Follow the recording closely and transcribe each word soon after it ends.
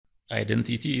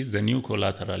identity is the new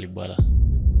collateral ይባላል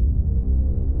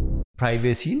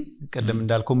ፕራይቬሲን ቀደም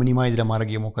እንዳልከው ሚኒማይዝ ለማድረግ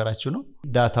የሞከራችሁ ነው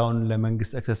ዳታውን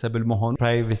ለመንግስት አክሰሰብል መሆን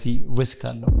ፕራይቬሲ ሪስክ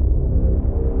አለው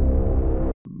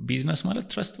ቢዝነስ ማለት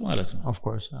ትረስት ማለት ነው ኦፍ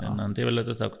ኮርስ እናንተ የበለጠ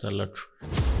ታውቁታላችሁ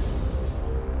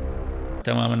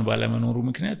ተማመን ባለመኖሩ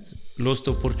ምክንያት ሎስት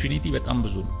ኦፖርቹኒቲ በጣም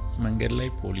ብዙ ነው መንገድ ላይ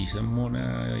ፖሊስም ሆነ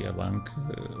የባንክ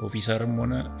ኦፊሰርም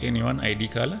ሆነ ኤኒዋን አይዲ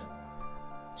ካለ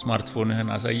ስማርትፎንህን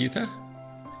አሳይተህ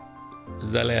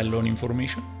እዛ ላይ ያለውን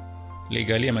ኢንፎርሜሽን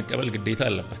ሌጋሊ የመቀበል ግዴታ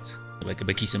አለበት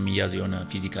በኪስ የሚያዝ የሆነ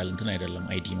ፊዚካል እንትን አይደለም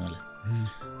አይዲ ማለት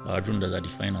አዋጁ እንደዛ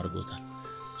ዲፋይን አድርጎታል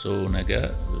ሶ ነገ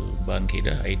ባንክ ሄደ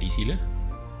አይዲ ሲለ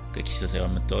ከኪስ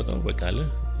ሳይሆን የምታወጣው በቃለ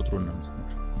ቁጥሩን ነው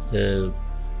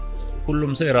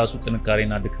ሁሉም ሰው የራሱ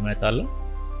ጥንካሬና ድክመት አለው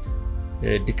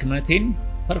ድክመቴን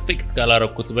ፐርፌክት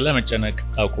ካላረኩት ብለ መጨነቅ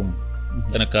አቁም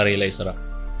ጥንካሬ ላይ ስራ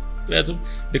ምክንያቱም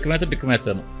ድክመት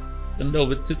ነው እንደው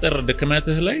ብትጥር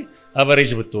ድክመትህ ላይ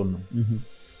አቨሬጅ ብትሆን ነው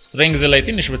ስትሬንግዝ ላይ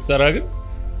ትንሽ ብትሰራ ግን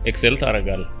ኤክሰል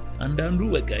ታረጋለህ አንዳንዱ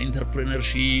በቃ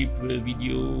ኢንተርፕረነርሺፕ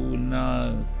ቪዲዮ እና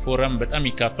ፎረም በጣም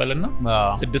ይካፈልና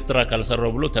 6 ስራ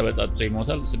ካልሰራው ብሎ ተበጣጥቶ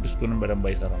ይሞታል 6ቱንም በደንብ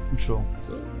አይሰራም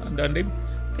አንዳንዴም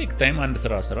ቴክ ታይም አንድ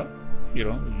ስራ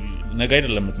ነገ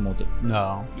አይደለም የምትሞተው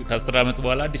ከ10 አመት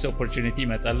በኋላ አዲስ ኦፖርቹኒቲ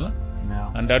ይመጣልና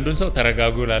አንዳንዱን ሰው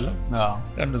ተረጋጉ ይላል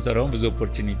አንዳንዱን ሰው ብዙ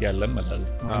ኦፖርቹኒቲ አለ ማለት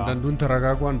አንዳንዱን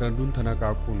ተረጋጉ አንዳንዱን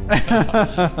ተነቃቁ ነው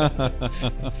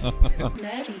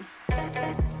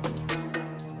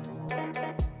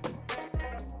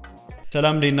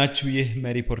ሰላም እንደናችሁ ይህ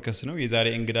መሪ ፖድካስት ነው የዛሬ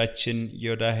እንግዳችን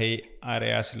ዮዳሄ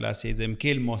አሪያ ስላሴ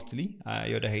ዘሚካኤል ሞስትሊ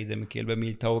ዮዳሄ ዘሚካኤል በሚል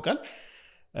ይታወቃል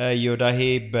ዮዳሄ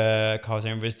በካውሳ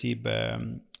ዩኒቨርሲቲ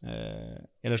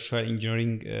በኤሌክትሪካል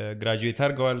ኢንጂነሪንግ ግራጁዌት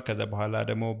አድርገዋል ከዛ በኋላ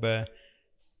ደግሞ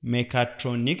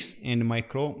በሜካትሮኒክስ ኤንድ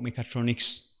ማይክሮ ሜካትሮኒክስ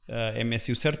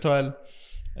ኤምኤስሲ ሰርተዋል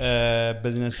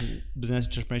ቢዝነስ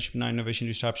ኢንተርፕረነርሺፕ እና ኢኖቬሽን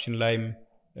ዲስራፕሽን ላይ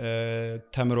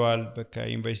ተምረዋል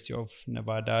በዩኒቨርሲቲ ኦፍ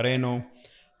ኔቫዳ ሬኖ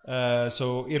so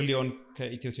early on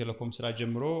ከኢትዮ ቴሌኮም ስራ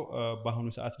ጀምሮ በአሁኑ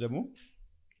ሰዓት ደግሞ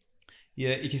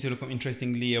የኢትዮ ቴሌኮም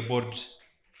ኢንትረስቲንግሊ የቦርድ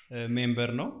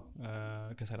ሜምበር ነው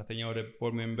ከሰራተኛ ወደ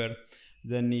ቦርድ ሜምበር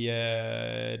ዘን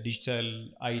የዲጂታል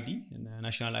አይዲ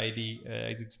ናሽናል አይዲ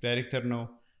ኤግዚኪዩቲቭ ዳይሬክተር ነው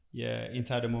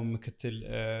የኢንሳ ደግሞ ምክትል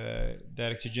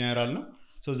ዳይሬክተር ጀነራል ነው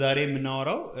so ዛሬ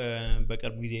የምናወራው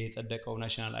በቅርብ ጊዜ የጸደቀው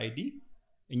ናሽናል አይዲ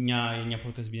የኛ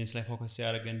ፖድካስት ቢዝነስ ላይ ፎከስ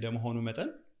ያደረገ እንደመሆኑ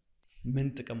መጠን ምን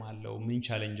ጥቅም አለው ምን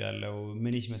ቻሌንጅ አለው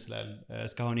ምን ይመስላል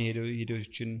እስካሁን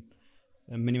ሄዶችን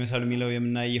ምን ይመስላል የሚለው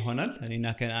የምናይ ይሆናል እኔና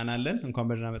ከናን አለን እንኳን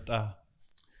በደህና መጣ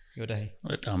ዮዳሄ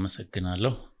በጣም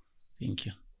አመሰግናለሁ ቴንክ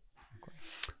ዩ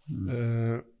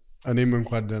እኔም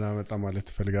እንኳን ደህና መጣ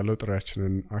ማለት ፈልጋለሁ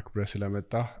ጥሪያችንን አክብረ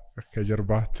ስለመጣ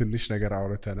ከጀርባ ትንሽ ነገር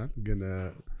አውርተናል ግን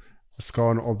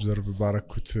እስካሁን ኦብዘርቭ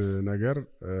ባረኩት ነገር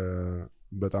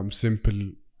በጣም ሲምፕል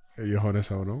የሆነ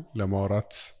ሰው ነው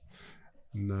ለማውራት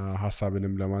እና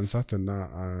ሐሳብንም ለማንሳት እና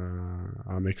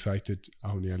I'm excited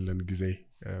አሁን ያለን ጊዜ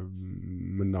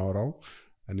ምናወራው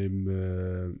እኔም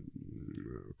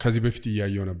ከዚህ በፊት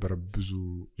ያያየው ነበር ብዙ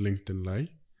ሊንክድኢን ላይ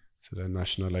ስለ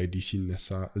ናሽናል አይዲ ሲነሳ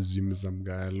እዚህም እዛም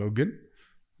ጋር ያለው ግን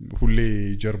ሁሌ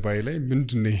ጀርባይ ላይ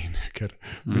ምንድነው ይሄ ነገር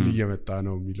ምን እየመጣ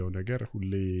ነው የሚለው ነገር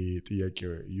ሁሌ ጥያቄ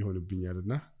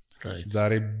ይሆንብኛልና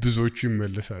ዛሬ ብዙዎቹ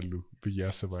ይመለሳሉ ብዬ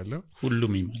አስባለሁ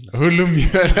ሁሉም ይመለሳል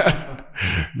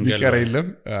ቢቀር የለም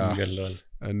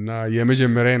እና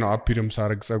የመጀመሪያ ነው አፒርም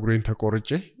ሳረግ ጸጉሬን ተቆርጬ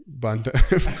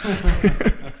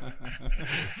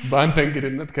ባንተ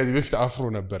እንግድነት ከዚህ በፊት አፍሮ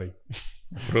ነበርኝ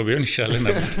አፍሮ ቢሆን ይሻለ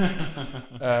ነበር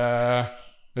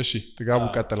እሺ ጥጋቡ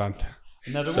ቀጥል አንተ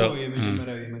እና ደግሞ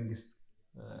የመጀመሪያው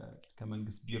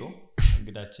ከመንግስት ቢሮ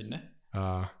እንግዳችን ነህ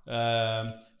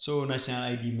so national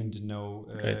ID ምንድነው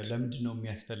ለምንድነው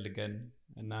የሚያስፈልገን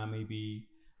እና ሜቢ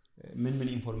ምን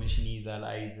ኢንፎርሜሽን ይዛል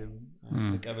አይዝም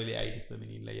ከቀበሌ አይዲስ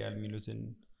በምን ይለያል የሚሉትን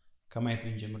ከማየት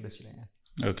ብንጀምር ደስ ይለኛል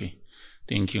ኦኬ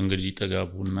ቴንክ ዩ እንግዲህ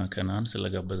ተጋቡና ከናን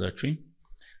ስለጋበዛችሁኝ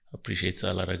አፕሪሺየት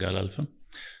ሳላረጋ አላልፍም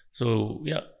so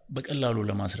ያ በቀላሉ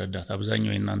ለማስረዳት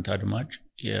አብዛኛው የናንተ አድማጭ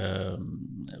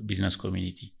የቢዝነስ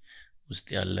ኮሚኒቲ ውስጥ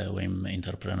ያለ ወይም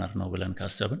ኢንተርፕረነር ነው ብለን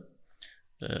ካሰብን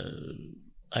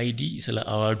አይዲ ስለ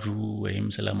አዋጁ ወይም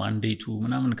ስለ ማንዴቱ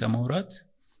ምናምን ከመውራት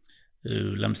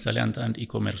ለምሳሌ አንድ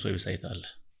ኢኮመርስ ዌብሳይት አለ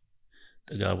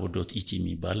ጥጋቡ.ኢቲ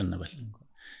የሚባል እንበል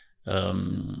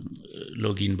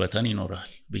ሎጊን በተን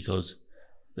ይኖራል because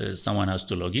someone has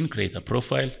to log in create a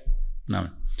profile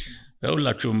ምናምን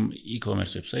ሁላችሁም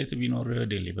ኢኮመርስ ዌብሳይት ቢኖር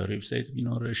ዴሊቨሪ ዌብሳይት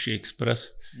ቢኖር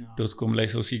express.com ላይ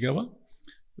ሰው ሲገባ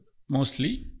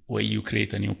mostly when you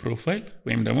create a new profile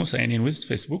ወይም ደግሞ sign in with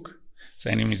Facebook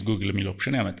sign in with Google የሚል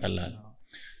ኦፕሽን ያመጣልሃል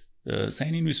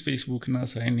ሳይን ኢን ዊዝ ፌስቡክ እና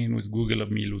ሳይን ኢን ዊዝ ጉግል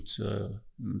የሚሉት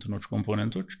እንትኖች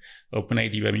ኮምፖነንቶች ኦፕን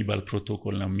አይዲ በሚባል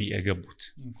ፕሮቶኮል ነው የሚገቡት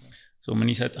ሶ ምን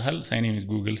ይሰጣል ሳይን ኢን ዊዝ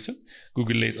ጉግል ስም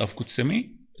ጉግል ላይ ጻፍኩት ስሜ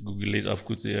ጉግል ላይ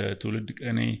ጻፍኩት የትውልድ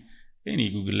ቀኔ እኔ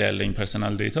ጉግል ላይ ያለኝ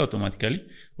ፐርሰናል ዴታ አውቶማቲካሊ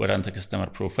ወደ አንተ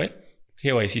ከስተመር ፕሮፋይል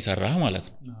KYC ሰራህ ማለት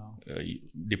ነው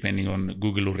ዲፔንዲንግ ኦን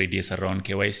ጉግል ኦሬዲ የሰራውን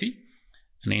KYC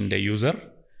እኔ እንደ ዩዘር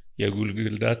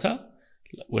የጉግል ዳታ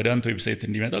ወደ አንተ ዌብሳይት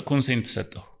እንዲመጣ ኮንሴንት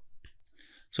ሰጠው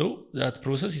so that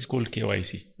process is called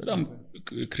KYC በጣም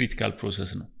critical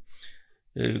process ነው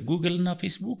ጉግል እና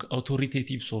ፌስቡክ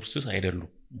authoritative sources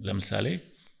አይደሉም ለምሳሌ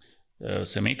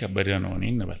ስሜ ከበደ ነው እኔ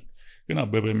እንበል ግን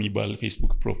አበበ የሚባል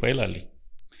ፌስቡክ ፕሮፋይል አለኝ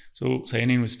so sign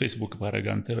in with Facebook ባረጋ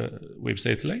አንተ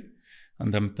ዌብሳይት ላይ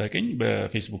አንተ የምታቀኝ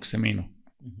በፌስቡክ ስሜ ነው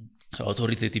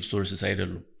authoritative sources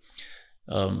አይደሉም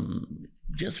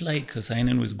just like sign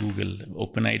in with Google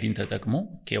open ID ተጠቅሞ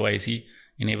KYC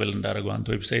enable እንዳደረገው አንተ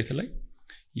ዌብሳይት ላይ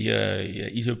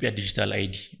የኢትዮጵያ ዲጂታል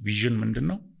አይዲ ቪዥን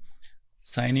ምንድነው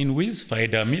ሳይን ኢን ዊዝ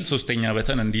ፋይዳ ሚል ሶስተኛ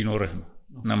በተን እንዲኖርህ ነው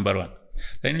ነምበር 1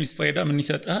 ሳይን ኢን ዊዝ ፋይዳ ምን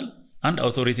ይሰጣል አንድ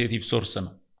አውቶሪቴቲቭ ሶርስ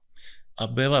ነው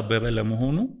አበበ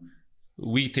ለመሆኑ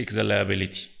we take the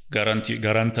liability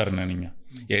ጋራንተር ነንኛ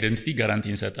የአይደንቲቲ ጋራንቲ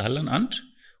እንሰጣለን አንድ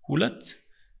ሁለት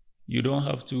you don't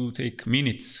have to take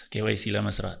minutes KYC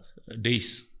ለመስራት days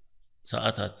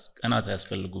ሰዓታት ቀናት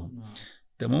ያስፈልጉም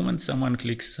the moment someone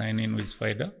clicks sign in with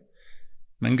ፋይዳ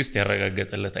መንግስት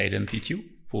ያረጋገጠለት አይደንቲቲው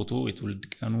ፎቶ የትውልድ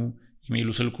ቀኑ ኢሜይሉ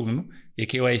ስልኩ ነው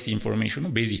የKYC ኢንፎርሜሽኑ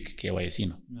ቤዚክ KYC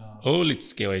ነው all its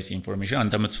KYC ኢንፎርሜሽን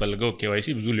አንተ የምትፈልገው KYC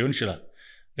ብዙ ሊሆን ይችላል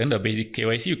ግን the basic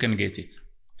KYC you can get it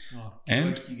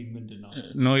and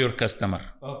know your customer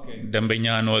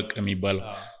ደንበኛ ነው የሚባለው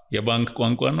የባንክ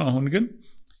ቋንቋ ነው አሁን ግን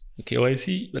KYC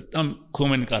በጣም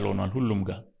ኮመን ቃል ሆኗል ሁሉም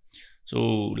ጋር so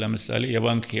ለምሳሌ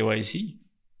የባንክ KYC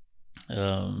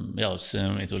ያው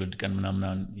ስም የትውልድ ቀን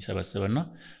ምናምን ይሰበስበና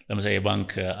ለምሳሌ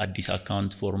የባንክ አዲስ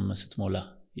አካውንት ፎርም ስትሞላ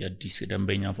የአዲስ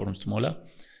ደንበኛ ፎርም ስትሞላ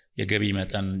የገቢ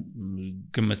መጠን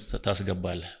ግምት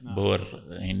ታስገባለህ በወር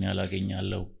ይሄን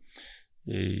ያላገኛለው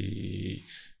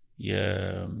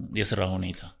የስራ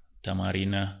ሁኔታ ተማሪ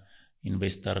ነህ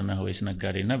ኢንቨስተር ነህ ወይስ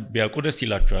ነጋዴ ነህ ቢያውቁ ደስ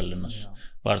ይላቸዋል እነሱ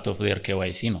part of their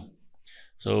KYC ነው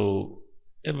so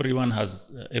everyone has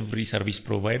every service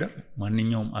provider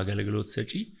ማንኛውም አገልግሎት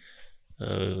ሰጪ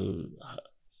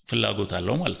ፍላጎት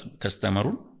አለው ማለት ነው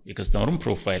የከስተመሩን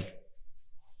ፕሮፋይል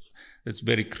it's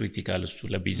very critical እሱ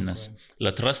ለቢዝነስ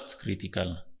ለትረስት critical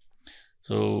ነው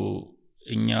so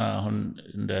እኛ አሁን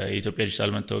እንደ ኢትዮጵያ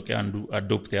ዲጂታል መታወቂያ አንዱ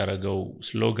አዶፕት ያደረገው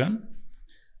ስሎጋን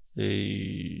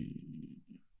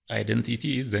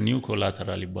identity is the new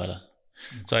collateral ይባላል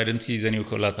so identity is the new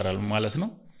collateral ማለት ነው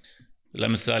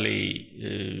ለምሳሌ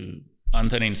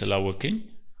አንተ ነኝ ስላወቀኝ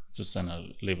ተሰናል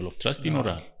level of trust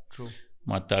ይኖራል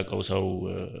ማታቀው ሰው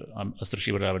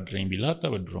 10000 ብር አበድረኝ ቢልህ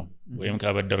አታበድረውም ወይም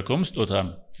ካበደርከውም ስጦታ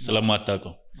ነው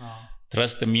ስለማታቀው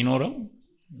ትረስት የሚኖረው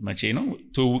መቼ ነው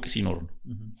ትውውቅ ሲኖር ነው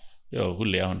ያው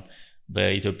ሁሌ አሁን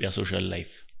በኢትዮጵያ ሶሻል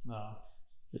ላይፍ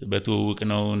በትውውቅ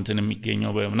ነው እንትን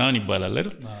የሚገኘው በምናን ይባላል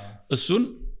አይደል እሱን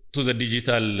to the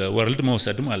digital world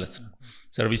መውሰድ ማለት ነው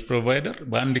ሰርቪስ ፕሮቫይደር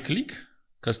በአንድ ክሊክ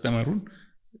ከስተመሩን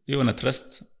የሆነ ትረስት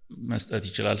መስጠት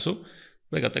ይችላል ሶ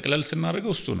በቃ ተቀላል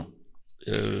ስናደርገው እሱ ነው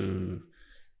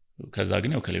ከዛ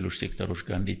ግን ያው ከሌሎች ሴክተሮች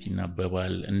ጋር እንዴት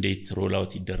ይናበባል እንዴት ሮል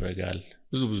አውት ይደረጋል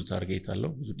ብዙ ታርጌት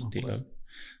አለው ብዙ ዲቴል አለው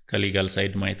ከሌጋል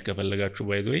ሳይድ ማየት ከፈለጋችሁ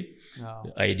ባይ ዘ ወይ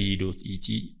id.et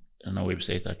ነው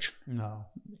ዌብሳይታችን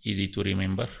easy to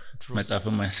remember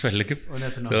መጻፍም አያስፈልግም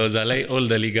እዛ ላይ all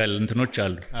the legal እንትኖች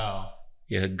አሉ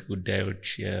የህግ ጉዳዮች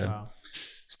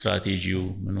የስትራቴጂው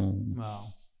ምኑ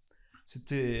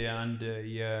አንድ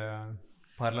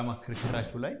የፓርላማ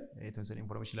ክርክራችሁ ላይ የተወሰነ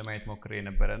ኢንፎርሜሽን ለማየት ሞክሬ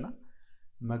ነበርና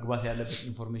መግባት ያለበት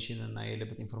ኢንፎርሜሽን እና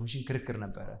የሌለበት ኢንፎርሜሽን ክርክር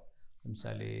ነበር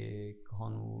ለምሳሌ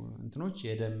ከሆኑ እንትኖች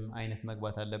የደም አይነት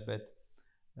መግባት አለበት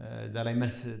እዛ ላይ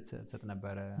መልስ ተሰጥ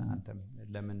ነበር አንተም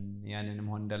ለምን ያንን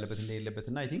መሆን እንዳለበት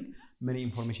እንደሌለበትና አይ ቲንክ ምን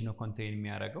ኢንፎርሜሽን ነው ኮንቴይን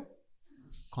የሚያደርገው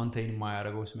ኮንቴይን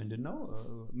ማያደርገውስ ምንድነው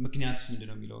ምክንያቱስ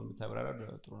ምንድነው የሚለውን ተብራራ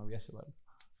ጥሩ ነው ያስባል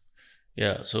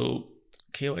so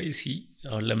KYC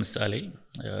አሁን ለምሳሌ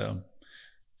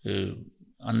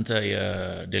አንተ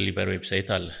የዴሊቨሪ ዌብሳይት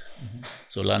አለ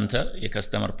ሶ ላንተ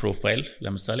የከስተመር ፕሮፋይል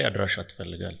ለምሳሌ አድራሻ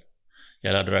ትፈልጋል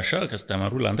ያለ አድራሻ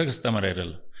ከስተመሩ ላንተ ከስተመር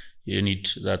አይደለም you need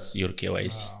that's your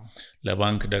KYC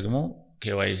ለባንክ ደግሞ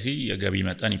KYC የገቢ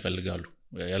መጠን ይፈልጋሉ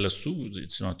ያለሱ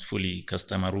it's not fully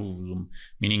ከስተመሩ ዙም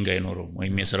ሚኒንግ አይኖረው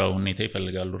ወይም የስራው ሁኔታ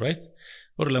ይፈልጋሉ ራይት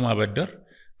or ለማበደር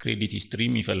ክሬዲት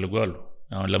ስትሪም ይፈልጋሉ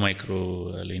አሁን ለማይክሮ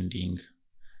ሌንዲንግ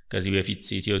ከዚህ በፊት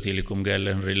ኢትዮ ቴሌኮም ጋር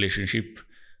ያለን ሪሌሽንሺፕ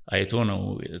አይቶ ነው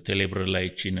ቴሌብር ላይ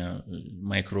ቺን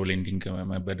ማይክሮ ሌንዲንግ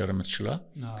ማበደር የምትችለው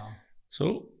ሶ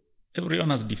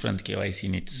everyone has different KYC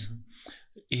needs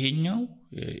ይሄኛው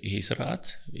ይሄ ስርዓት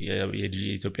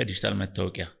የኢትዮጵያ ዲጂታል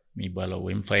መታወቂያ የሚባለው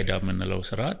ወይም ፋይዳ የምንለው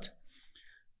ስርዓት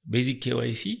ቤዚክ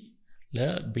KYC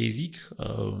ለቤዚክ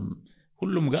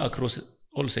ሁሉም ጋር across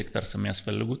all sectors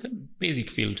የሚያስፈልጉትን ቤዚክ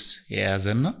ፊልድስ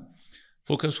የያዘና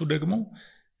ፎከሱ ደግሞ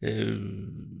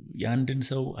የአንድን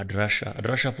ሰው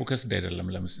አድራሻ ፎከስ አይደለም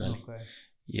ለምሳሌ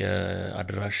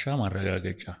የአድራሻ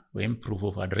ማረጋገጫ ወይም proof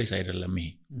of address አይደለም ይሄ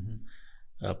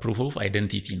proof of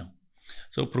identity ነው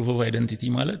so proof of identity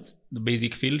ማለት the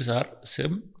basic fields are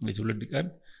ስም የትውልድ ቀን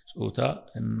ጾታ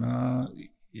እና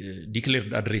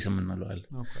declared address የምንለው አለ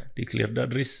declared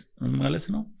address ምን ማለት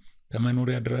ነው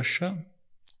ከመኖሪያ አድራሻ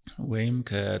ወይም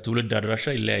ከትውልድ አድራሻ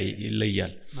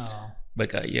ይለያል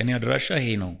በቃ የኔ አድራሻ ይሄ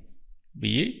ነው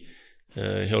ብዬ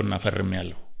ይሄውና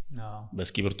ፈርሜያለሁ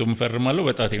በስክሪፕቱም ፈርማለሁ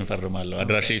በጣቴም ፈርማለሁ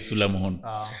አድራሻ እሱ ለመሆን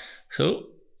so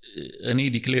እኔ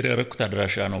ዲክሌር ያደረኩት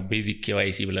አድራሻ ነው ቤዚክ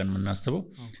KYC ብለን የምናስበው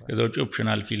ከዛ ውጪ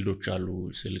ኦፕሽናል ፊልዶች አሉ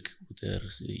ስልክ ቁጥር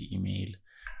ኢሜል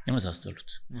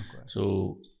የመሳሰሉት so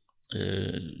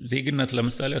ዜግነት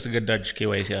ለምሳሌ አስገዳጅ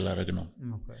KYC ያላረግ ነው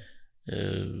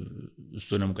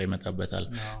እሱንም ቆይ መጣበታል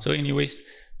so anyways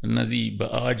እነዚህ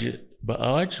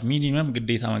በአዋጅ ሚኒመም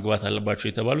ግዴታ መግባት አለባቸው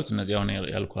የተባሉት እነዚህ አሁን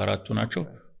ያልኩ አራቱ ናቸው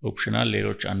ኦፕሽናል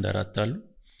ሌሎች አንድ አራት አሉ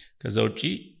ከዛ ውጪ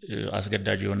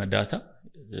አስገዳጅ የሆነ ዳታ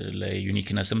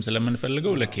ለዩኒክነስም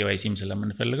ስለምንፈልገው ለKYCም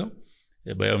ስለምንፈልገው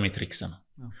ባዮሜትሪክስ ነው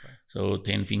so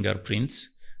 10 fingerprints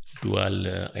dual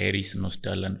iris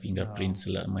እንወስዳለን fingerprints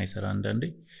ለማይሰራ አንዳንዴ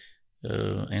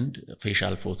and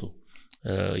facial photo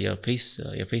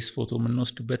የፌስ ፎቶ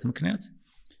የምንወስድበት ምክንያት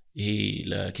ይሄ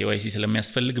ለKYC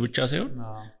ስለሚያስፈልግ ብቻ ሳይሆን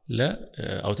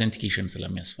ለአውተንቲኬሽን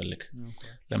ስለሚያስፈልግ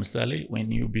ለምሳሌ when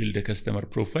you build a customer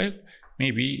profile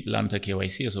maybe ላንተ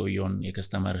KYC የሰውየውን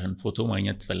የከስተመርህን ፎቶ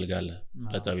ማግኘት ትፈልጋለህ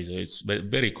ለታቢዘው it's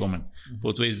very common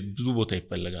photo is ብዙ ቦታ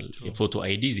ይፈልጋል የፎቶ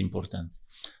ID is important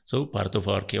so part of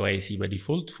our KYC by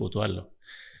default ፎቶ አለው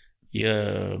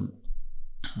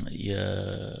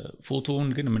የፎቶውን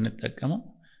ግን የምንጠቀመው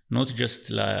not just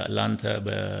ላንተ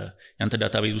በያንተ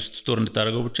ዳታቤዝ ውስጥ ስቶር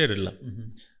እንድታደርገው ብቻ አይደለም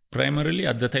primarily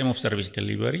at the time of service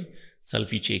delivery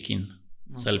selfie check-in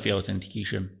selfie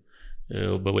authentication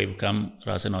በዌብካም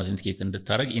ራስን አውተንቲኬት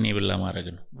እንድታረግ ኢኔብል ለማድረግ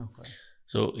ነው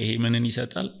so ይሄ ምንን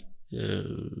ይሰጣል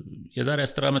የዛሬ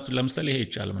 10 አመት ለምሳሌ ይሄ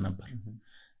ይቻልም ነበር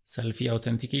selfie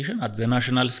authentication at the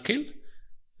national scale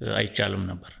አይቻልም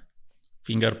ነበር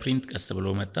fingerprint ቀስ ብሎ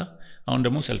መጣ አሁን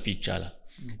ደግሞ selfie ይቻላል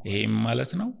ይሄም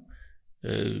ማለት ነው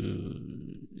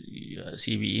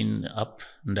CVን አፕ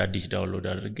እንደ አዲስ ዳውንሎድ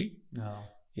አድርጌ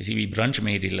የCV ብራንች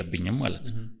መሄድ የለብኝም ማለት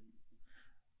ነው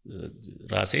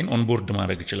ራሴን ኦንቦርድ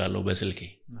ማድረግ እችላለሁ በስልኬ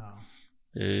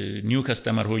ኒው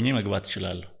ከስተመር ሆኜ መግባት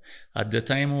እችላለሁ at the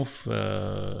time of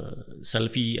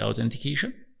selfie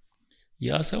authentication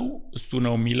ያ ሰው እሱ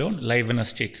ነው የሚለውን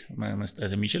ላይቭነስ ቼክ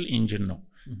መስጠት የሚችል ኢንጂን ነው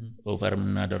ኦፈር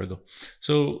የምናደርገው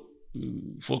so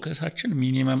ፎከሳችን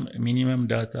ሚኒመም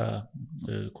ዳታ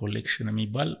ኮሌክሽን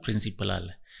የሚባል ፕሪንሲፕል አለ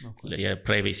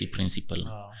የፕራይቬሲ ፕሪንሲፕል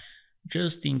ነው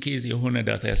just in case የሆነ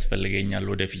ዳታ ያስፈልገኛል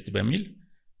ወደፊት በሚል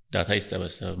ዳታ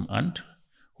ይሰበሰብ አንድ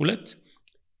ሁለት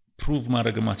ፕሩቭ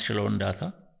ማድረግ ማትችለውን ዳታ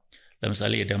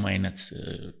ለምሳሌ የደም አይነት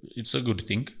it's a good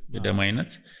thing የደም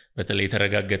አይነት በተለይ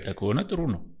የተረጋገጠ ከሆነ ጥሩ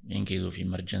ነው in case of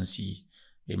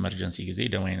emergency ጊዜ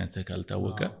የደም አይነት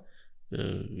ካልታወቀ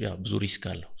ያ ብዙ ሪስክ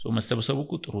አለው so መሰብሰቡ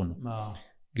ጥሩ ነው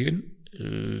ግን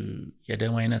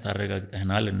የደም አይነት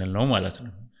አረጋግጠህናል እንልነው ማለት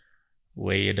ነው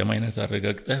ወይ የደም አይነት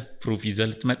አረጋግጠህ ፕሩፍ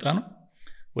ይዘልት መጣ ነው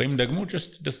ወይም ደግሞ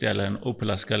just ደስ ያለህን O+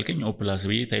 ካልከኝ O+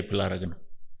 ብዬ ታይፕ ላረግ ነው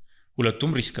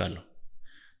ሁለቱም ሪስክ አለው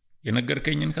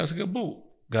የነገርከኝን ካስገባው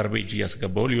ጋርቤጅ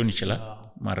ያስገባው ሊሆን ይችላል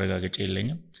ማረጋገጫ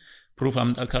የለኝም ፕሩፍ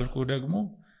አምጣ ካልኩ ደግሞ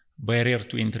ባሪየር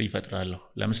ቱ ኤንትሪ ይፈጥራለሁ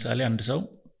ለምሳሌ አንድ ሰው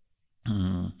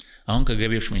አሁን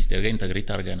ከገቢዎች ሚኒስቴር ጋር ኢንተግሬት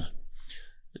አድርገናል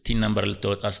ቲን ነምበር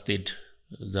ልትወጣ ስትሄድ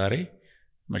ዛሬ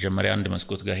መጀመሪያ አንድ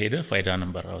መስኮት ጋር ሄደ ፋይዳ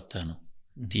ነምበር አወጣህ ነው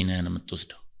ቲንህን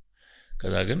የምትወስደው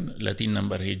ከዛ ግን ለቲን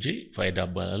ነምበር ሄጄ ፋይዳ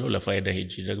አባላለሁ ለፋይዳ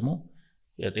ሄጄ ደግሞ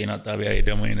የጤና ጣቢያ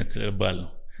የደም አይነት ባል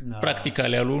ነው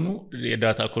ፕራክቲካሊ ያልሆኑ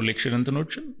የዳታ ኮሌክሽን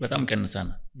እንትኖችን በጣም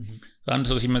ቀንሰናል አንድ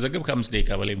ሰው ሲመዘገብ ከ5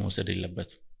 ደቂቃ በላይ መውሰድ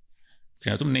የለበትም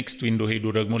ምክንያቱም ኔክስት ዊንዶ ሄዶ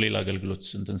ደግሞ ሌላ አገልግሎት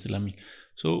እንትን ስለሚል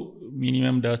so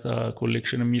minimum data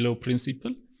collection የሚለው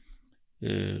ፕሪንሲፕል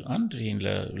አንድ ይሄን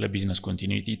ለቢዝነስ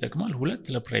ኮንቲኒዩቲ ይጠቅማል ሁለት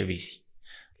ለፕራይቬሲ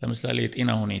ለምሳሌ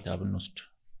የጤና ሁኔታ ብንወስድ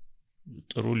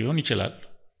ጥሩ ሊሆን ይችላል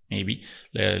ሜቢ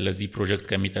ለዚህ ፕሮጀክት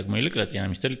ከሚጠቅመው ይልቅ ለጤና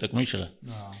ሚኒስቴር ሊጠቅመው ይችላል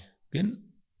ግን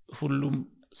ሁሉም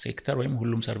ሴክተር ወይም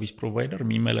ሁሉም ሰርቪስ ፕሮቫይደር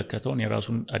የሚመለከተውን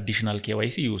የራሱን አዲሽናል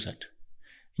KYC ይወስድ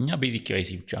እኛ ቤዚክ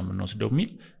KYC ብቻ የምንወስደው ሚል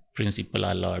ፕሪንሲፕል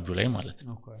አላዋጁ ላይ ማለት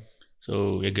ነው so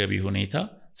የገቢ ሁኔታ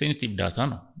ሴንሲቲቭ ዳታ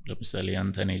ነው ለምሳሌ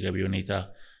አንተን የገቢ ሁኔታ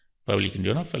ፐብሊክ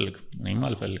እንዲሆን አልፈልግም እኔም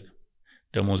አልፈልግም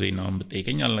ደሞዜን ነው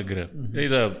ብትጠይቀኝ አልነግርህም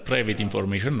ኢዝ ፕራይቬት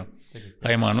ኢንፎርሜሽን ነው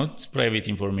ሃይማኖት ፕራይቬት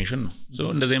ኢንፎርሜሽን ነው ሶ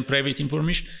እንደዚህ ፕራይቬት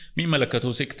ኢንፎርሜሽን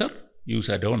የሚመለከተው ሴክተር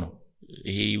ይውሰደው ነው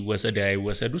ይሄ ወሰደ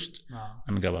አይወሰድ ውስጥ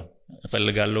አንገባም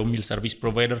እፈልጋለሁ የሚል ሰርቪስ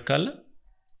ፕሮቫይደር ካለ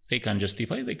they can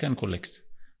justify they can collect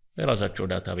የራሳቸው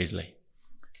ዳታቤዝ ላይ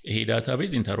ይሄ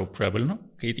ዳታቤዝ ኢንተሮፕራብል ነው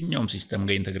ከየትኛውም ሲስተም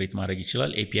ጋር ኢንተግሬት ማድረግ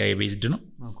ይችላል API ቤዝድ ነው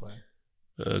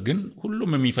ግን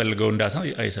ሁሉም የሚፈልገውን ዳታ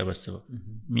አይሰበስብም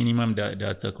ሚኒመም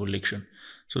ዳታ ኮሌክሽን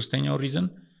ሶስተኛው ሪዝን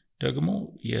ደግሞ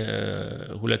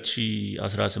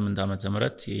የ2018 ዓመተ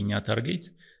ምህረት የኛ ታርጌት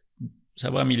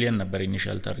 70 ሚሊዮን ነበር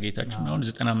ኢኒሺያል ታርጌታችን አሁን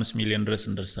 95 ሚሊዮን ድረስ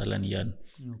እንደርሳለን ያን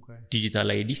ዲጂታል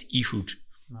አይዲስ ኢሹድ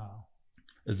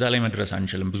እዛ ላይ መድረስ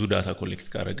አንችልም ብዙ ዳታ ኮሌክት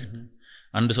ካረግን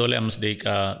አንድ ሰው ላይ 5 ደቂቃ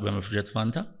በመፍጀት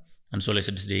ፋንታ አንድ ሰው ላይ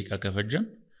 6 ደቂቃ ከፈጀን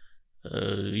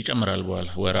ይጨምራል በኋላ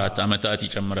ወራት አመታት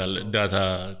ይጨምራል ዳታ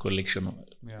ኮሌክሽኑ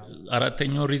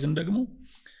አራተኛው ሪዝን ደግሞ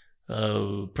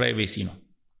ፕራይቬሲ ነው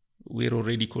we are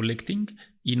already collecting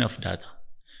enough data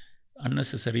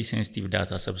unnecessary sensitive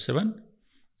data ሰብስበን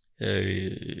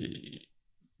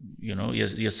you know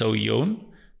የሰውየውን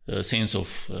sense of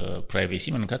privacy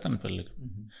መንካት አንፈልግም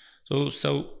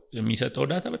so የሚሰጠው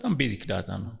ዳታ በጣም ቤዚክ ዳታ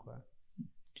ነው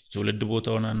ትውልድ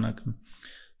ቦታውን አናውቅም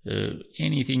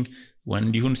anything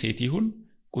ወንድ ይሁን ሴት ይሁን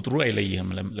ቁጥሩ አይለይህም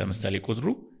ለምሳሌ ቁጥሩ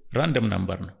ራንደም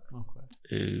ነምበር ነው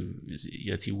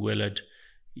የት ይወለድ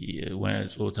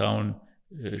ጾታውን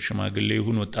ሽማግሌ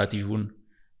ይሁን ወጣት ይሁን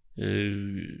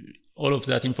all of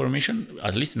that information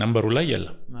at least number ላይ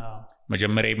የለም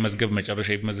መጀመሪያ ይመዝገብ መጨረሻ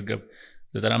ይመዝገብ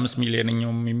 95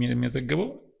 ሚሊዮንኛው የሚመዘገበው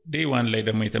day 1 ላይ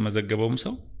ደግሞ የተመዘገበውም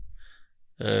ሰው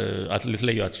አትሊስት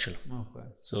ላይ አትችልም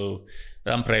so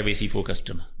I'm privacy focused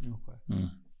ነው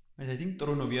I think ጥሩ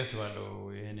ነው ቢያስባለው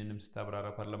ይሄንንም ስታብራራ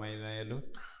ፓርላማ ላይ ያለው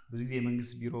ብዙ ጊዜ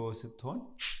መንግስት ቢሮ ስትሆን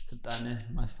ስልጣንህ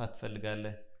ማስፋት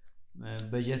ፈልጋለህ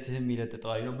በጀትህም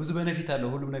ይለጥጣዋል ነው ብዙ ቤኔፊት አለው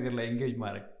ሁሉም ነገር ላይ ኤንጌጅ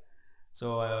ማድረግ so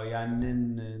ያንን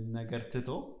ነገር ትቶ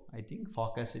I think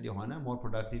focused የሆነ more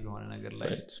productive የሆነ ነገር ላይ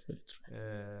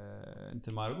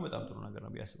እንትን ማድረጉ በጣም ጥሩ ነገር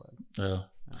ነው ቢያስባለው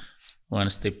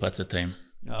one step at a time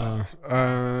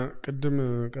ቅድም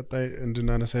ቀጣይ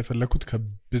እንድናነሳ የፈለኩት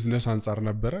ከቢዝነስ አንፃር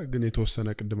ነበረ ግን የተወሰነ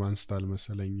ቅድም አንስታል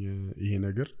መሰለኝ ይሄ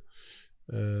ነገር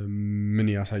ምን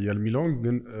ያሳያል የሚለው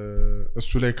ግን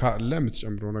እሱ ላይ ካለ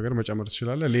የምትጨምረው ነገር መጨመር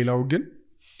ትችላለህ ሌላው ግን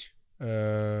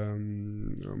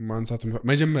ማንሳት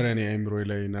መጀመሪያ ነው አይምሮይ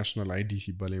ላይ ናሽናል አይዲ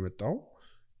ሲባል የመጣው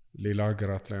ሌላ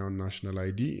ሀገራት ላይ on ናሽናል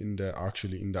አይዲ እንደ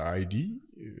actually እንደ አይዲ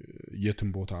የትም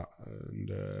ቦታ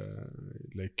እንደ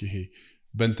like ይሄ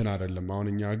በእንትን አይደለም አሁን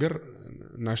እኛ ሀገር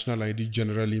ናሽናል አይዲ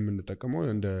ጀነራሊ የምንጠቀመው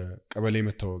እንደ ቀበሌ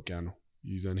መታወቂያ ነው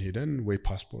ይዘን ሄደን ወይ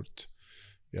ፓስፖርት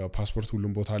ያው ፓስፖርት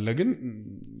ሁሉም ቦታ አለ ግን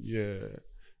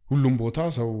ሁሉም ቦታ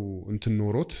ሰው እንትን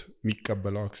ኖሮት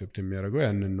የሚቀበለው አክሰፕት የሚያደርገው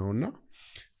ያንን ነውና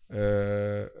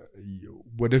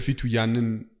ወደፊቱ ያንን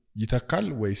ይተካል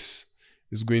ወይስ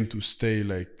is going to stay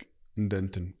like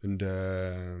እንደ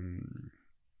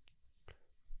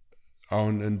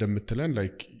አሁን እንደምትለን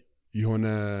like የሆነ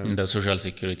እንደ ሶሻል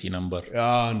ሴኩሪቲ ነምበር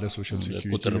እንደ ሶሻል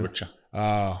ሴኩሪቲ ቁጥር ብቻ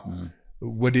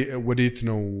ወዴት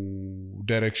ነው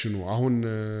ዳይሬክሽኑ አሁን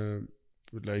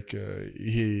like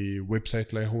ይሄ ዌብሳይት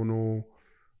ላይ ሆኖ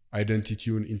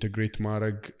አይደንቲቲውን ኢንተግሬት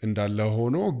ማድረግ እንዳለ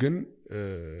ሆኖ ግን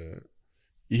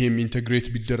ይሄም ኢንተግሬት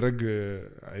ቢደረግ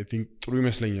I think ጥሩ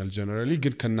ይመስለኛል ጀነራሊ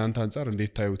ግን ከናንተ አንፃር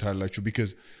እንዴት ታዩታላችሁ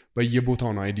because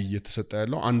በየቦታው ነው አይዲ እየተሰጠ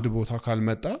ያለው አንድ ቦታ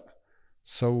ካልመጣ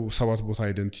ሰው 7 ቦታ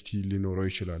አይደንቲቲ ሊኖረው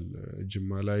ይችላል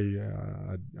ጅማ ላይ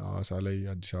አዋሳ ላይ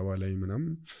አዲስ አበባ ላይ ምናም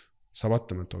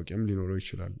 7 መታወቂያም ሊኖረው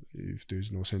ይችላል if there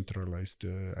is no centralized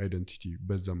identity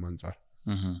በዛም አንፃር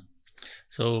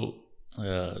so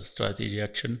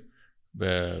ስትራቴጂያችን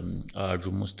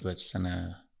በአዋጁም ውስጥ በተሰነ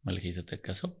መልክ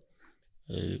የተጠቀሰው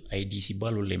አይዲ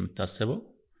ሲባል ሁሌ የምታስበው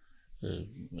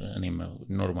እኔም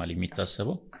ኖርማሊ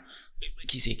የሚታሰበው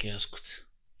በኪሴ ከያዝኩት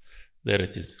there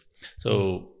it is so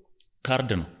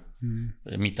ካርድ ነው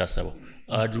የሚታሰበው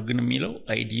አዋጁ ግን የሚለው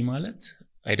አይዲ ማለት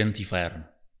አይደንቲፋየር ነው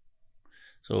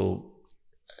so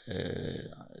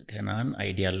ከናን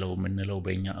አይዲ ያለው ምንለው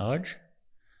በእኛ አዋጅ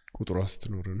ቁጥሩ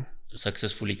አስተኖር ነው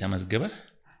ሰክሰስፉሊ ተመዝገበ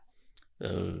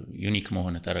ዩኒክ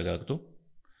መሆነ ተረጋግጦ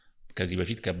ከዚህ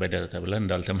በፊት ከበደ ተብለ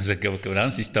እንዳልተመዘገበክ ብላን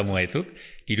ሲስተሙ አይቶ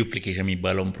ዲዱፕሊኬሽን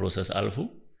የሚባለውን ፕሮሰስ አልፎ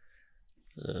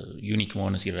ዩኒክ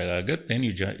መሆነ ሲረጋገጥ then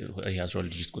you has all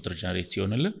digit ቁጥር ጀነሬት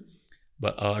ሲሆንልህ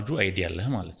በአዋጁ አይዲ ያለህ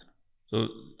ማለት ነው so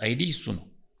አይዲ እሱ ነው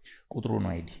ቁጥሩ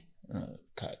ነው አይዲ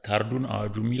ካርዱን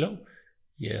አዋጁ የሚለው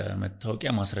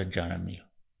የመታወቂያ ማስረጃ ነው የሚለው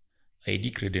አይዲ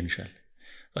ክሬደንሻል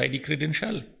አይዲ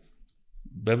ክሬደንሻል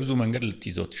በብዙ መንገድ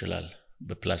ልትይዘው ትችላለህ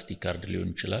በፕላስቲክ ካርድ ሊሆን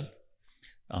ይችላል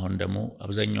አሁን ደግሞ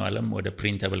አብዛኛው ዓለም ወደ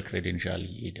ፕሪንተብል ክሬዴንሻል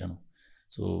እየሄደ ነው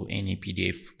ሶ ኤኒ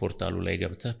ፒዲኤፍ ፖርታሉ ላይ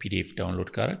ገብተህ ፒዲኤፍ ዳውንሎድ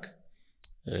ካረክ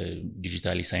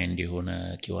ዲጂታሊ ሳይንድ የሆነ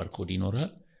ኪውአር ኮድ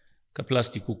ይኖራል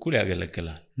ከፕላስቲክ እኩል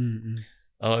ያገለግላል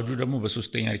አዋጁ ደግሞ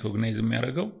በሶስተኛ ሪኮግናይዝ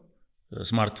የሚያደርገው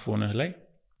ስማርትፎንህ ላይ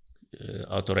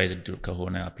አውቶራይዝድ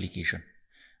ከሆነ አፕሊኬሽን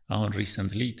አሁን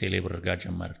ሪሰንትሊ ቴሌብር ጋር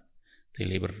ጀመር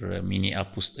ቴሌብር ሚኒ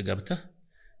አፕ ውስጥ ገብተህ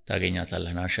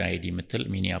ታገኛታለህ ናሽናል አይዲ ምትል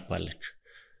ሚኒ አፕ አለች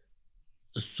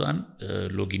እሷን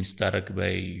ሎጊን ስታረግ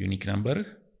በዩኒክ ነምበር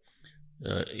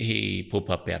ይሄ ፖፕ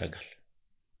አፕ ያደርጋል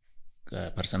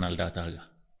ከፐርሰናል ዳታ ጋር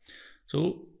ሶ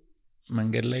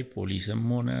መንገድ ላይ ፖሊስም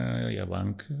ሆነ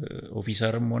የባንክ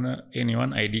ኦፊሰርም ሆነ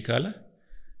ኤኒዋን አይዲ ካለ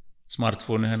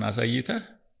ስማርትፎንህን አሳይተህ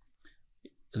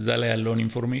እዛ ላይ ያለውን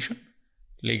ኢንፎርሜሽን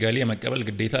ሌጋሊ የመቀበል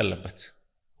ግዴታ አለበት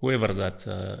whoever that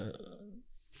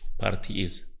party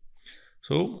is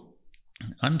so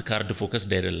አንድ ካርድ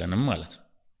ፎከስድ አይደለንም ማለት ነው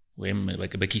ወይም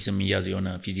በኪስ የሚያዝ የሆነ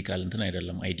ፊዚካል እንትን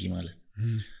አይደለም አይዲ ማለት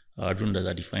አዋጁ እንደዛ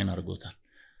ዲፋይን አድርጎታል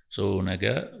ሶ ነገ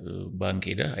ባንክ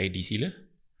ሄደ አይዲ ሲለ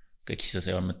ከኪስ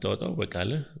ሳይሆን የምታወጣው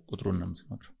በቃለ ቁጥሩን ነው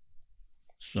የምትነግረው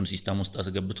እሱን ሲስተም ውስጥ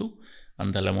አስገብቶ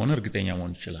አንተ ለመሆን እርግጠኛ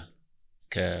መሆን ይችላል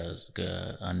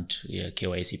ከአንድ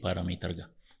የኬዋይሲ ፓራሜትር ጋር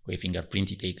ወይ ፊንገርፕሪንት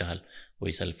ይጠይቃል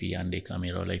ወይ ሰልፊ አንዴ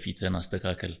ካሜራው ላይ ፊትህን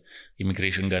አስተካከል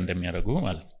ኢሚግሬሽን ጋር እንደሚያደርገው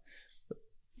ማለት ነው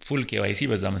ፉል ኬዋይሲ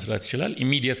በዛ መስራት ይችላል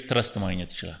ኢሚዲየት ትረስት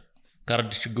ማግኘት ይችላል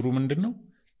ካርድ ችግሩ ምንድነው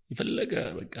ይፈልገ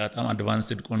በቃ በጣም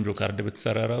አድቫንስድ ቆንጆ ካርድ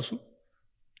ብትሰራ ራሱ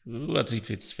what if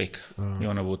it's fake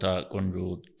የሆነ ቦታ ቆንጆ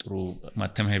ጥሩ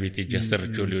ማተሚያ ቤት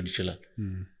እያሰርቸው ሊሆን ይችላል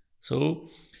so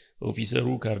ኦፊሰሩ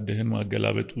ካርድህን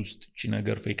ማገላበጥ ውስጥ እቺ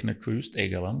ነገር ፌክ ነች ወይ ውስጥ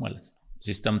አይገባም ማለት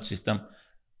ነው ሲስተም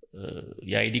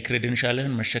የአይዲ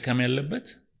ክሬዴንሻልህን መሸከም ያለበት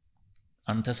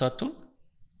አንተ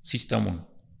ሳትሆን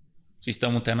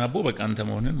ሲስተሙ ተናቦ በቃ አንተ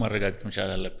መሆንን ማረጋግጥ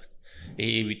መቻል አለበት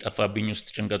ይሄ ቢጠፋብኝ ውስጥ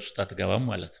ጭንቀት ውስጥ አትገባም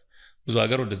ማለት ነው ብዙ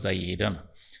ሀገር ወደዛ እየሄደ ነው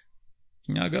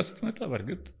እኛ ጋር ስትመጣ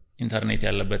በርግጥ ኢንተርኔት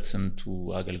ያለበት ስንቱ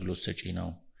አገልግሎት ሰጪ ነው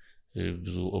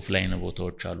ብዙ ኦፍላይን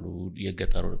ቦታዎች አሉ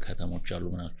የገጠሩ ከተሞች አሉ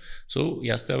ማለት ሶ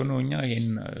ያሰብነው እኛ ይሄን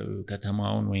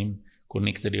ከተማውን ወይም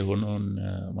ኮኔክትድ የሆነውን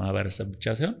ማህበረሰብ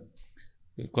ብቻ ሳይሆን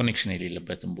ኮኔክሽን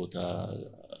የሌለበትን ቦታ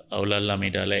አውላላ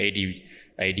ሜዳ ላይ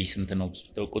አይዲ ስንት ነው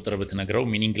ቁጥር ብትነግረው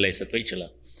ሚኒንግ ላይ ሰጠው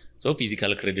ይችላል ሶ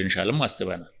ፊዚካል ክሬዴንሻልም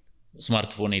አስበናል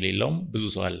ስማርትፎን የሌለውም ብዙ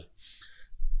ሰው አለ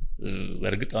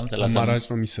በርግጥ አሁን 35 አማራጭ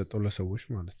ነው የሚሰጠው ለሰዎች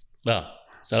ማለት ነው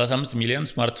 35 ሚሊዮን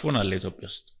ስማርትፎን አለ ኢትዮጵያ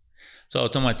ውስጥ ሶ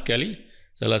አውቶማቲካሊ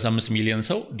 35 ሚሊዮን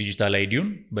ሰው ዲጂታል አይዲውን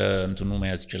በእንትኑ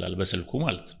መያዝ ይችላል በስልኩ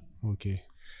ማለት ነው ኦኬ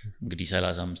እንግዲህ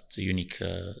 35 ዩኒክ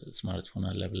ስማርትፎን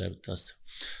አለ ብለብታስብ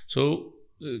ሶ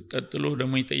ቀጥሎ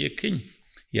ደግሞ ይጠየቅኝ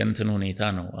የእንትን ሁኔታ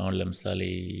ነው አሁን ለምሳሌ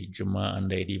ጅማ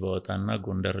አንድ አይዲ ባወጣና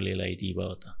ጎንደር ሌላ አይዲ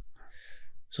ባወጣ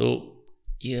ሶ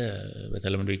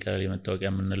በተለምዶ ይቀበል መታወቂያ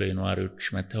የምንለው የነዋሪዎች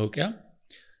መታወቂያ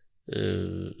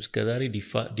እስከዛሬ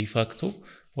ዲፋክቶ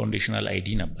ፋውንዴሽናል አይዲ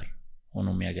ነበር ሆኖ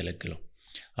የሚያገለግለው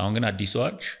አሁን ግን አዲስ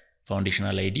አዋጅ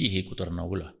ፋውንዴሽናል አይዲ ይሄ ቁጥር ነው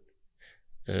ብሏል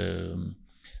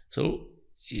ሶ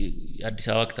አዲስ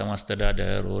አበባ ከተማ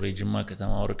አስተዳደር ኦሬጅማ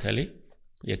ከተማ ወርከሌ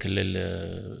የክልል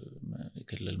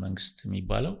መንግስት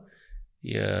የሚባለው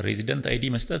የሬዚደንት አይዲ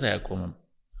መስጠት አያቆምም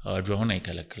አዋጁ አሁን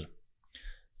አይከለክልም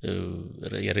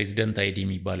የሬዚደንት አይዲ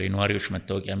የሚባለው የነዋሪዎች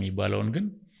መታወቂያ የሚባለውን ግን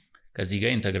ከዚህ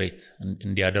ጋር ኢንተግሬት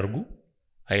እንዲያደርጉ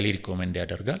ሃይሊ ሪኮመንድ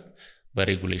ያደርጋል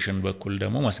በሬጉሌሽን በኩል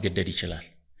ደግሞ ማስገደድ ይችላል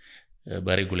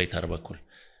በሬጉሌተር በኩል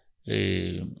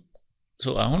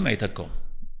ሶ አሁን አይተካውም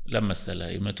ለምሳሌ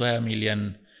 120 ሚሊዮን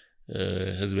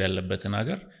ህዝብ ያለበትን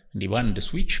ሀገር እንዲህ ባንድ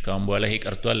ስዊች ካም በኋላ ይሄ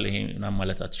ቀርቷል ይሄ ምናምን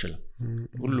ማለት አትችልም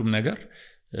ሁሉም ነገር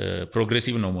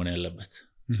ፕሮግሬሲቭ ነው መሆን ያለበት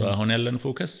ሶ አሁን ያለን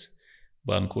ፎከስ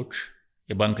ባንኮች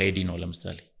የባንክ አይዲ ነው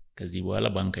ለምሳሌ ከዚህ በኋላ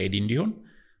ባንክ አይዲ እንዲሆን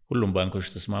ሁሉም ባንኮች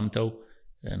ተስማምተው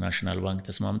ናሽናል ባንክ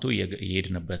ተስማምቶ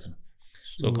እየሄድንበት ነው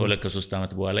ሶ ከ2-3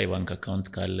 አመት በኋላ የባንክ አካውንት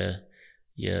ካለ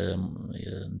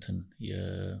የእንትን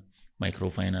የማይክሮ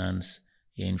ፋይናንስ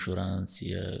የኢንሹራንስ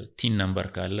የቲን ነምበር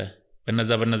ካለ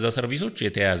በነዛ ሰርቪሶች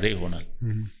የተያዘ ይሆናል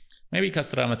ሜቢ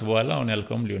ከ10 አመት በኋላ አሁን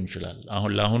ያልከውም ሊሆን ይችላል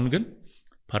አሁን ግን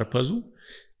ፐርፐዙ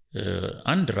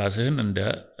አንድ ራስህን እንደ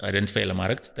አይደንቲፋይ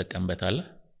ለማድረግ ተጠቀምበታለህ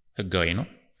ህጋዊ ነው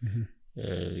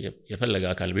የፈለገ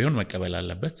አካል ቢሆን መቀበል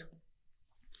አለበት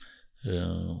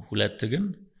ሁለት ግን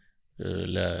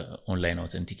ለኦንላይን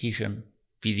አውተንቲኬሽን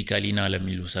ፊዚካሊና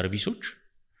ለሚሉ ሰርቪሶች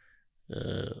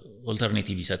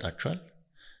ኦልተርኔቲቭ ይሰጣቸዋል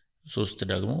ሶስት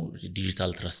ደግሞ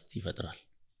ዲጂታል ትረስት ይፈጥራል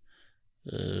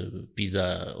ፒዛ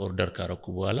ኦርደር ካረኩ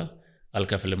በኋላ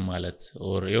አልከፍልም ማለት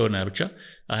ኦር የሆነ ብቻ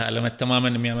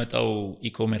አለመተማመን የሚያመጣው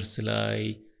ኢኮሜርስ ላይ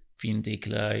ፊንቴክ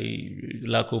ላይ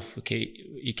ላክ ኦፍ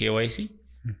ኢኬዋይሲ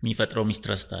የሚፈጥረው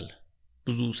ሚስትረስት አለ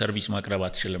ብዙ ሰርቪስ ማቅረብ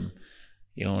አትችልም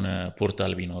የሆነ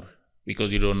ፖርታል ቢኖር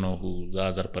because you don't know who the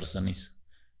other person is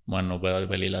ማን ነው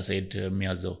በሌላ ሳይድ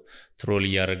የሚያዘው ትሮል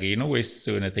ያረገኝ ነው ወይስ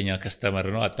እውነተኛ ከስተመር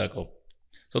ነው አጣቀው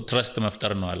so trust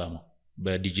መፍጠር ነው አላማው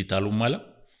በዲጂታሉም ማለት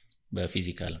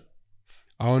በፊዚካል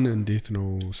አሁን እንዴት ነው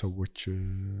ሰዎች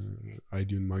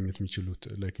አይዲውን ማግኘት የሚችሉት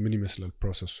ላይክ ምን ይመስላል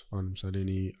ፕሮሰሱ አሁን ለምሳሌ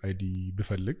እኔ አይዲ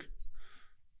ብፈልግ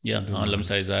አሁን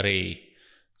ለምሳሌ ዛሬ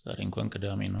እንኳን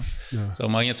ቅዳሜ ነው so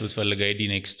ማግኘት ብትፈልግ አይዲ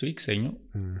next week ሰኞ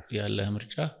ያለህ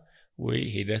ምርጫ ወይ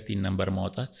ሄደህ ቲን ነምበር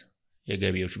ማውጣት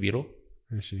የገቢዎች ቢሮ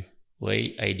እሺ ወይ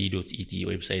id.et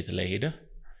ዌብሳይት ላይ ሄደህ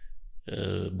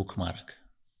ቡክ ማድረግ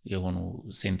የሆኑ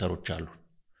ሴንተሮች አሉ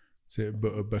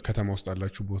በከተማ ውስጥ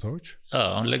ያላችሁ ቦታዎች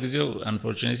አሁን ለጊዜው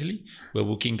unfortunately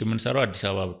በቡኪንግ የምንሰራው አዲስ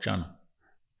አበባ ብቻ ነው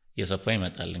የሰፋ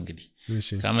ይመጣል እንግዲህ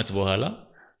ከአመት በኋላ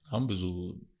አሁን ብዙ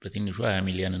በትንሹ 20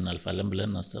 ሚሊዮን እናልፋለን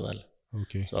ብለን እናስባለን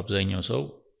ኦኬ ሶ አብዛኛው ሰው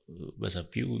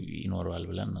በሰፊው ይኖራል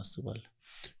ብለን እናስባለን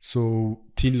ሶ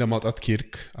ቲን ለማውጣት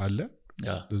ኬርክ አለ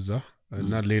እዛ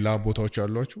እና ሌላ ቦታዎች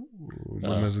አሏችሁ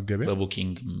መመዝገቢያ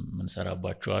በቡኪንግ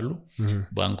ምንሰራባቸው አሉ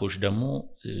ባንኮች ደግሞ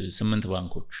 8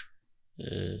 ባንኮች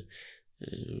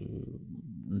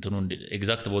እንትኑ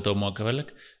ኤግዛክት ቦታው ማከፈለክ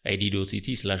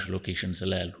id.et/location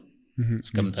ስላሉ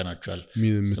እስከምጠናቸዋል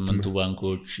 8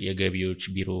 ባንኮች የገቢዎች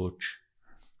ቢሮዎች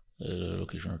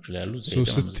ሎኬሽኖች ላይ ያሉ ሶ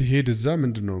ስትሄድ እዛ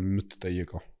ምንድነው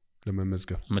የምትጠየቀው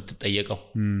ለመመዝገብ የምትጠየቀው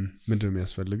ምንድነው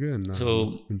የሚያስፈልገው እና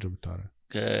ምንድነው የምታረግ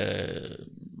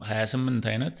ከ28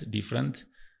 አይነት ዲፈረንት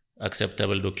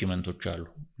አክሰፕታብል ዶክመንቶች አሉ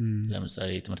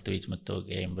ለምሳሌ ትምህርት ቤት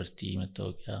መታወቂያ ዩኒቨርሲቲ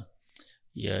መታወቂያ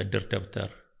የድር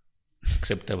ደብተር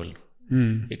አክሰፕታብል ነው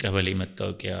የቀበሌ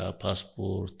መታወቂያ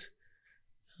ፓስፖርት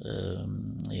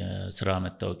የስራ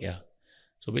መታወቂያ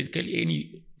so basically any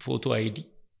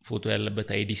ፎቶ ያለበት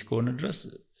አይዲ እስከሆነ ድረስ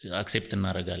አክሰፕት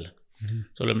እናደርጋለን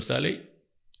so ለምሳሌ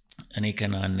እኔ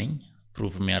ከናን ነኝ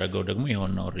ፕሩፍ የሚያደርገው ደግሞ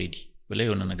ይሆንና ኦሬዲ ብለ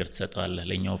የሆነ ነገር ተሰጣለህ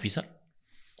ለኛ ኦፊሰር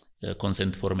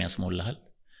ኮንሰንት ፎርም ያስሞላሃል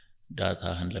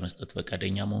ዳታህን ለመስጠት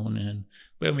ፈቃደኛ መሆንህን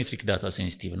ባዮሜትሪክ ዳታ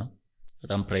ሴንሲቲቭ ነው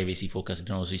በጣም ፕራይቬሲ ፎከስድ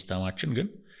ነው ሲስተማችን ግን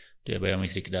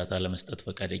ባዮሜትሪክ ዳታ ለመስጠት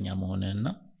ፈቃደኛ መሆንህና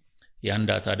ያን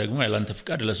ዳታ ደግሞ ያላንተ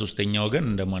ፍቃድ ለሶስተኛ ወገን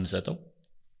እንደማንሰጠው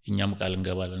እኛም ቃል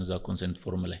እንገባለን እዛ ኮንሰንት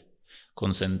ፎርም ላይ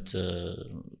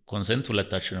ኮንሰንት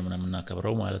ሁለታችንም ነው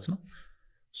የምናከብረው ማለት ነው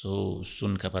ሶ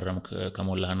እሱን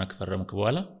ከሞላህና ከፈረምክ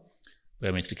በኋላ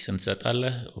ባዮሜትሪክስ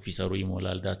እንሰጣለህ ኦፊሰሩ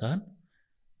ይሞላል ዳታህን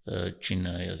ቺን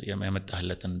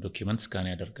ያመጣህለትን ዶክመንት ስካን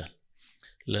ያደርጋል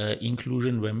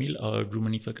ለኢንክሉዥን በሚል አዋጁ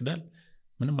ምን ይፈቅዳል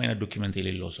ምንም አይነት ዶክመንት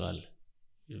የሌለው ሰው አለ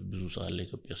ብዙ ሰው አለ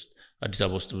ኢትዮጵያ ውስጥ አዲስ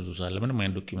አበባ ውስጥ ብዙ ሰው አለ ምንም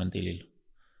አይነት ዶክመንት የሌለው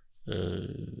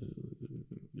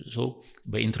ሶ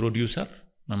በኢንትሮዲዩሰር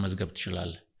መመዝገብ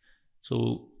ትችላለህ ሶ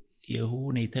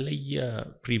የሆነ የተለየ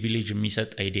ፕሪቪሌጅ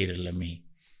የሚሰጥ አይዲ አይደለም ይሄ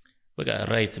በቃ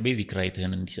ራይት ቤዚክ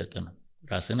ራይትህን እንዲሰጥ ነው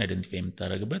ራስን አይደንቲፋይ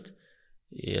የምታደርግበት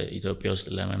ኢትዮጵያ ውስጥ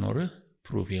ለመኖር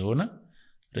ፕሩፍ የሆነ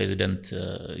ሬዚደንት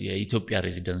የኢትዮጵያ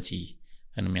ሬዚደንሲ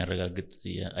የሚያረጋግጥ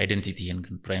አይደንቲቲህን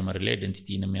ግን ፕራይመሪሊ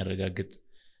አይደንቲቲህን የሚያረጋግጥ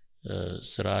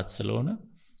ስርዓት ስለሆነ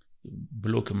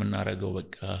ብሎክ የምናረጋው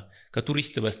በቃ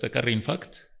ከቱሪስት በስተቀር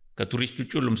ኢንፋክት ከቱሪስት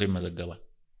ውጭ ሁሉም ሰው ይመዘገባል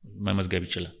መመዝገብ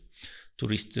ይችላል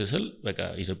ቱሪስት ስል በቃ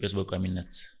ኢትዮጵያ ውስጥ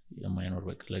በቋሚነት የማይኖር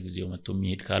በቃ ለጊዜው መጥቶ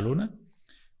የሚሄድ ካልሆነ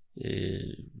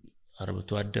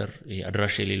አርብቶ አደር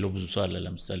አድራሻ የሌለው ብዙ ሰው አለ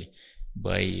ለምሳሌ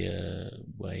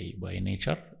ባይ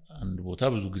ኔቸር አንድ ቦታ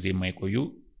ብዙ ጊዜ የማይቆዩ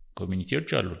ኮሚኒቲዎች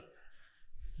አሉ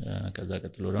ከዛ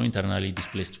ቀጥሎ ደግሞ ኢንተርናሊ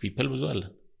ዲስፕሌስድ ፒፕል ብዙ አለ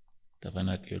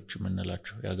ተፈናቃዮች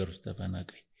ምንላቸው የሀገር ውስጥ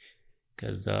ተፈናቃይ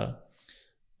ከዛ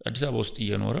አዲስ አበባ ውስጥ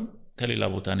እየኖረ ከሌላ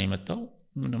ቦታ ነው የመጣው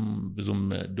ምንም ብዙም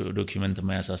ዶክመንት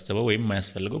ማያሳስበው ወይም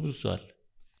ማያስፈልገው ብዙ ሰው አለ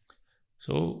ሶ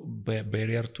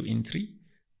barrier to entry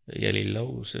የሌለው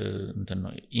እንትን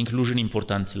ነው ኢንክሉዥን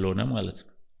ኢምፖርታንት ስለሆነ ማለት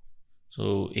ነው ሶ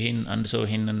ይሄን አንድ ሰው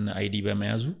ይሄንን አይዲ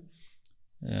በመያዙ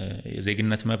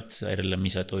የዜግነት መብት አይደለም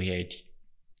የሚሰጠው ይሄ አይዲ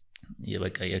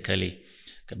የበቃ የከሌ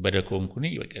ከበደ ኮንኩኒ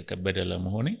በቃ ከበደ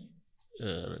ለመሆኔ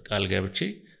ቃል ገብቼ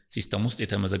ሲስተም ውስጥ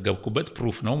የተመዘገብኩበት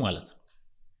ፕሩፍ ነው ማለት ነው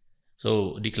ሶ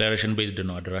ዲክላሬሽን ቤዝድ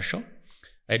ነው አድራሻው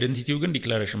አይደንቲቲው ግን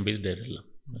ዲክላሬሽን ቤዝድ አይደለም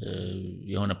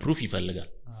የሆነ ፕሩፍ ይፈልጋል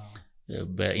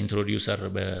በኢንትሮዲዩሰር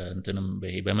በእንተንም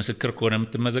በመስክር ከሆነ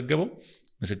የምትመዘገበው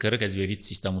መስክር ከዚህ በፊት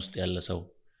ሲስተም ውስጥ ያለ ሰው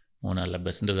መሆን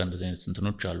አለበት እንደዛ አይነት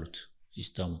እንትኖች አሉት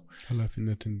ሲስተሙ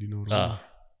ኃላፊነት እንዲኖር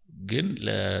ግን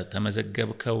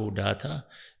ለተመዘገብከው ዳታ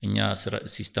እኛ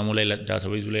ሲስተሙ ላይ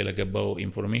ዳታቤዙ ላይ ለገባው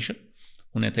ኢንፎርሜሽን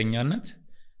እውነተኛነት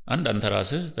አንተ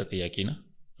ራስህ ተጠያቂ ነህ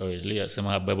obviously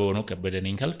ስምህ አበበው ነው ከበደ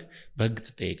ነኝ ካልክ በህግ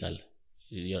ትጠይቃለህ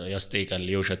ያስጠይቃል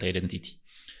የውሸት አይደንቲቲ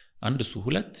አንድ እሱ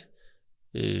ሁለት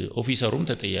ኦፊሰሩም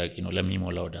ተጠያቂ ነው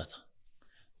ለሚሞላው ዳታ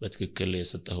በትክክል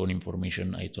የሰጠውን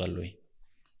ኢንፎርሜሽን አይቷል ወይ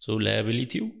ሶ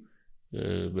ላያቢሊቲው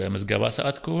በመዝገባ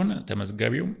ሰዓት ከሆነ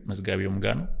መዝጋቢውም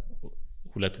ጋር ነው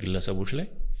ሁለት ግለሰቦች ላይ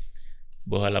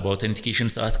በኋላ በአውተንቲኬሽን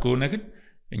ሰዓት ከሆነ ግን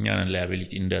እኛን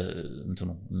ላያቢሊቲ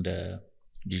እንደ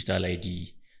ዲጂታል አይዲ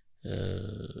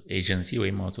ኤጀንሲ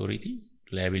ወይም አውቶሪቲ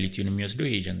ላያቢሊቲውን የሚወስደው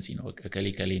ኤጀንሲ ነው በቃ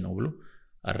ከሌ ነው ብሎ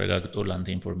አረጋግጦ ላንተ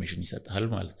ኢንፎርሜሽን ይሰጣል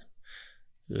ማለት ነው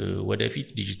ወደፊት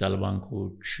ዲጂታል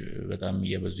ባንኮች በጣም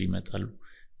እየበዙ ይመጣሉ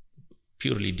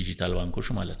ፒውርሊ ዲጂታል ባንኮች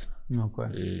ማለት ነው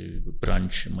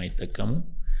ብራንች የማይጠቀሙ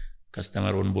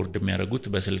ከስተመር ኦን ቦርድ የሚያደርጉት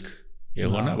በስልክ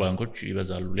የሆነ ባንኮች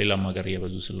ይበዛሉ ሌላም ሀገር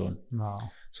እየበዙ ስለሆነ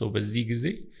ሶ በዚህ ጊዜ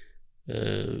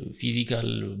ፊዚካል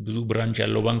ብዙ ብራንች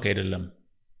ያለው ባንክ አይደለም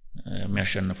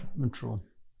የሚያሸንፈው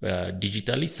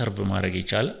ዲጂታሊ ሰርቭ ማድረግ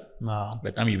ይቻላል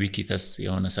በጣም ዩቢኪተስ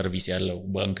የሆነ ሰርቪስ ያለው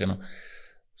ባንክ ነው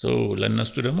ሶ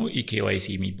ለነሱ ደግሞ ኢኬዋይሲ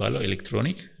የሚባለው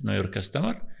ኤሌክትሮኒክ ኖ ዮር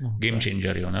ከስተመር ጌም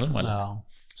ቼንጀር ይሆናል ማለት ነው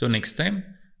ሶ ኔክስት ታይም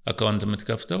አካውንት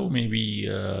የምትከፍተው ሜቢ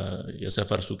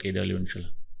የሰፈር ሱቅ ሄዳ ሊሆን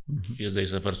ይችላል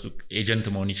የሰፈር ሱቅ ኤጀንት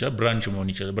መሆን ይችላል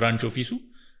ብራንች ኦፊሱ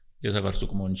የሰፈር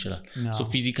ሱቅ መሆን ይችላል ሶ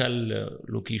ፊዚካል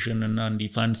ሎኬሽን እና እንዲ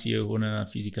ፋንሲ የሆነ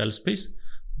ፊዚካል ስፔስ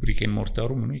ብሪክ ኤንድ ሞርታሩ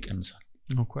ምኑ ይቀንሳል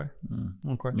ኦኬ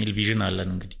ሚል ቪዥን አለን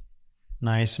እንግዲህ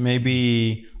ናይስ ሜቢ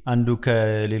አንዱ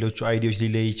ከሌሎቹ አይዲያዎች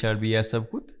ሊለይ ይችላል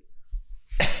በያሰብኩት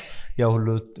ያው ሁሉ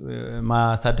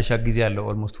ማሳደሻ ጊዜ ያለው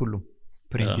ኦልሞስት ሁሉ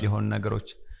ፕሪንት ሊሆን ነገሮች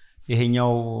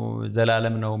ይሄኛው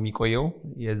ዘላለም ነው የሚቆየው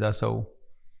የዛ ሰው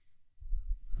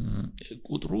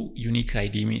ቁጥሩ ዩኒክ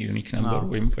አይዲ ዩኒክ ነምበር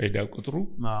ወይም ፋይዳ ቁጥሩ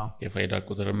የፋይዳ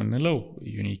ቁጥር የምንለው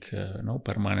ዩኒክ ነው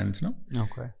ፐርማነንት ነው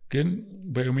ግን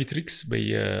ባዮሜትሪክስ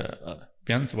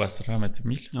ቢያንስ በ10 አመት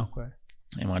ሚል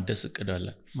የማደስ እቅድ አለ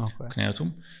ምክንያቱም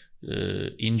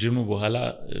ኢንጂኑ በኋላ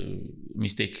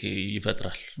ሚስቴክ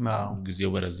ይፈጥራል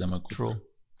ጊዜው በረዘመ ቁጥር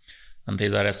አንተ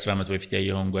የዛሬ 10 አመት በፊት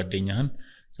ያየኸውን ጓደኛህን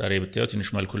ዛሬ ብታየው ትንሽ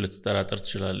መልኩ ልትጠራጠር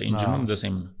ትችላለህ ኢንጂኑም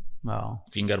ደሴም ነው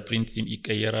ፊንገርፕሪንት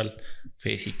ይቀየራል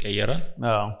ፌስ ይቀየራል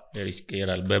ሪስ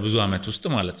ይቀየራል በብዙ አመት ውስጥ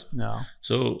ማለት ነው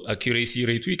ሶ አኩሬሲ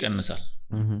ሬቱ ይቀንሳል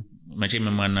መቼም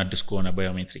ማናድስ ከሆነ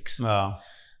ባዮሜትሪክስ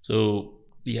ሶ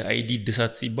የአይዲ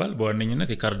ድሳት ሲባል በዋነኝነት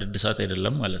የካርድ ድሳት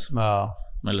አይደለም ማለት ነው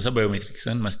መልሰ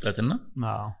ባዮሜትሪክስን መስጠትና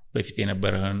በፊት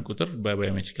የነበረውን ቁጥር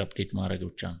በባዮሜትሪክ አፕዴት ማድረግ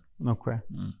ብቻ ነው ኦኬ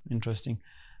ኢንትረስቲንግ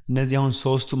እነዚህ አሁን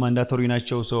ሶስቱ ማንዳቶሪ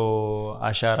ናቸው ሶ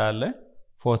አሻራ አለ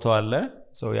ፎቶ አለ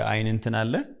ሶ የአይን እንትን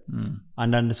አለ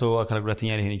አንዳንድ ሰው አካል ጉዳተኛ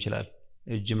ሊሆን ይችላል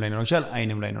እጅም ላይ ነው ይችላል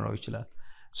አይንም ላይ ነው ይችላል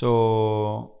ሶ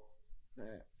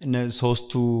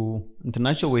ሶስቱ እንትን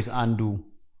ናቸው ወይስ አንዱ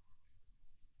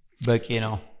በቂ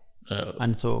ነው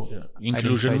አንድ ሰው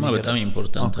ኢንክሉዥን በጣም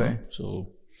ኢምፖርታንት ነው ሶ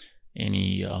ኤኒ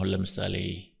አሁን ለምሳሌ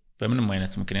በምንም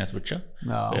አይነት ምክንያት ብቻ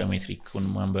ባዮሜትሪክን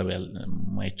ማንበብ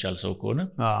የማይቻል ሰው ከሆነ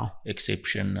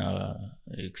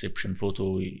ኤክሴፕሽን ፎቶ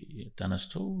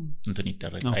ተነስቶ እንትን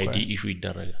ይደረጋል አይዲ ኢሹ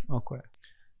ይደረጋል ኦኬ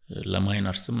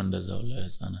ለማይነርስም እንደዛው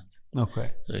ለህፃናት ኦኬ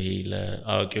ይሄ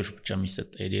ለአዋቂዎች ብቻ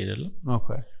የሚሰጥ አይዲ አይደለም ኦኬ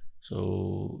ሶ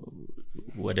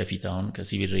ወደፊት አሁን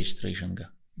ከሲቪል ሬጅስትሬሽን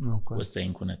ጋር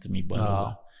ወሳኝ ኩነት የሚባለው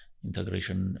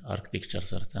ኢንተግሬሽን አርኪቴክቸር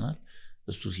ሰርተናል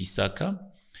እሱ ሲሳካ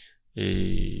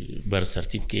በር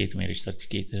ሰርቲፊኬት ሜሪጅ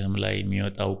ሰርቲፊኬትም ላይ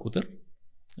የሚወጣው ቁጥር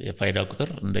የፋይዳ ቁጥር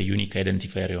እንደ ዩኒክ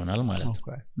አይደንቲፋየር ይሆናል ማለት ነው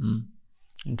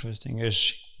ኢንትረስቲንግ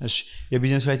እሺ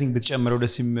የቢዝነስ ራይቲንግ ብትጨምረው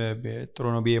ደስም ጥሩ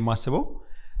ነው በየማስበው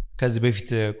ከዚህ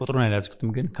በፊት ቁጥሩን አላዝኩትም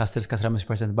ግን ከ10 እስከ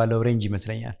 15% ባለው ሬንጅ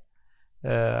ይመስለኛል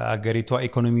አገሪቷ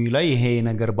ኢኮኖሚ ላይ ይሄ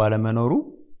ነገር ባለመኖሩ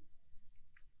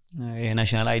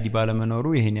የናሽናል አይዲ ባለመኖሩ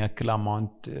ይሄን ያክል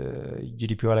አማውንት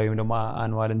ጂዲፒ ላይ ወይም ደግሞ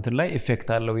አኑዋል እንትን ላይ ኢፌክት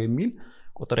አለው የሚል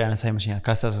ቁጥር ያነሳ ይመስለኛል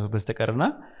ካሳሰብ በስተቀርና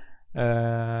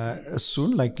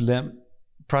እሱን ላይክ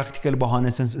ለፕራክቲካል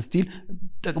በሆነ ሰንስ ስቲል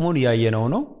ጥቅሙን ያየነው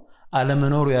ነው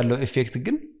አለመኖሩ ያለው ኢፌክት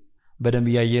ግን በደንብ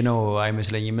ያየነው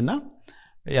አይመስለኝምና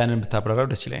ያንን ብታብራራው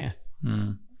ደስ ይለኛል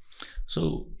ሶ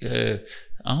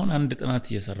አሁን አንድ ጥናት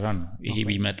እየሰራን ነው ይሄ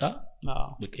ቢመጣ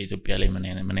በቃ ኢትዮጵያ ላይ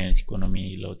ምን አይነት ኢኮኖሚ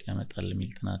ለውጥ ያመጣል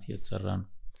የሚል ጥናት እየተሰራ ነው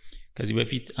ከዚህ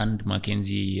በፊት አንድ ማኬንዚ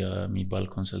የሚባል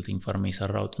ኮንሰልቲንግ ፈርም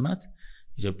የሰራው ጥናት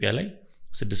ኢትዮጵያ ላይ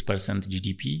 6%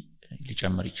 ጂዲፒ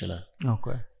ሊጨምር ይችላል ኦኬ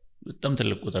በጣም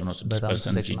ትልቅ ቁጥር ነው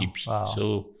 6% ጂዲፒ ሶ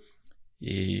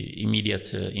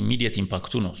ኢሚዲየት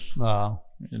ኢምፓክቱ ነው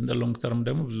እንደ ሎንግ ተርም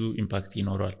ደግሞ ብዙ ኢምፓክት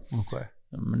ይኖራል ኦኬ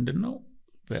ምንድነው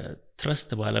በትረስት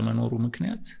ባለመኖሩ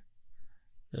ምክንያት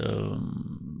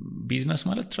ቢዝነስ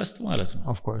ማለት ትረስት ማለት ነው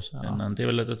ኦፍ ኮርስ እናንተ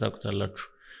የበለጠ ታውቁታላችሁ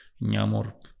እኛ ሞር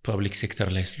ፐብሊክ ሴክተር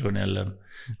ላይ ስለሆነ ያለነው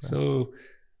ሶ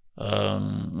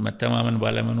መተማመን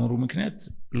ባለመኖሩ ምክንያት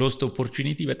ሎስት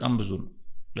ኦፖርቹኒቲ በጣም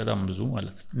ብዙ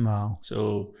ማለት ነው ሶ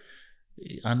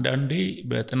አንዳንዴ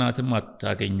በጥናትም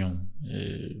አታገኘውም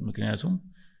ምክንያቱም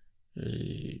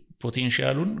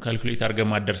ፖቴንሻሉን ካልኩሌት አድርገህ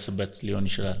ማደርስበት ሊሆን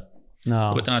ይችላል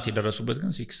በጥናት የደረሱበት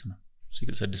ግን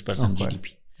 6% ጂዲፒ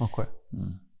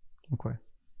ኦኬ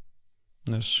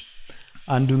እሺ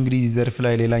አንዱ እንግዲህ ዘርፍ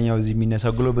ላይ ሌላኛው እዚህ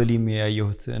የሚነሳው ግሎባሊ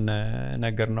ያየሁት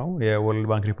ነገር ነው የወርልድ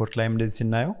ባንክ ሪፖርት ላይም እንደዚህ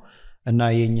ስናየው እና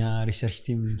የኛ ሪሰርች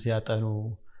ቲም ሲያጠኑ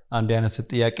አንዱ ያነሱት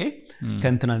ጥያቄ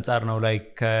ከእንትን አንፃር ነው ላይ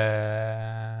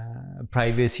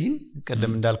ከፕራይቬሲን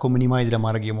ቀደም እንዳልከው ሚኒማይዝ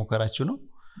ለማድረግ የሞከራችሁ ነው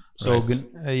ሶ ግን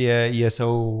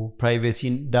የሰው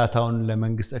ፕራይቬሲን ዳታውን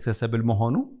ለመንግስት አክሰሰብል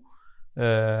መሆኑ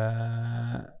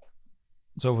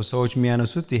ሰዎች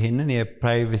የሚያነሱት ይሄንን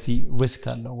የፕራይቬሲ ሪስክ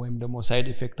አለው ወይም ደግሞ ሳይድ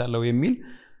ኢፌክት አለው የሚል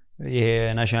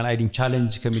የናሽናል አይዲን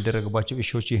ቻሌንጅ ከሚደረግባቸው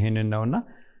ኢሹዎች ይሄንን ነውና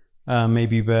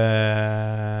ሜቢ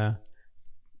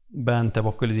በአንተ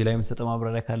በኩል እዚህ ላይ መሰጠ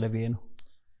ማብራሪያ ካለ ብዬ ነው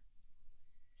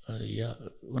ያ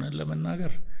እውነት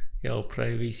ለመናገር ያው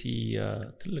ፕራይቬሲ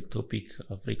ትልቅ ቶፒክ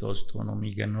አፍሪካ ውስጥ ሆኖ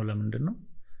የሚገነው ለምንድን ነው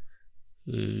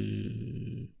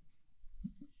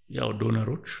ያው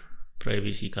ዶነሮች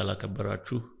ፕራይቬሲ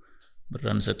ካላከበራችሁ ብር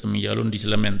አንሰጥም ይያሉ እንዲ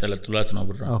ስለሚያንጠለጥሏት ነው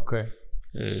ብር ኦኬ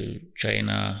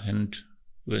ቻይና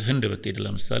ህንድ በተሄደ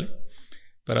ለምሳሌ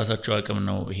በራሳቸው አቅም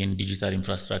ነው ይሄን ዲጂታል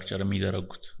ኢንፍራስትራክቸር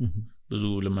የሚዘረጉት ብዙ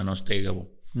ልመና ውስጥ አይገቡ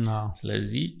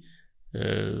ስለዚህ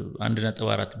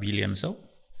 1.4 ቢሊዮን ሰው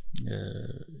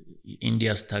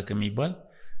ኢንዲያ ስታክ የሚባል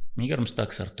የሚገርም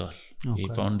ስታክ ሰርተዋል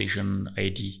የፋውንዴሽን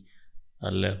አይዲ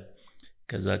አለ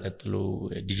ከዛ ቀጥሎ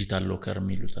ዲጂታል ሎከር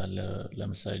የሚሉት አለ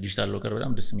ለምሳሌ ዲጂታል ሎከር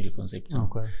በጣም ደስ የሚል ኮንሴፕት ነው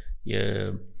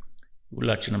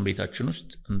ሁላችንም ቤታችን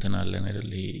ውስጥ እንትን አለን አይደል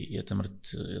ይሄ የትምህርት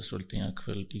የሶልተኛ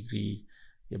ክፍል ዲግሪ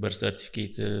የበር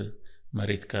ሰርቲፊኬት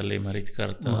መሬት ካለ መሬት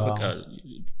ካርታ በቃ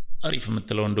አሪፍ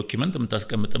የምትለውን ዶክመንት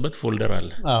የምታስቀምጥበት ፎልደር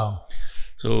አለ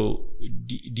ሶ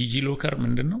ዲጂ ሎከር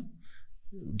ምንድነው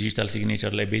ዲጂታል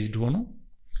ሲግኔቸር ላይ ቤዝድ ሆኖ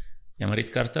የመሬት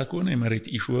ካርታ ከሆነ የመሬት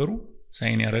ኢሹወሩ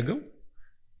ሳይን ያደረገው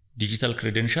ዲጂታል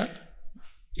ክሬደንሻል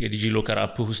የዲጂ ሎከር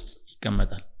አፕ ውስጥ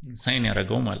ይቀመጣል ሳይን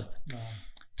ያደረገው ማለት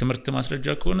ትምህርት ማስረጃ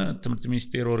ከሆነ ትምህርት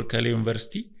ሚኒስቴር ወር ከሌ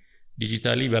ዩኒቨርሲቲ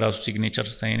ዲጂታሊ በራሱ ሲግኔቸር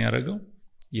ሳይን ያደረገው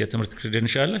የትምህርት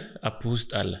ክሬደንሻል አፕ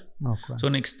ውስጥ አለ ሶ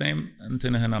ኔክስት ታይም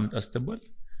እንትነህን አምጣስተባል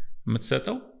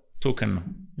የምትሰጠው ቶከን ነው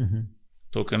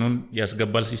ቶከኑን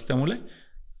ያስገባል ሲስተሙ ላይ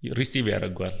ሪሲቭ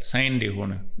ያደርጋል ሳይንድ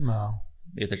የሆነ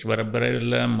የተጭበረበረ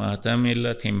አይደለም ማተም የለ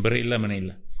ቴምብር የለ ምን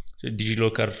የለ ዲጂ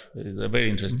ሎከር very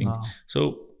interesting so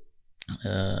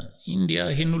ኢንዲያ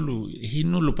ይሄን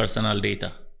ሁሉ ፐርሰናል ዴታ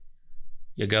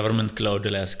የጋቨርንመንት ክላውድ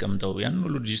ላይ አስቀምጠው ያን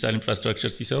ሁሉ ዲጂታል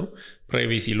ኢንፍራስትራክቸር ሲሰሩ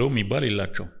ፕራይቬሲ ሎ የሚባል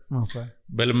የላቸው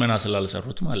በልመና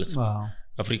ስላልሰሩት ማለት ነው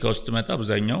አፍሪካ ውስጥ መጣ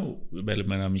አብዛኛው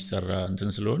በልመና የሚሰራ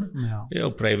እንትን ስለሆነ ያው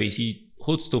ፕራይቬሲ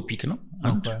ሆት ቶፒክ ነው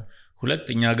አንድ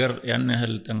ሁለተኛ ሀገር ያን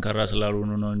ያህል ጠንካራ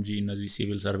ስላልሆኑ ነው እንጂ እነዚህ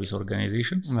ሲቪል ሰርቪስ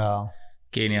ኦርጋናይዜሽንስ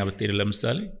ኬንያ ብትሄድ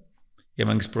ለምሳሌ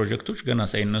የመንግስት ፕሮጀክቶች ገና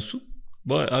ሳይነሱ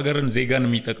በአገርን ዜጋን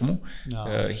የሚጠቅሙ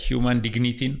ሂዩማን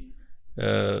ዲግኒቲን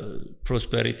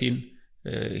ፕሮስፐሪቲን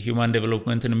ሂዩማን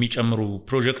ዴቨሎፕመንትን የሚጨምሩ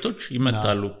ፕሮጀክቶች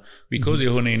ይመጣሉ because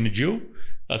የሆነ ኤንጂኦ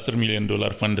 $10 ሚሊዮን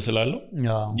ፈንድ ስላለው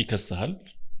ይከሰሃል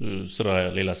ስራ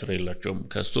ሌላ ስራ የላቸውም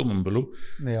ከሱ ምን ብሎ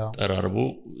ጠራርቦ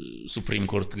ሱፕሪም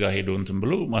ኮርት ጋር ሄዶ እንትን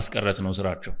ብሎ ማስቀረት ነው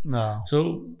ስራቸው so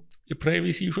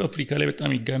የፕራይቬሲ ኢሹ አፍሪካ ላይ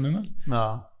በጣም ይጋነናል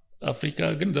አፍሪካ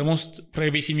ግን the most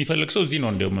privacy የሚፈልግ ሰው እዚህ ነው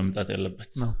እንደው መምጣት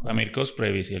ያለበት አሜሪካ ውስጥ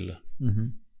ፕራይቬሲ የለ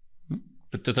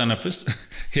በተተነፍስ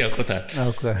ያቆታል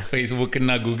ፌስቡክ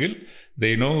እና ጉግል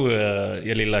they know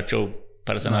የሌላቸው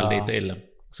personal data የለም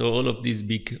so all of these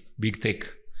big tech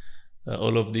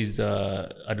all of these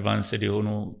advanced የሆኑ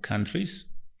countries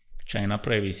ቻይና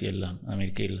privacy የለም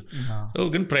አሜሪካ የለም so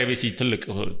ግን privacy ትልቅ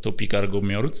ቶፒክ አድርገው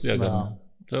የሚያወሩት ያገር ነው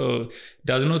so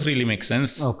does not really make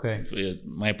sense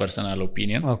my personal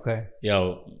opinion ያው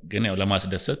ግን ያው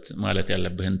ለማስደሰት ማለት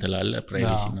ያለብህን ትላለ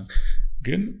privacy ነው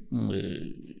ግን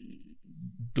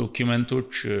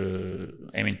ዶክመንቶች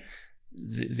I mean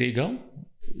ዜጋው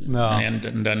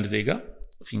አንድ ዜጋ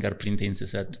ፊንገርፕሪንት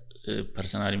ኢንሰሰት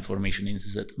ፐርሰናል ኢንፎርሜሽን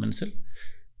ኢንሰሰት ምን ስል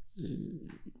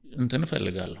እንትን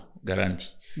ፈልጋለሁ ጋራንቲ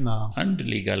አንድ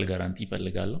ሌጋል ጋራንቲ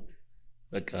ፈልጋለሁ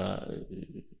በቃ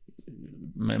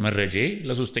መረጃ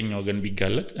ለሶስተኛው ወገን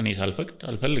ቢጋለጥ እኔ ሳልፈቅድ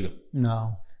አልፈልግም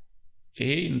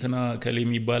ይሄ እንትና ከሌ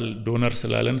የሚባል ዶነር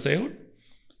ስላለን ሳይሆን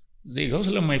ዜጋው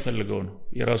ስለማይፈልገው ነው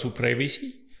የራሱ ፕራይቬሲ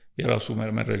የራሱ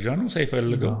መረጃ ነው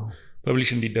ሳይፈልገው ፐብሊሽ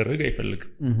እንዲደረግ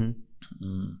አይፈልግም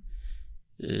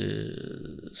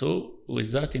so with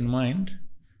that in mind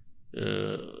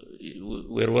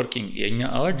we're working የኛ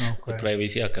አዋጅ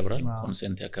ፕራይቬሲ ያከብራል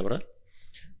ኮንሰንት ያከብራል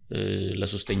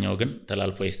ለሶስተኛው ግን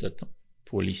ተላልፎ አይሰጥም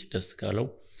ፖሊስ ደስ ካለው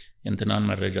እንትናን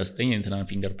መረጃ ስጠኝ እንትናን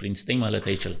ፊንገርፕሪንት ስጠኝ ማለት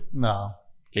አይችልም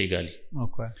ሌጋሊ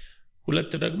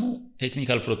ሁለት ደግሞ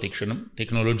ቴክኒካል ፕሮቴክሽንም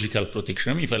ቴክኖሎጂካል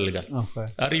ፕሮቴክሽንም ይፈልጋል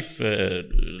አሪፍ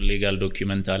ሌጋል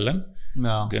ዶክመንት አለን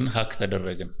ግን ሃክ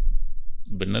ተደረገን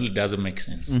ብንል doesn't make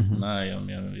sense እና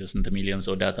የስንት ሚሊዮን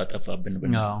ሰው ዳታ ጠፋብን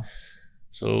ብንል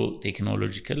so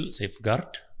technological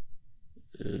safeguard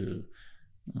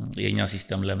የኛ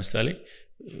ሲስተም ለምሳሌ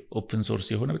ኦፕን ሶርስ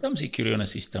የሆነ በጣም ሴኩር የሆነ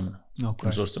ሲስተም ነው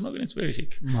ኦፕን ሶርስ ነው ግን it's very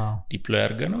secure ዲፕሎይ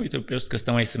አድርገን ነው ኢትዮጵያ ውስጥ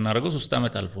ከስተማይዝ ስናደርገው 3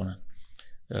 አመት አልፎናል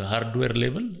ሃርድዌር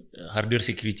ሌቭል ሃርድዌር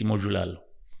ሴኩሪቲ ሞጁል አለው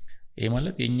ይሄ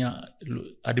ማለት የኛ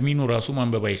አድሚኑ ራሱ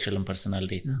ማንበብ አይችልም ፐርሰናል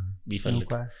ዴታ ቢፈልግ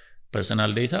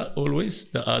ፐርሰናል ዴታ always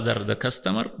the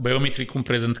customer ባዮሜትሪኩን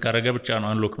ፕሬዘንት ካረገ ብቻ ነው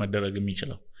አንሎክ መደረግ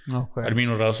የሚችለው አድሚኑ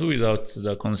ራሱ without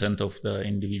the consent of the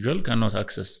individual cannot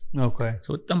access so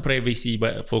በጣም privacy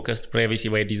focused privacy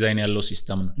by design ያለው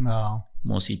ሲስተም ነው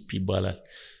ሞሲፕ ይባላል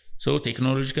so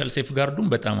technological safeguardum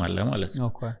በጣም አለ ማለት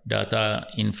ነው ዳታ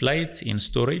in flight in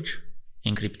storage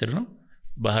encrypted ነው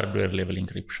በሃርድዌር ሌቨል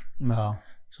ኢንክሪፕሽን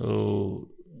so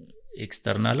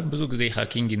ኤክስተርናልም ብዙ ጊዜ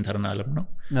ሃኪንግ ኢንተርናልም ነው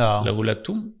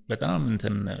ለሁለቱም በጣም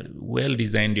እንትን ዌል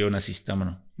ዲዛይንድ የሆነ ሲስተም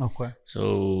ነው so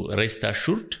rest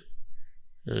assured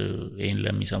ይሄን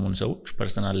ለሚሰሙን ሰዎች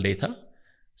ፐርሰናል ዴታ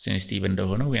ሴንሲቲቭ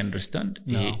እንደሆነ we understand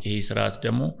ይሄ ስርዓት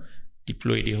ደግሞ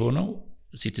ዲፕሎይድ የሆነው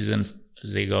ሲቲዘንስ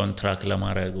ዜጋውን ትራክ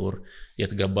ለማድረግ or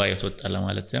የትገባ የትወጣ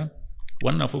ለማለት ሳይሆን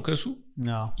ዋና ፎከሱ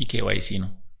EKYC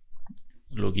ነው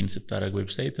ሎጊን ስታረግ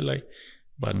ዌብሳይት ላይ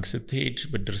ባንክ ስትሄድ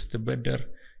ብድር ስትበደር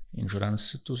ኢንሹራንስ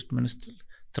ስትወስድ ምን ስትል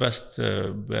ትረስት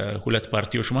በሁለት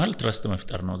ፓርቲዎች መሃል ትረስት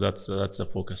መፍጠር ነው that's a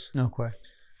focus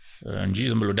እንጂ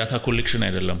ዝም ብሎ ዳታ ኮሌክሽን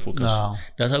አይደለም ፎከስ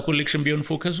ዳታ ኮሌክሽን ቢሆን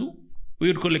ፎከሱ we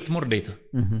would collect more data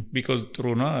because ጥሩ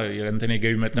ነው ያንተን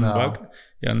የገቢ መጠን ባቅ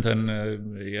ያንተን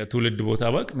የትውልድ ቦታ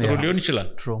ባቅ ጥሩ ሊሆን ይችላል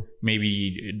maybe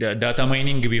ዳታ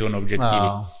ማይኒንግ ቢሆን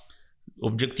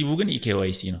ኦብጀክቲቭ ግን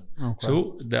EKYC ነው so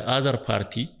the other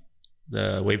party the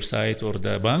website or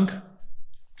the bank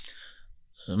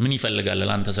ምን ይፈልጋል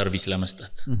ለአንተ ሰርቪስ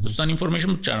ለመስጠት እሱን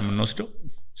ኢንፎርሜሽን ብቻ ነው የምንወስደው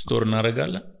ስቶር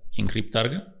እናደርጋለን ኢንክሪፕት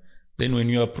አድርገን then when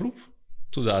you approve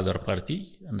to the other party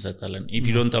እንሰጣለን if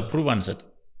you don't approve አንሰጥ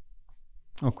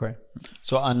okay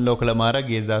so unlock ለማድረግ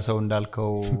የዛ ሰው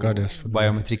እንዳልከው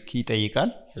ባዮሜትሪክ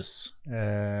ይጠይቃል yes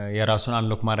የራሱን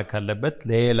unlock ማድረግ ካለበት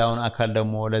ሌላውን አካል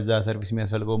ደግሞ ለዛ ሰርቪስ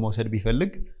የሚያስፈልገው መውሰድ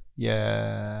ቢፈልግ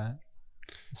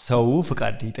ሰው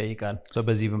ፍቃድ ይጠይቃል so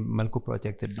በዚህ መልኩ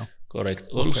ፕሮቴክትድ ነው correct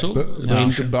also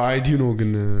በአይዲ ነው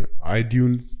ግን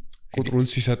አይዲውን ቁጥሩን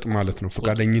ሲሰጥ ማለት ነው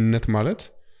ፍቃደኝነት ማለት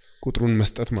ቁጥሩን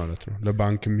መስጠት ማለት ነው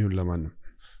ለባንክም ይሁን ለማንም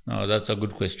no that's a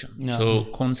good question so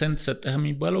consent ሰጠህ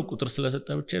የሚባለው ቁጥር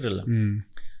ስለሰጠህ ብቻ አይደለም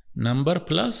number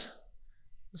plus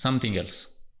something else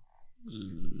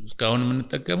እስካሁን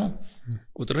የምንጠቀመው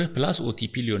ቁጥርህ plus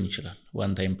OTP ሊሆን ይችላል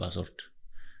one time password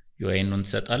UIN-ን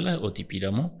ትሰጣለህ OTP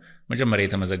ደግሞ መጀመሪያ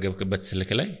የተመዘገብክበት ስልክ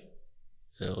ላይ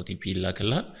OTP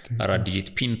ይላክልሃል 4 ዲጂት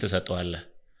ፒን ትሰጠዋለህ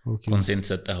ኮንሰንት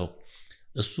ሰጠኸው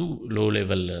እሱ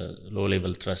ሎው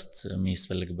ሌቨል ትረስት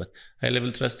የሚያስፈልግበት ሃይ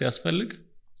ሌቨል ትረስት ያስፈልግ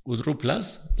ቁጥሩ ፕላስ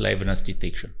ላይቭነስ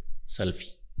ዲቴክሽን ሰልፊ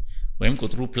ወይም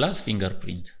ቁጥሩ ፕላስ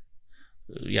ፊንገርፕሪንት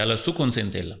ያለሱ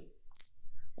ኮንሰንት የለም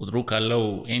ቁጥሩ ካለው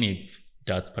ኤኒ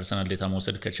ዳት ፐርሰናል ዴታ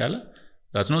መውሰድ ከቻለ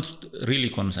that's not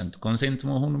really consent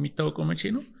መሆኑ የሚታወቀው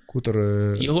መቼ ነው ቁጥር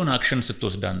የሆነ አክሽን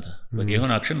ስትወስድ አንተ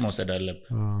የሆነ አክሽን መውሰድ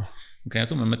አለብህ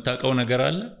ምክንያቱም የምታውቀው ነገር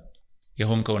አለ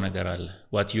የሆንከው ነገር አለ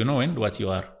what you know and what you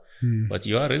are what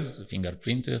you are is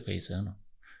fingerprint face ነው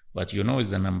what you know is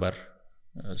the number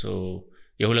so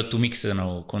የሁለቱ ሚክስ ነው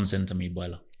ኮንሰንት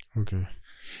የሚባለው okay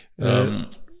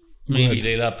maybe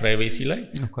ሌላ ፕራይቬሲ ላይ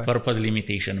purpose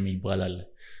limitation የሚባላል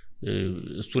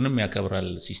እሱንም ያከብራል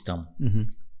ሲስተሙ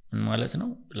ማለት ነው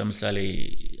ለምሳሌ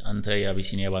አንተ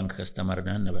የአቢሲኒያ ባንክ ከስተመር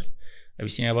ነህ እንበል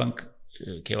አቢሲኒያ ባንክ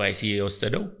KYC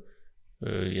የወሰደው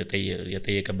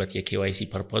የጠየቀበት የKYC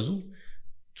ፐርፖዙ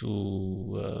to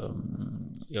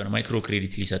የሆነ ማይክሮ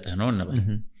ክሬዲት ሊሰጥህ ነው እንበል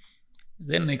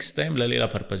then next time ለሌላ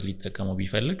ፐርፖዝ ሊጠቀመው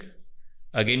ቢፈልግ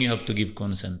again you have to give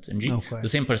consent እንጂ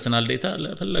the same personal data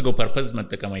ለፈለገው ፐርፖዝ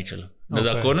መጠቀም አይችልም ለዛ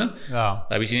ከሆነ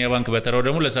አቢሲኒያ ባንክ በተራው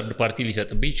ደግሞ ለሰርድ ፓርቲ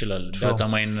ሊሰጥብህ ይችላል ዳታ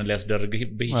ማይን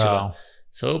ሊያስደርግብህ ይችላል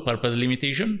so purpose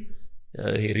limitation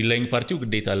ሪላይንግ ፓርቲው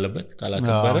ግዴታ አለበት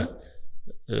ካላከበረ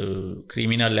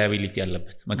ክሪሚናል ላያቢሊቲ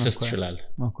አለበት መክሰስ ይችላል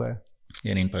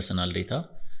የኔን ፐርሰናል ዴታ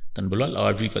ተንብሏል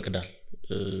አዋጁ ይፈቅዳል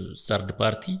ሰርድ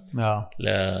ፓርቲ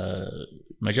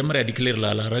ለመጀመሪያ ዲክሌር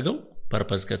ላላረገው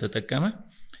ፐርፐዝ ከተጠቀመ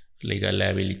ሌጋል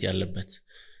ላያቢሊቲ አለበት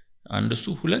አንድ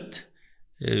እሱ ሁለት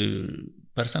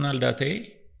ፐርሰናል ዳታዬ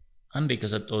አንዴ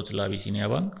ከሰጠሁት ለአቢሲኒያ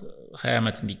ባንክ 20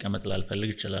 አመት እንዲቀመጥ ላልፈልግ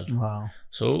ይችላል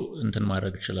so እንትን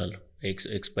ማድረግ ይችላል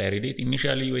ኤክስፓየሪ ዴት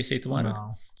ኢኒሺያሊ ወይ ሴት ማድረግ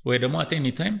ወይ ደግሞ at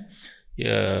any time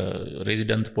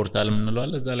የሬዚደንት ፖርታል ምንለው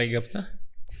አለ እዛ ላይ ገብተህ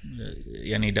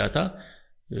የኔ ዳታ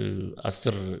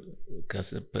 10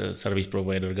 ሰርቪስ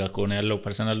ፕሮቫይደር ጋር ከሆነ ያለው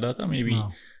ፐርሰናል ዳታ ሜቢ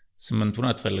 8ቱን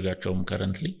አትፈልጋቸውም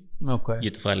currently ኦኬ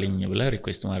ይጥፋልኝ ብለህ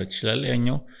ሪኩዌስት ማድረግ ይችላል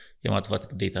ያኛው የማጥፋት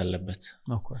ግዴታ አለበት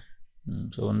ኦኬ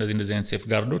ሶ እንደዚህ አይነት ሴፍ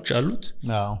ጋርዶች አሉት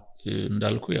አዎ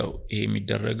እንዳልኩ ያው ይሄ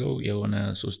የሚደረገው የሆነ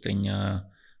ሶስተኛ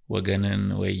ወገንን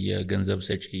ወይ የገንዘብ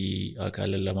ሰጪ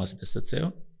አካልን ለማስደሰት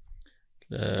ሳይሆን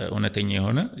እውነተኛ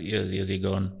የሆነ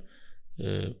የዜጋውን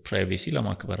ፕራይቬሲ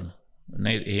ለማክበር ነው እና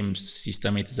ይሄም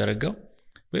ሲስተም የተዘረጋው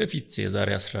በፊት የዛሬ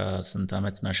 18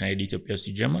 ዓመት ናሽናል አይዲ ኢትዮጵያ ውስጥ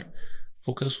ሲጀመር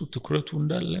ፎከሱ ትኩረቱ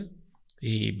እንዳለ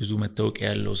ይሄ ብዙ መታወቂያ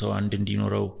ያለው ሰው አንድ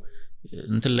እንዲኖረው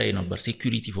እንትን ላይ ነበር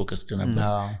ሴኩሪቲ ፎከስድ ነበር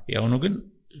ያው ነው ግን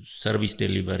ሰርቪስ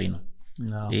ዴሊቨሪ ነው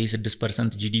ይሄ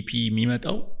 6% ጂዲፒ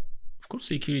የሚመጣው ኦፍ ኮርስ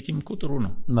ሴኩሪቲም ቁጥሩ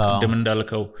ነው እንደም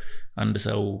እንዳልከው አንድ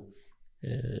ሰው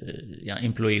ያ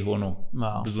ኤምፕሎይ ሆኖ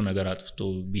ብዙ ነገር አጥፍቶ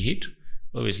ቢሄድ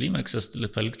obviously መክሰስ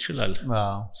ልፈልግ ይችላል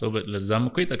ሶ ለዛም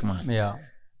እኮ ይጠቅማል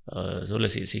so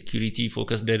security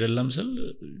focused አይደለም ስል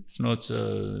it's not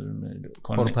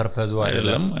for purpose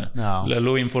አይደለም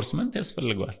ለlaw enforcement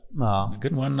ያስፈልጋል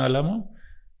ግን ዋና ዓላማው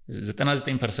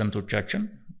 99%ዎቻችን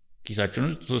ኪሳችን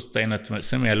ውስጥ ሶስት አይነት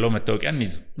ስም ያለው መታወቂያ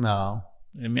እንይዝ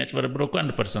የሚያጭበረብረው እኮ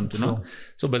 1% ነው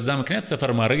so በዛ ምክንያት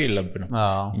ሰፈር ማድረግ የለብንም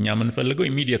እኛ የምንፈልገው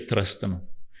immediate trust ነው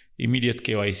immediate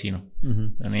KYC ነው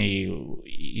እኔ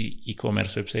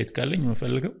e-commerce ዌብሳይት ካለኝ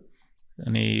የምፈልገው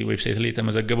እኔ ዌብሳይት ላይ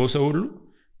የተመዘገበው ሰው ሁሉ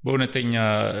በእውነተኛ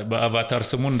በአቫታር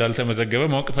ስሙ እንዳልተመዘገበ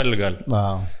ማወቅ ፈልጋል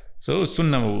so እሱን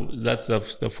ነው that's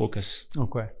the focus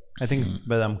okay I think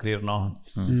በጣም clear ነው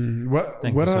what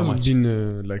has been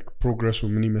like progress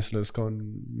ምን ይመስላል እስካሁን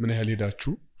ምን ያህል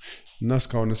ሄዳችሁ እና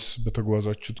እስካሁንስ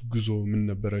በተጓዛችሁት ጉዞ ምን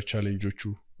ነበር ቻሌንጆቹ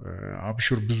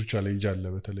አብሹር ብዙ ቻሌንጅ አለ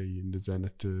በተለይ እንደዚህ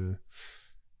አይነት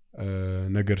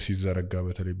ነገር ሲዘረጋ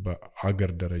በተለይ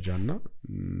በአገር ደረጃና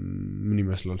ምን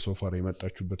ይመስላል ሶፋር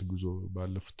የመጣችሁበት ጉዞ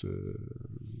ባለፉት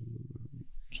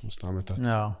 3 አመታት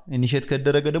ኢኒሼት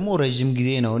ከደረገ ደግሞ ረጅም ጊዜ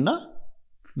ነውና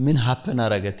ምን happen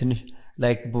አረገ ትንሽ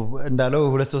like እንዳለው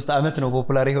 2-3 አመት ነው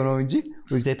ፖፑላር የሆነው እንጂ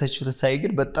ዌብሳይታችሁ ተሳይ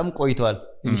ግን በጣም ቆይቷል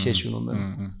ኢኒሼሽኑ ምን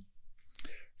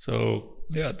so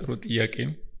ያ ጥሩ ጥያቄ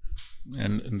ነው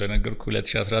እንደነገርኩ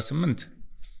 2018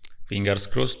 fingers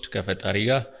crossed ከፈጣሪ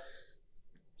ጋር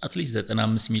at least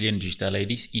 95 ሚሊዮን ዲጂታል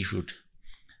አይዲስ issued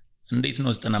እንዴት ነው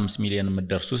 95 ሚሊዮን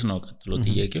መደርሱስ ነው ቀጥሎ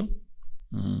ጥያቄው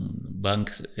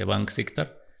የባንክ ሴክተር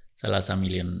 30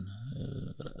 ሚሊዮን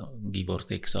ጊቭ ኦር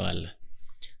ቴክ ሰው አለ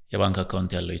የባንክ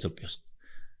አካውንት ያለው ኢትዮጵያ ውስጥ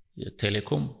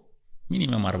ቴሌኮም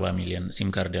ሚኒመም 40 ሚሊዮን ሲም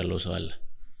ካርድ ያለው ሰው አለ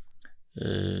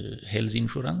ሄልዝ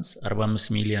ኢንሹራንስ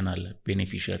 45 ሚሊዮን አለ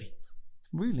ቤኔፊሻሪ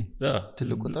really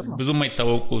ትልቅ ቁጥር ነው ብዙ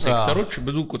የማይታወቁ ሴክተሮች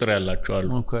ብዙ ቁጥር ያላቸው አሉ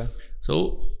okay so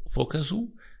ፎከሱ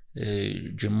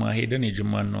ጅማ ሄደን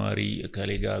የጅማ ነዋሪ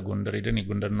ካሌጋ ጎንደር ሄደን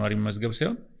የጎንደር ነዋሪ መዝገብ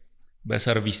ሳይሆን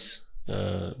በሰርቪስ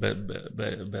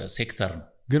በሴክተር ነው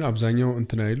ግን አብዛኛው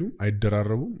እንትን አይሉ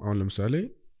አይደራረቡም አሁን ለምሳሌ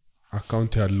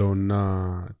አካውንት ያለውና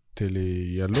ቴሌ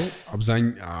ያለው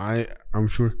I'm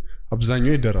sure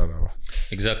አብዛኛው ይደራረባል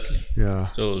exactly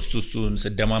so እሱን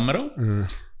ስደማመረው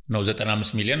ነው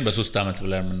 95 ሚሊዮን በ3 አመት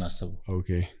ብለን የምናስበው ኦኬ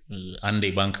አንዴ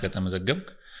ባንክ ከተመዘገብክ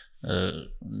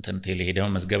እንትን ቴሌ ሄደው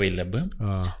መዝገብ የለብህም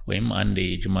ወይም አንዴ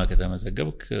ጅማ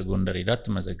ከተመዘገብክ ጎንደር ሄዳት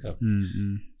ተመዘገብ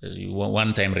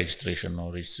one time registration ነው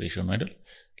አይደል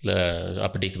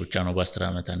ለአፕዴት ብቻ ነው በ10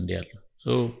 አመት አንዴ ያለው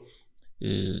so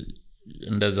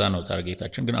እንደዛ ነው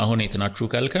ታርጌታችን ግን አሁን የትናችሁ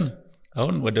ካልከን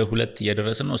አሁን ወደ 2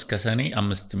 እየደረስን ነው እስከ ሰኔ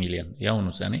 5 ሚሊዮን ያውኑ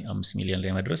ሰኔ 5 ሚሊዮን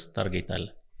ላይ መድረስ ታርጌት አለ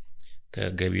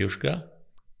ከገቢዎች ጋር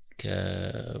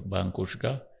ከባንኮች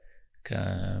ጋር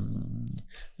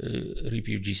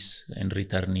ከሪፊውጂስ ኤንድ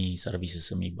ሪተርኒ ሰርቪስስ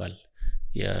የሚባል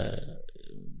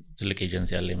የትልቅ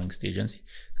ኤጀንሲ ያለ የመንግስት ኤጀንሲ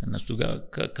ከነሱ ጋር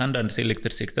ከአንዳንድ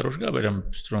ሴሌክትድ ሴክተሮች ጋር በደንብ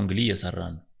ስትሮንግሊ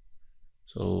እየሰራን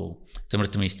ሶ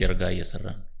ትምህርት ሚኒስቴር ጋር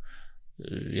እየሰራን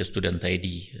የስቱደንት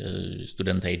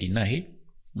አይዲ እና ይሄ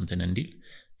እንትን እንዲል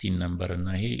ቲን ነምበር እና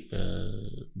ይሄ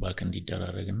ባክ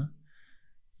እንዲደራረግና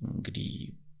እንግዲህ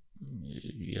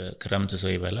የክረምት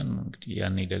ሰው ይባላል እንግዲህ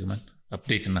ያኔ ደግመን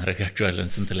አፕዴት እናደርጋቸዋለን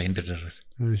ስንት ላይ እንደደረሰ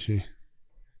እሺ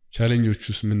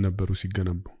ቻሌንጆቹስ ምን ነበሩ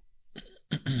ሲገነቡ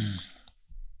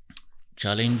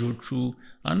ቻሌንጆቹ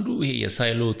አንዱ ይሄ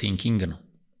የሳይሎ ቲንኪንግ ነው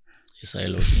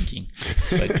የሳይሎ ቲንኪንግ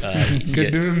በቃ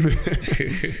ቅድም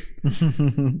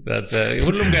that's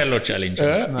ሁሉም ጋር ያለው ቻሌንጅ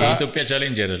የኢትዮጵያ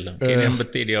ቻሌንጅ አይደለም ኬንያም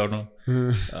ብትሄድ ያው ነው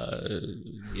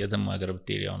የትም ሀገር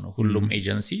ብትሄድ ያው ነው ሁሉም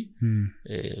ኤጀንሲ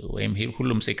ወይም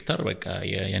ሁሉም ሴክተር በቃ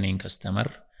የኔን ከስተመር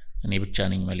እኔ ብቻ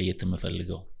ነኝ መለየት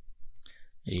የምፈልገው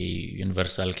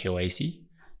ዩኒቨርሳል KYC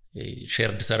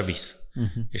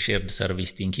ሼርድ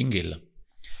ሰርቪስ ቲንኪንግ የለም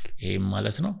ይሄ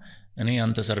ማለት ነው እኔ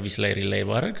አንተ ሰርቪስ ላይ ሪላይ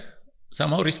ባረግ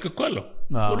somehow ሪስክ እኮ አለው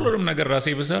ሁሉንም ነገር ራሴ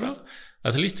በሰራ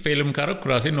at least ፌልም ካረኩ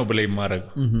ራሴ ነው ብለይ ማረግ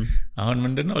አሁን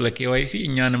ምንድነው ለKYC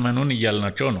እኛን ማኑን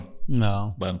ይያልናቸው ነው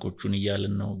ባንኮቹን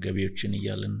ይያልን ነው ገቢዎችን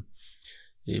ይያልን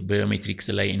ባዮሜትሪክስ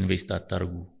ላይ ኢንቨስት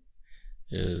አታርጉ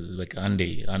በቃ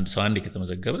አንድ ሰው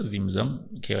ከተመዘገበ እዚህም ዘም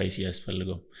KYC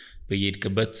ያስፈልገው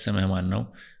በየድክበት ስምህ ማን ነው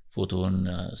ፎቶውን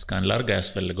ስካን ላርጋ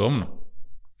ያስፈልገውም ነው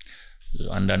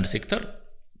አንዳንድ ሴክተር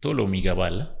ቶሎ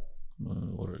የሚገባለ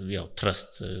ያው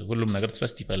ትረስት ሁሉም ነገር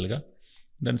ትረስት ይፈልጋል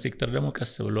አንዳንድ ሴክተር ደግሞ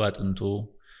ቀስ ብሎ አጥንቶ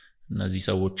እነዚህ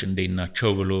ሰዎች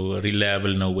እንደናቸው ብሎ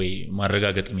ሪላያብል ነው ወይ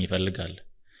ማረጋገጥም ይፈልጋል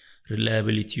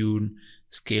ሪላያቢሊቲውን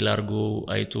ስኬል አርጎ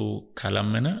አይቶ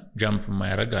ካላመነ ጃምፕ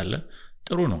ማያረግ አለ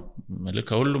ጥሩ ነው ማለት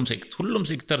ሁሉም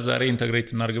ሴክተር ዛሬ ኢንተግሬት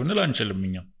እናርግ ብንል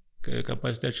አንችልምኛ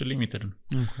ካፓሲቲያችን ሊሚትድ ነው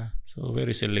so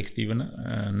very selective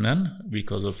none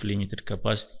because of limited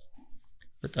capacity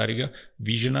በታሪጋ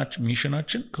ቪዥናችን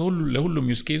ሚሽናችን ለሁሉም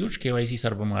ዩዝ ኬዞች KYC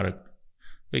ሰርቭ ማድረግ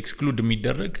ኤክስክሉድ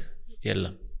የሚደረግ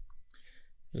የለም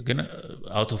ግን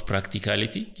out of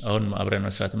practicality አሁን አብረን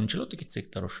መስራት የምንችለው ጥቂት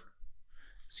ሴክተሮች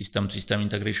ሲስተም ቱ ሲስተም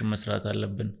ኢንተግሬሽን መስራት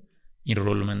አለብን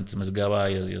ኢንሮልመንት መዝገባ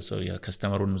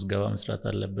የከስተመሩን መዝገባ መስራት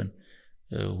አለብን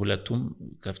ሁለቱም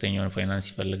ከፍተኛውን ፋይናንስ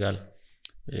ይፈልጋል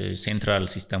ሴንትራል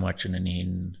ሲስተማችንን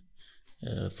ይሄን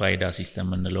ፋይዳ ሲስተም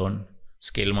እንለውን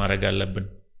ስኬል ማድረግ አለብን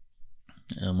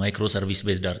ማይክሮ ሰርቪስ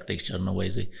ቤዝድ አርኪቴክቸር ነው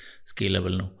ወይስ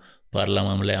ስኬለብል ነው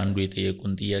ፓርላማም ላይ አንዱ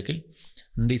የጠየቁን ጥያቄ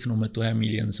እንዴት ነው 120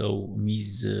 ሚሊዮን ሰው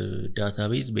ሚዝ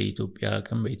ዳታቤዝ በኢትዮጵያ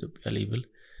በኢትዮጵያ ሌቭል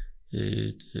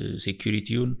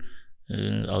ሴኩሪቲውን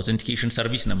አውተንቲኬሽን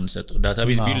ሰርቪስ ነው የምንሰጠው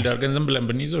ዳታቤዝ ቢልድ አድርገን ዝም ብለን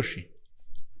ብንይዘው እሺ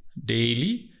ዴይሊ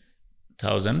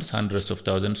hundreds of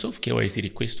thousands of KYC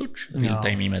requests real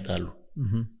time ይመጣሉ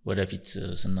ወደፊት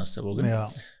ስናስበው ግን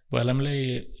በአለም ላይ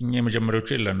እኛ የመጀመሪያዎቹ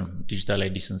የለንም ዲጂታል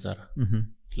አይዲ ስንሰራ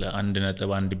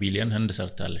ለ1.1 ቢሊዮን ህንድ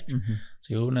ሰርታለች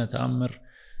የሆነ ተአምር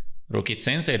ሮኬት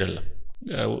ሳይንስ አይደለም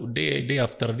ዴይ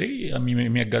አፍተር ዴይ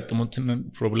የሚያጋጥሙትን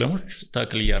ፕሮብሌሞች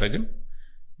ታክል ያደረግን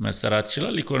መሰራት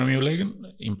ይችላል ኢኮኖሚው ላይ ግን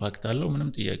ኢምፓክት አለው ምንም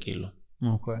ጥያቄ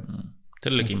የለውም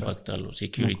ትልቅ ኢምፓክት አለው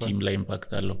ሴኩሪቲም ላይ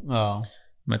ኢምፓክት አለው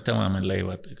መተማመን ላይ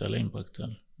ባጠቃላይ ኢምፓክት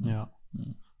አለው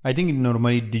I think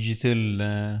normally digital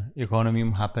economy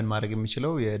happen ማድረግ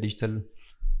የሚችለው የዲጂታል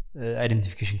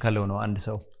አይደንቲፊኬሽን ካለው ነው አንድ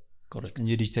ሰው correct እንጂ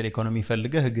ዲጂታል ኢኮኖሚ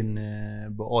ፈልገህ ግን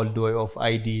በኦልድ ዌይ ኦፍ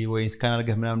አይዲ ወይ ስካን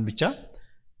አድርገህ ምናምን ብቻ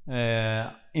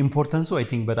ኢምፖርታንሱ I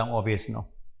think በጣም obvious ነው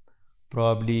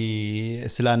probably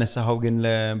ስላነሳው ግን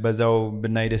በዛው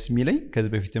ብናይ ደስ የሚለኝ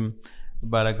ከዚህ በፊትም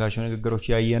ባላጋቸው ንግግሮች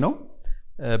ያየ ነው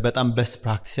በጣም best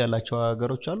practice ያላቸው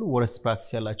ሀገሮች አሉ worst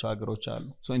practice ያላቸው ሀገሮች አሉ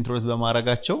so ኢንትሮስ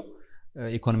በማድረጋቸው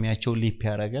ኢኮኖሚያቸው ሊፕ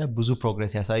ያረጋ ብዙ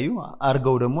ፕሮግሬስ ያሳዩ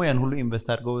አርገው ደግሞ ያን ሁሉ ኢንቨስት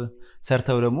አርገው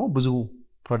ሰርተው ደግሞ ብዙ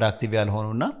ፕሮዳክቲቭ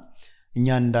ያልሆኑና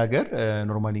እኛ እንዳገር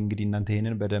ኖርማሊ እንግዲህ እናንተ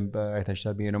ይሄንን በደንብ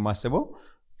አይታችኋል ብዬ ነው ማስበው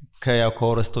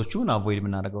ከወረስቶቹን አቮይድ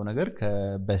የምናደርገው ነገር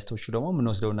ከበስቶቹ ደግሞ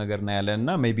የምንወስደው ነገር ነው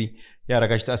ያለና ሜቢ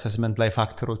ያረጋችሁት አሰስመንት ላይ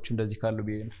ፋክተሮቹ እንደዚህ ካሉ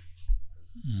ብዬ ነው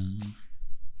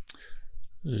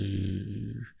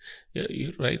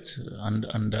you're right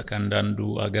አንዳንዱ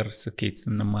አገር ስኬት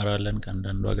እንማራለን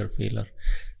ከአንዳንዱ አገር ፌለር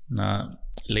እና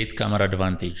ሌት ካመር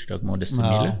አድቫንቴጅ ደግሞ ደስ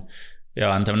የሚል ያው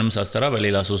አንተ ምንም ሳሰራ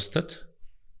በሌላ ሶስተት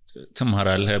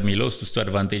ትማራለህ የሚለው ሶስት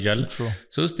አድቫንቴጅ አለ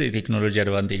ሶስት የቴክኖሎጂ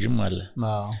አድቫንቴጅም አለ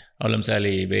አሁን ለምሳሌ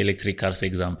በኤሌክትሪክ ካርስ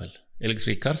ኤግዛምፕል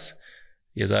ኤሌክትሪክ ካርስ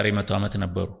የዛሬ 100 ዓመት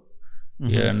ነበሩ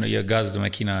የጋዝ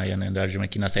መኪና የነዳጅ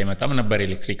መኪና ሳይመጣም ነበር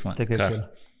ኤሌክትሪክ ካር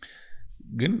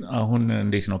ግን አሁን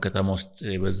እንዴት ነው ከተማ ውስጥ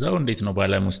የበዛው እንዴት ነው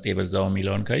ባለም ውስጥ የበዛው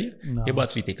የሚለውን ካየ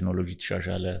የባትሪ ቴክኖሎጂ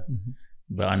ተሻሻለ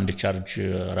በአንድ ቻርጅ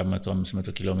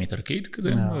 400-500 ኪሎ ሜትር ከሄድ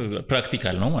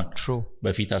ፕራክቲካል ነው ማለት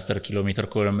በፊት 10 ኪሎ ሜትር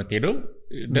ኮረ የምትሄደው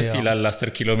ደስ ይላል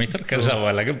 10 ኪሎ ሜትር ከዛ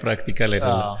በኋላ ግን ፕራክቲካል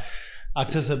አይደለም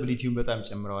አክሰሲቢሊቲውን በጣም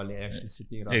ጨምረዋል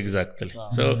ኤፍሲቲ ራሱ ኤግዛክትሊ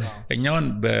ሶ እኛውን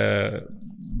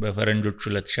በፈረንጆቹ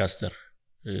 2010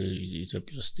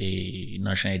 ኢትዮጵያ ውስጥ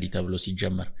ናሽናል አይዲ ተብሎ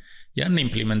ሲጀመር ያን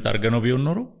ኢምፕሊመንት አድርገነው ቢሆን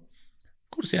ኖሮ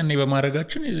ኮርስ ያኔ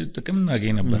በማድረጋችን ጥቅም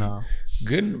እናገኝ ነበር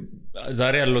ግን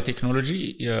ዛሬ ያለው ቴክኖሎጂ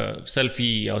የሰልፊ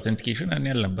አውተንቲኬሽን ያኔ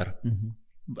አልነበረ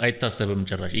አይታሰብም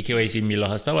ጭራሽ KYC የሚለው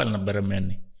ሐሳብ አልነበረም ያኔ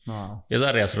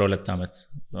የዛሬ 12 ዓመት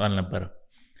አልነበረ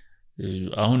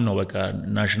አሁን ነው በቃ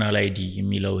ናሽናል አይዲ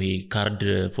የሚለው ይሄ ካርድ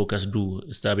ፎከስዱ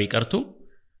ስታቤ ቀርቶ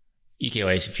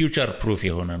KYC ፊውቸር ፕሩፍ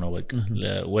የሆነ ነው በቃ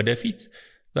ወደፊት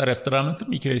ዛሬ 10 ዓመትም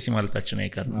KYC ማለታችን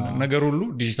አይቀርም ነገር ሁሉ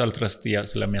ዲጂታል ትረስት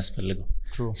ስለሚያስፈልገው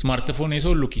ስማርትፎን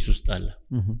የሰው ሁሉ ኪስ ውስጥ አለ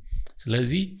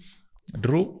ስለዚህ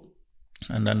ድሮ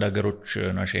አንዳንድ ሀገሮች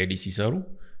ናሽናል አይዲ ሲሰሩ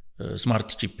ስማርት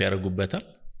ቺፕ ያደርጉበታል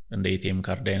እንደ ATM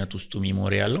ካርድ አይነት ውስጡ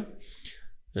ሜሞሪ ያለው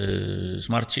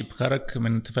ስማርት ቺፕ ካረክ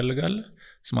ምን ትፈልጋለህ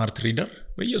ስማርት ሪደር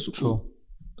በየሱቁ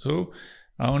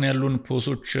አሁን ያሉን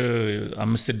ፖሶች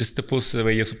 5-6 ፖስ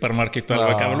በየሱፐርማርኬቱ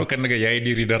አልበቃ ብሎ ከነገ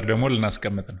የአይዲ ሪደር ደግሞ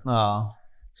ልናስቀምጥ ነው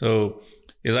ሶ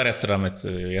የዛሬ 10 ዓመት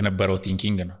የነበረው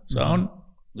ቲንኪንግ ነው ሶ አሁን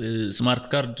ስማርት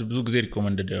ካርድ ብዙ ጊዜ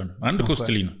ሪኮመንድድ ያለው አንድ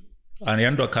ኮስትሊ ነው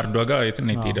አንዱ ካርድ ዋጋ የትነ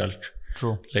ይሄዳልች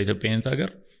ለኢትዮጵያ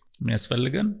ሀገር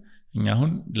የሚያስፈልገን እኛ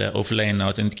አሁን ለኦፍላይን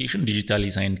አውተንቲኬሽን ዲጂታሊ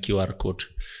ሳይንድ ኪውአር ኮድ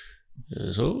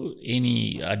so any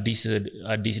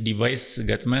አዲስ ዲቫይስ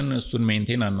ገጥመን እሱን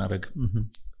ሜንቴን አናረግም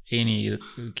any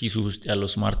ኪሱ ውስጥ ያለው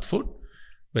ስማርትፎን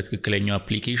በትክክለኛው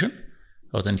አፕሊኬሽን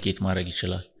አውተንቲኬት ማድረግ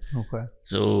ይችላል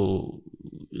so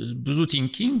ብዙ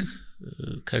ቲንኪንግ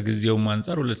ከጊዜው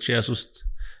አንፃር 2023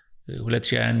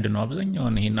 2021 ነው አብዛኛው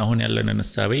ይሄን አሁን ያለንን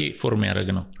ሐሳቤ ፎርም ያደርግ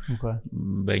ነው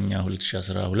በእኛ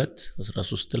 2012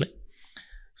 13 ላይ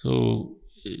so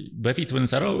በፊት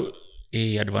ብንሰራው ይሄ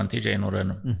አድቫንቴጅ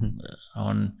አይኖረንም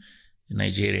አሁን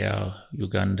ናይጄሪያ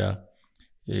ዩጋንዳ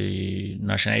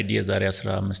ናሽናል አይዲ የዛሬ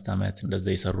 15 አመት እንደዛ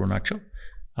ይሰሩ ናቸው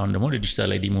አሁን ደግሞ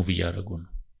ዲጂታል አይዲ ሙቭ ያደርጉ ነው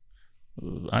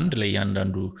አንድ ላይ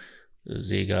ያንዳንዱ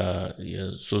ዜጋ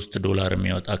 $3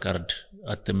 የሚያወጣ ካርድ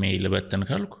አትሜ ልበተን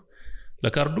ካልኩ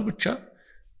ለካርዱ ብቻ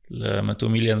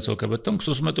ለ100 ሚሊዮን ሰው ከበተንኩ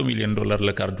 $300 ሚሊዮን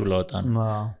ለካርዱ ላወጣ ነው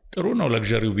ጥሩ ነው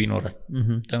ለግዠሪው ቢኖረን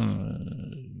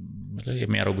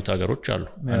የሚያረጉት ሀገሮች አሉ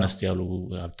አነስት ያሉ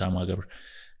ሀብታም ሀገሮች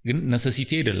ግን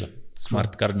ነሰሲቲ አይደለም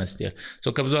ስማርት ካርድ ነስቲያ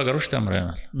ሶ ከብዙ ሀገሮች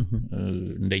ተምረናል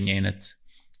እንደኛ አይነት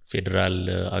ፌደራል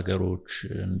ሀገሮች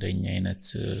እንደኛ አይነት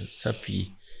ሰፊ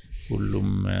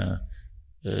ሁሉም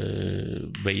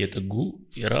በየጥጉ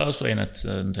የራሱ አይነት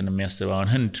እንትን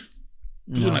የሚያስባውን ህንድ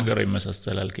ብዙ ነገር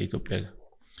ይመሳሰላል ከኢትዮጵያ ጋር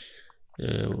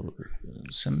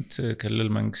ስንት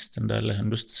ክልል መንግስት እንዳለ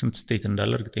ህንድ ውስጥ ስንት ስቴት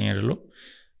እንዳለ እርግጠኛ አይደለም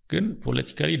ግን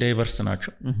ፖለቲካሊ ዳይቨርስ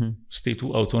ናቸው ስቴቱ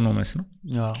አውቶኖመስ ነው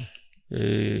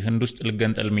ህንድ ውስጥ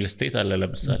ልገንጠል ሚል ስቴት አለ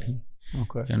ለምሳሌ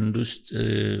ህንድ ውስጥ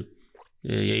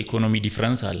የኢኮኖሚ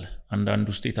ዲፈረንስ አለ አንዳንዱ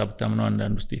ስቴት ሀብታም ነው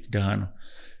አንዳንዱ ስቴት ደሃ ነው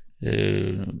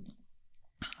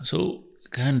ሶ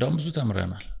ከህንዳውም ብዙ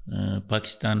ተምረናል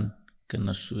ፓኪስታን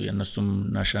ከነሱ የነሱም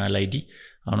ናሽናል አይዲ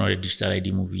አሁን ወደ ዲጂታል አይዲ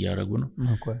ሙቭ ያደርጉ ነው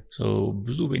ሶ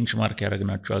ብዙ ቤንችማርክ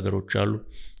ያደረግናቸው ሀገሮች አሉ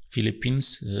ፊሊፒንስ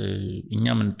እኛ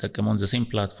የምንጠቀመው ዘ ሴም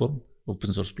ፕላትፎርም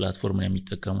ኦፕን ሶርስ ፕላትፎርም ነው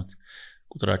የሚጠቀሙት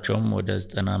ቁጥራቸውም ወደ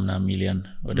 90 ሚሊዮን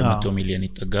ወደ 100 ሚሊዮን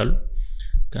ይጠጋሉ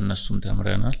ከነሱም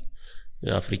ተምረናል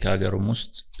አፍሪካ ሀገሩም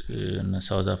ውስጥ እነ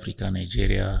ሳውዝ አፍሪካ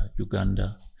ናይጄሪያ ዩጋንዳ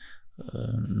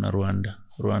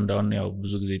ሩዋንዳውን ያው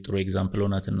ብዙ ጊዜ ጥሩ ኤግዛምፕል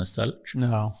ሆና ተነሳለች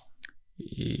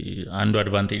አንዱ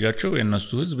አድቫንቴጃቸው የነሱ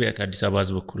ህዝብ ከአዲስ አበባ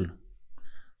ህዝብ በኩል ነው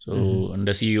ሶ እንደ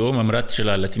ሲኢኦ መምራት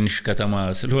ትችላለ ትንሽ ከተማ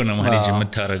ስለሆነ ማኔጅ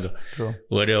የምታረገው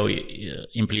ወዲያው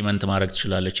ኢምፕሊመንት ማድረግ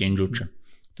ትችላለ ቼንጆችን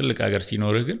ትልቅ ሀገር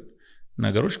ሲኖር ግን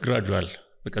ነገሮች ግራጁዋል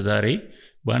በቃ ዛሬ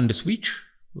በአንድ ስዊች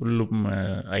ሁሉም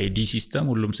አይዲ ሲስተም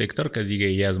ሁሉም ሴክተር ከዚህ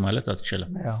ጋር ይያዝ ማለት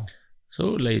አትችልም ሶ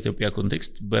ለኢትዮጵያ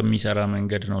ኮንቴክስት በሚሰራ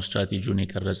መንገድ ነው ስትራቴጂውን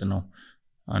የቀረጽ ነው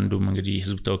አንዱም እንግዲህ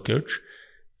ህዝብ ተወካዮች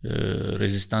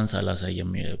ሬዚስታንስ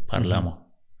አላሳየም ፓርላማው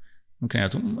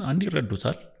ምክንያቱም አንድ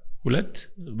ይረዱታል ሁለት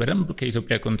በደንብ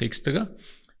ከኢትዮጵያ ኮንቴክስት ጋር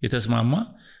የተስማማ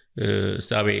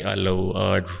ሳቤ አለው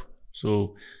አዋጁ ሶ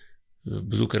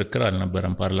ብዙ ክርክር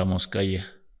አልነበረም ፓርላማው እስካየ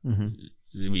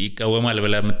ይቃወማል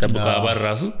ብላ የምትጠብቀው አባል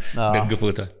ራሱ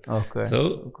ደግፎታል ሶ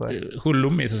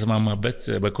ሁሉም የተስማማበት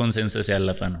በኮንሰንሰስ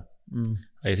ያለፈ ነው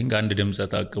I think አንድ ድምጽ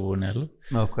ታቅቦ ነው ያለው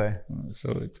so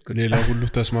it's good ሌላ ሁሉ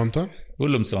ተስማምቷል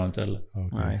ሁሉም ተስማምቷል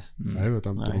አይ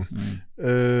በጣም ጥሩ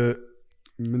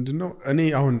ምንድነው እኔ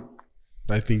አሁን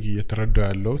I think እየተረዳው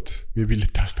ያለውት maybe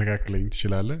ልታስተካክለኝ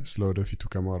ትችላለህ ስለወደፊቱ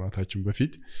ከማውራታችን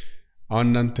በፊት አሁን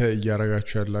እናንተ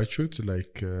እያረጋችሁ ያላችሁት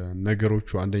ላይክ ነገሮቹ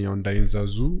አንደኛው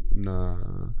እንዳይንዛዙ እና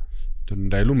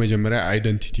እንዳይሉ መጀመሪያ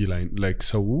አይደንቲቲ ላይ ላይክ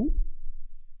ሰው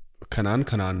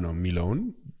ከናን ነው የሚለውን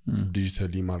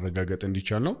ዲጂታሊ ማረጋገጥ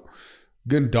እንዲቻል ነው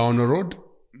ግን ዳውን ሮድ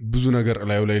ብዙ ነገር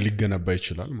ላይ ሊገነባ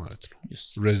ይችላል ማለት ነው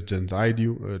ሬዚደንት አይዲ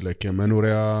ላይክ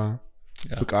መኖሪያ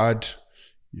ፍቃድ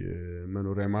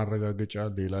የመኖሪያ ማረጋገጫ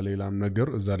ሌላም ነገር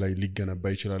እዛ ላይ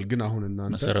ሊገነባ ይችላል ግን አሁን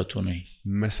እናንተ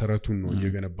መሰረቱን ነው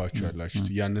እየገነባችሁ ያላችሁት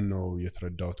ያንን ነው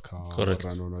የተረዳውት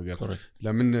ካወራነው ነገር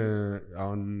ለምን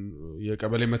አሁን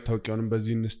የቀበሌ መታወቂያውንም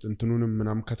በዚህ እንትኑንም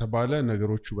ምናም ከተባለ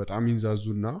ነገሮቹ በጣም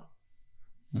ይንዛዙና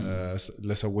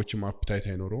ለሰዎችም አፕታይት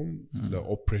አይኖርም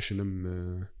ለኦፕሬሽንም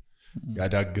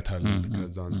ያዳግታል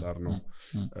ከዛ አንፃር ነው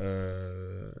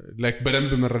ላይክ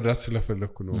በደንብ መረዳት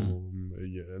ስለፈለኩ ነው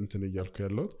እንትን እያልኩ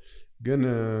ያለሁት ግን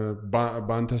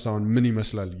በአንተ ሳውን ምን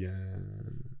ይመስላል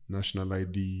የናሽናል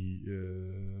አይዲ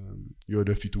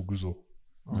የወደፊቱ ጉዞ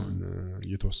አሁን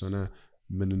የተወሰነ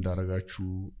ምን እንዳረጋችሁ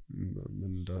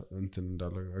እንትን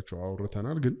እንዳረጋችሁ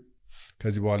አውርተናል ግን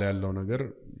ከዚህ በኋላ ያለው ነገር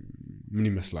ምን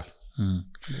ይመስላል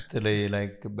በተለይ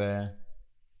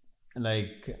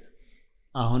ላይክ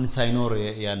አሁን ሳይኖር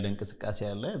ያለ እንቅስቃሴ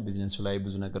ያለ ቢዝነሱ ላይ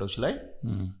ብዙ ነገሮች ላይ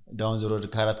ዳውን ዘ ሮድ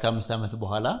ከ4 ከ5 አመት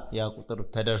በኋላ ያ ቁጥር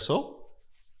ተደርሶ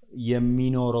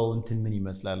የሚኖረው እንትን ምን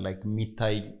ይመስላል ላይክ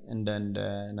ሚታይ እንደ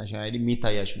ናሽናል አይዲ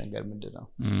ሚታያችሁ ነገር ምንድነው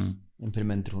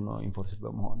ኢምፕሊመንት ሆኖ ኢንፎርስድ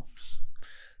በመሆኑ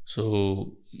ሶ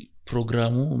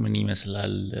ፕሮግራሙ ምን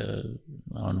ይመስላል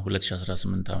አሁን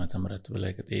 2018 ዓመተ ምህረት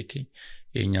በላይ ከጠየቀኝ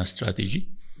የኛ ስትራቴጂ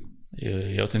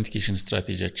የአውተንቲኬሽን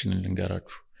ስትራቴጂያችንን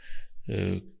ልንገራችሁ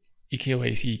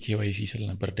ኢኬዋይሲ ስለ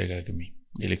ነበር ደጋግሜ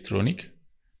ኤሌክትሮኒክ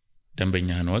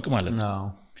ደንበኛህን ወቅ ማለት ነው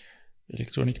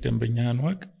ኤሌክትሮኒክ ደንበኛህን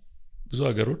ወቅ ብዙ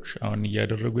ሀገሮች አሁን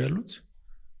እያደረጉ ያሉት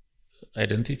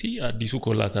አይደንቲቲ አዲሱ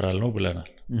ኮላተራል ነው ብለናል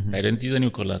አይደንቲቲ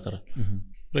ዘኒው ኮላተራል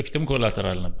በፊትም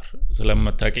ኮላተራል ነበር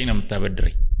ስለምታቀኝ ነው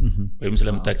የምታበድረኝ ወይም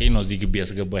ስለምታቀኝ ነው እዚህ ግቢ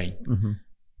ያስገባኝ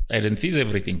አይደንቲቲ ኢዝ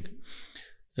ኤቭሪቲንግ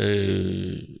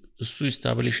እሱ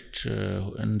ኢስታብሊሽድ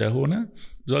እንደሆነ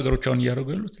ብዙ ሀገሮች አሁን እያደረጉ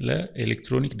ያሉት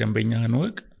ለኤሌክትሮኒክ ደንበኛህን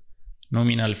ወቅ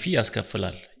ኖሚናል ፊ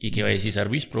ያስከፍላል ኢኬዋይሲ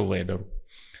ሰርቪስ ፕሮቫይደሩ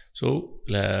ሶ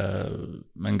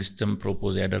ለመንግስትም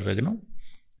ፕሮፖዝ ያደረግነው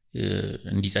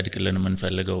እንዲጸድቅልን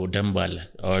የምንፈልገው ደንብ አለ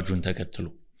አዋጁን ተከትሎ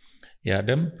ያ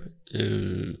ደንብ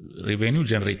ሬቨኒው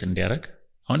ጀነሬት እንዲያደርግ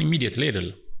አሁን ኢሚዲየትሊ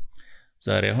አይደለም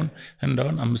ዛሬ አሁን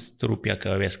እንዳውን 5 ሩፒ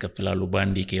አካባቢ ያስከፍላሉ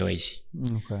ባንዲ ኢኬዋይሲ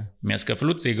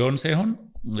የሚያስከፍሉት ዜጋውን ሳይሆን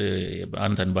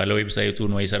አንተን ባለ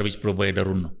ዌብሳይቱን ወይ ሰርቪስ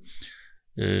ፕሮቫይደሩን ነው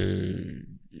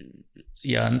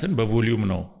ያ አንተን በቮሊዩም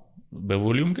ነው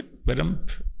በቮሊዩም ግን በደንብ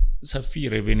ሰፊ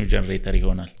ሬቨኒው ጀነሬተር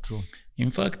ይሆናል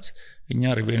ኢንፋክት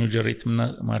እኛ ሬቨኒው ጀነሬት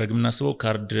ማድረግ ምናስበው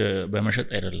ካርድ በመሸጥ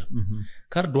አይደለም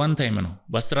ካርድ ዋን ታይም ነው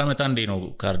በ10 አመት አንዴ ነው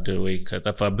ካርድ ወይ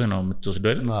ከጠፋብህ ነው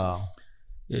የምትወስደው አይደል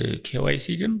ኬዋይሲ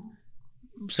ግን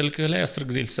ስልክ ላይ 10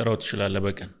 ጊዜ ልትሰራው ትችላለህ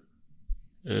በቀን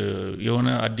የሆነ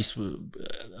አዲስ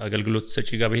አገልግሎት ሰጪ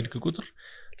ጋር በሄድክ ቁጥር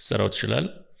ልትሰራው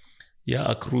ትችላለህ ያ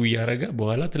አክሩ ያረጋ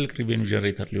በኋላ ትልቅ ሬቨኒው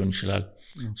ጀነሬተር ሊሆን ይችላል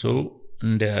ሶ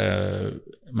እንደ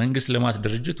መንግስት ልማት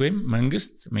ድርጅት ወይም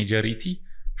መንግስት ሜጆሪቲ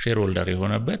ሼር ሆልደር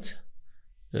የሆነበት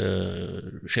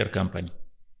ሼር ካምፓኒ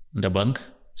እንደ ባንክ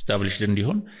ስታብሊሽድ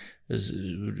እንዲሆን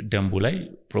ደንቡ ላይ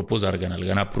ፕሮፖዝ አርገናል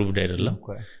ገና አፕሩቭድ አይደለም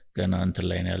ገና እንትን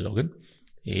ላይ ነው ያለው ግን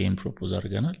ይሄን ፕሮፖዝ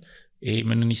አርገናል ይሄ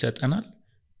ምንን ይሰጠናል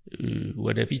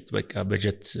ወደፊት በቃ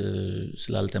በጀት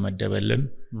ስላልተመደበልን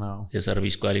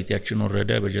የሰርቪስ ኳሊቲያችን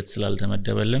ወረደ በጀት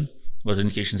ስላልተመደበልን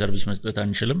አውተንቲኬሽን ሰርቪስ መስጠት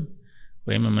አንችልም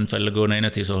ወይም የምንፈልገውን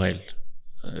አይነት የሰው ኃይል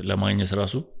ለማግኘት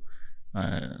ራሱ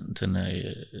እንትን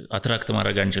አትራክት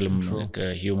ማድረግ አንችልም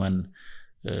ከሂዩማን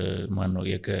ማን ነው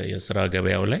የሥራ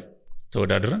ገበያው ላይ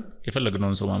ተወዳድረን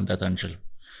የፈለግነውን ሰው ማምጣት አንችልም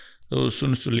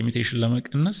እሱን ሊሚቴሽን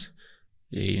ለመቀነስ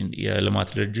የልማት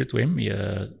ድርጅት ወይም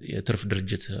የትርፍ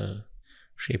ድርጅት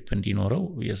ሼፕ እንዲኖረው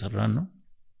እየሰራን ነው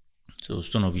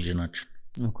እሱ ነው ቪዥናችን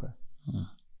ኦኬ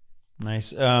ናይስ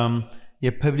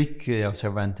የፐብሊክ ያው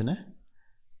ሰርቫንት ነህ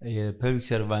የፐብሊክ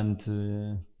ሰርቫንት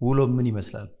ውሎ ምን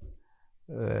ይመስላል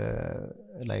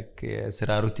ላይክ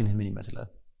የሥራ ሩቲንህ ምን ይመስላል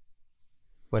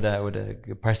ወደ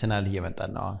ፐርሰናል እየመጣ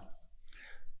ነው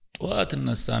ጠዋት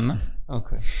እነሳና ኦኬ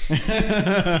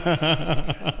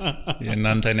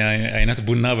የእናንተን አይነት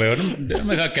ቡና ባይሆንም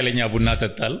መካከለኛ ቡና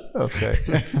ጠጣል ኦኬ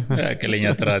መካከለኛ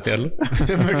ጥራት ያለው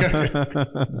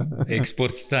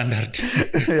ኤክስፖርት ስታንዳርድ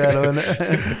ያለሆነ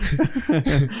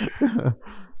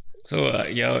ሶ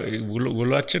ያው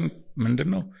ውሏችን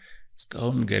ምንድነው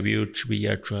እስካሁን ገቢዎች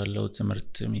ብያችኋለሁ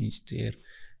ትምህርት ሚኒስቴር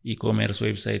ኢኮሜርስ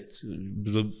ዌብሳይት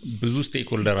ብዙ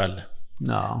ስቴክሆልደር አለ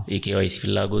ኢኬዋይሲ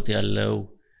ፍላጎት ያለው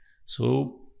ሶ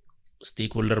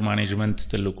ስቴክሆልደር ማኔጅመንት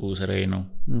ትልቁ ስራዬ ነው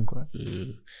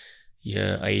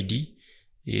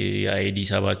የአይዲ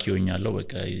ሰባኪ ሆኛለሁ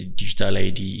በቃ ዲጂታል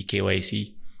አይዲ ኢኬዋይሲ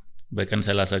በቀን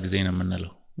 30 ጊዜ ነው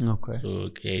የምንለው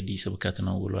ኦኬ አይዲ ስብከት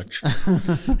ነው ውሏችን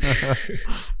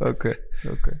ኦኬ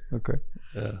ኦኬ ኦኬ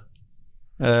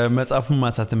መጽሐፉን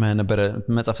ማሳተም ነበር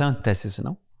መጽሐፍ ሳይሆን ቴሲስ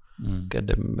ነው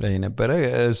ቀደም ላይ ነበር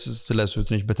ስለሱ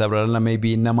ትንሽ በተብራራና ሜቢ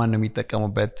እነማን ነው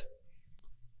የሚጠቀሙበት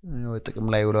ጥቅም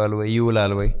ላይ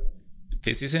ይውላል ወይ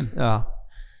ቴሲስን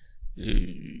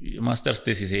ማስተርስ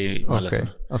ቴሲስ ማለት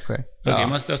ነው ኦኬ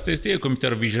ማስተርስ ቴሲስ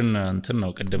የኮምፒውተር ቪዥን እንትን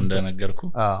ነው ቀደም እንደነገርኩ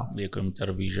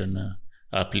የኮምፒውተር ቪዥን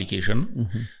አፕሊኬሽን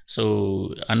ሶ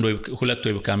አንድ ሁለት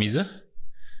ዌብ ካሚዘ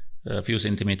few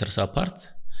centimeters apart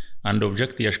አንድ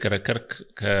ኦብጀክት ያሽከረከርክ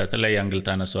ከተለያየ አንግል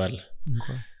ታነሳዋል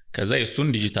ከዛ የሱን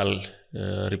ዲጂታል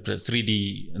 3D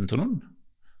እንትኑን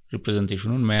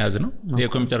ሪፕሬዘንቴሽኑን መያዝ ነው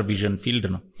የኮምፒውተር ቪዥን ፊልድ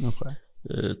ነው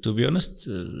to be honest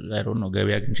I don't know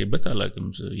ገበያ ግንጭበት አላቅም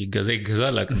ይገዛ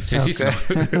አላቅም ቴሲስ ነው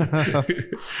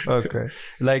okay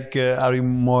like are you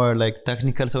more like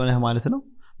technical ሰው ነህ ማለት ነው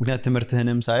ምክንያቱም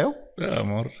ትምህርትህንም ሳየው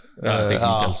more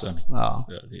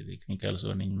technical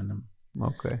ሰው ነኝ ምንም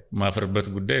okay ማፈርበት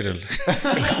ጉዳይ አይደለም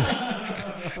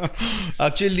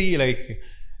actually like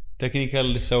technical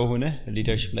ሰው ሆነ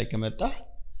leadership ላይ ከመጣ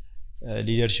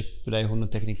ሊደርሺፕ ላይ ሆኖ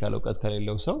ቴክኒካል እውቀት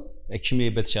ከሌለው ሰው ኤክሽሜ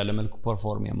በተሻለ መልኩ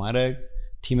ፐርፎርም የማድረግ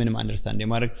ቲምንም አንደርስታንድ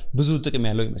የማድረግ ብዙ ጥቅም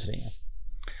ያለው ይመስለኛል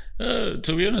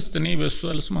to be honest እኔ በሱ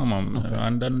አልስማማም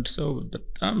አንዳንድ ሰው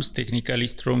በጣም ቴክኒካሊ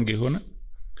ስትሮንግ የሆነ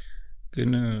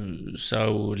ግን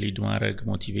ሰው ሊድ ማድረግ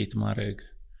ሞቲቬት ማድረግ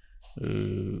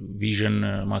ቪዥን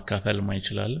ማካፈል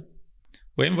ማይችላል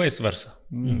ወይም ቫይስ ቨርሳ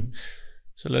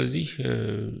ስለዚህ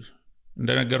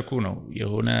እንደነገርኩ ነው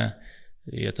የሆነ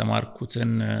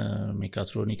የተማርኩትን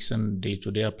ሜካትሮኒክስን ዴይ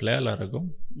ቱ ዴይ አፕላይ አላረገው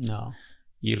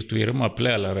ይር ቱ ይርም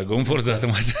አፕላይ አላረገውም ፎር ዛት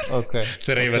ማተር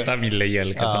ስራዬ በጣም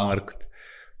ይለያል ከተማርኩት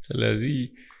ስለዚህ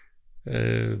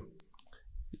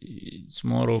it's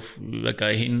more of በቃ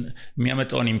ይሄን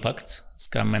የሚያመጣውን ኢምፓክት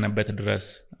እስካመነበት ድረስ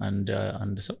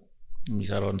አንድ ሰው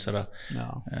የሚሰራውን ስራ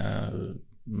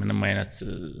ምንም አይነት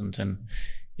እንትን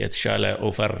የተሻለ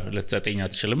ኦፈር ልትሰጠኝ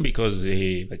አትችልም because ይሄ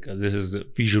በቃ this is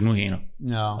vision ይሄ ነው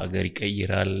አገር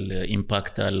ይቀይራል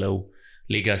ኢምፓክት አለው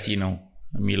ሌጋሲ ነው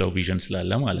የሚለው ቪዥን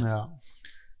ስላለ ማለት ነው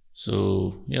so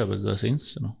yeah በዛ ሴንስ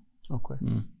ነው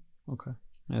okay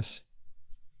yes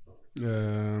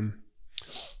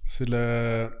ስለ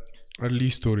early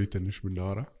story ትንሽ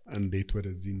ብናወራ እንዴት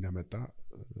ወደዚህ እንደመጣ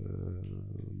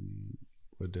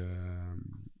ወደ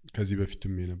ከዚህ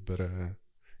በፊትም የነበረ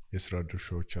የስራ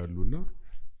ድርሻዎች አሉና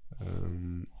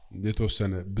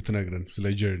የተወሰነ ብትነግረን ስለ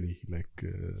ጀርኒ ላይክ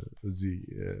እዚህ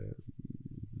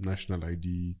ናሽናል አይዲ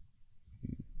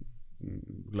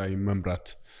ላይ መምራት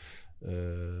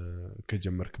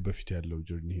ከጀመርክ በፊት ያለው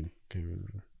ጀርኒ ነው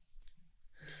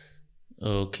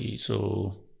ኦኬ ሶ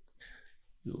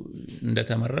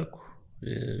እንደተመረኩ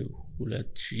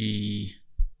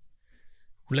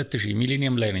 2000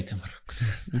 ሚሊኒየም ላይ ነው የተመረኩት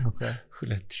ኦኬ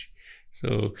 2000 ሶ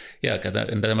ያ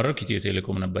እንደተመረኩ ኢትዮ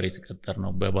ቴሌኮም ነበር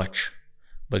የተቀጠርነው በባች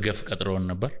በገፍ ቀጥሮን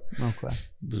ነበር ኦኬ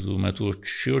ብዙ መቶዎች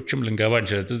ሺዎችም ልንገባ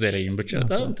እንችላለን ዘለይን ብቻ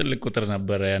በጣም ትልቅ ቁጥር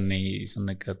ነበር ያኔ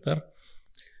ስንቀጠር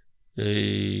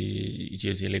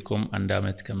ኢትዮ ቴሌኮም አንድ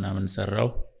አመት ከምናምን ሰራው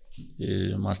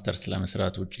ማስተርስ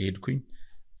ለመስራት ውጪ ሄድኩኝ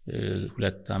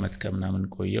 2 አመት ከምናምን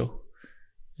ቆየው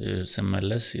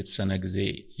ስመለስ የተሰነ ጊዜ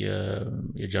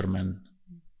የጀርመን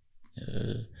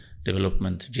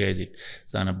ዴቨሎፕመንት ጂአይዜድ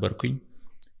ዛነበርኩኝ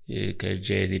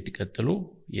ከጂአይዜድ ቀጥሎ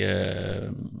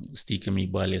የስቲክ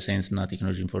የሚባል የሳይንስና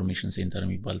ቴክኖሎጂ ኢንፎርሜሽን ሴንተር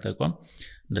የሚባል ተቋም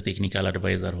እንደ ቴክኒካል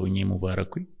አድቫይዘር ሆኜ ሙቭ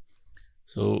አረኩኝ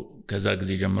ሶ ከዛ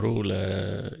ጊዜ ጀምሮ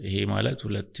ይሄ ማለት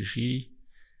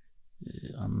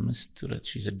 2005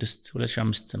 2006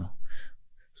 2005 ነው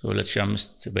ሶ 2005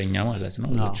 በእኛ ማለት ነው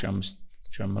 2005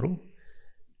 ጀምሮ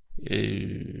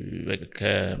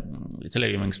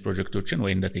የተለያዩ መንግስት ፕሮጀክቶችን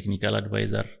ወይ እንደ ቴክኒካል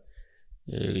አድቫይዘር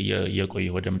የቆየ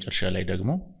ወደ መጨረሻ ላይ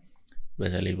ደግሞ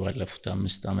በተለይ ባለፉት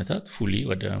 5 አመታት ፉሊ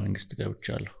ወደ መንግስት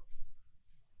ገብቻለሁ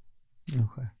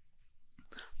ኦኬ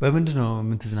በምንድነው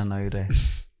ምን ተዝናናው ይራይ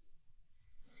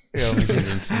ያው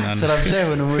ሰላም ቻይ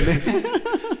ሆነ ሙሉ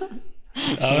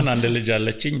አሁን አንድ ልጅ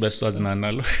አለችኝ በሷ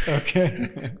አዝናናለሁ ኦኬ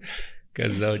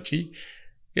ከዛ ውጪ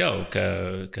ያው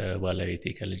ከባለቤቴ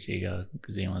ከልጄ ጋር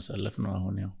ጊዜ ማሳለፍ ነው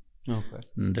አሁን ያው ኦኬ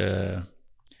እንደ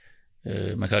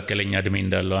መካከለኛ እድሜ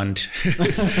እንዳለው አንድ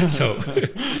ሰው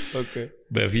ኦኬ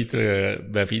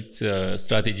በፊት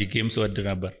ስትራቴጂክ ጌምስ ወድ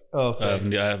ነበር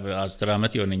 10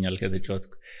 አመት ይሆነኛል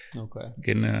ከተጫወትኩ ኦኬ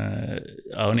ግን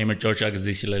አሁን የመጫወቻ ጊዜ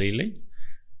ስለሌለኝ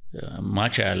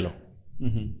ማች ያለው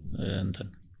እንትን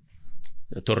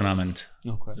ቶርናመንት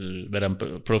በደንብ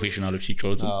ፕሮፌሽናሎች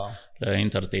ሲጫወቱ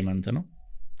ለኢንተርቴይንመንት ነው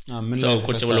ሰው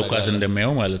ቁጭ ብሎ ኳስ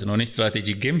እንደማየው ማለት ነው እኔ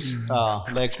ስትራቴጂክ ጌምስ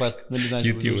ላይክ ዋት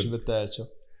ምንድናቸው ብታያቸው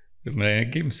ምን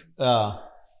ጌምስ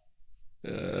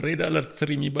ሬድ አለርት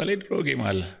 3 የሚባል የድሮ ጌም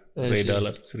አለ ሬድ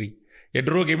አለርት 3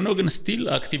 የድሮ ጌም ነው ግን ስቲል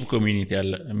አክቲቭ ኮሚኒቲ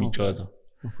አለ የሚጫወተው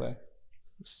ኦኬ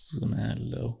እሱን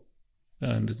ያለው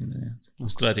እንደዚህ ነው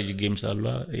ስትራቴጂክ ጌምስ አሉ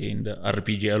እንደ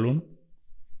አርፒጂ ያሉ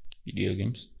ቪዲዮ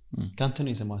ጌምስ ካንተን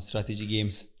የሰማ ስትራቴጂክ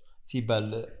ጌምስ ሲባል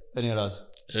እኔ ራሱ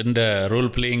እንደ ሮል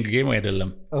ፕሌይንግ ጌም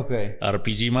አይደለም ኦኬ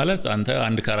አርፒጂ ማለት አንተ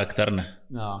አንድ ካራክተር ነህ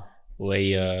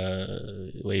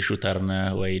ወይ ሹተር ነህ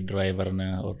ወይ ድራይቨር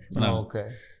ነህ ኦኬ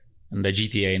እንደ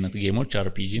GTA አይነት ጌሞች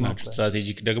አርፒጂ ናቸው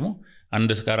ስትራቴጂክ ደግሞ አንድ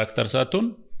ካራክተር ሳትሆን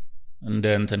እንደ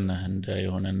እንትን ነህ እንደ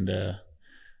የሆነ እንደ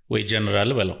ወይ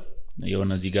ጀነራል በለው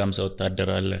የሆነ እዚህ ጋርም ሰው ወታደር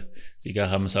አለ እዚህ ጋር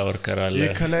 50 ወርከር አለ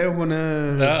የከላይ ሆነ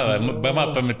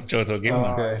በማፕ የምትጫወተው ጌም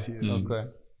ኦኬ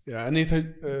ያኔ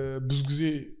ብዙ ጊዜ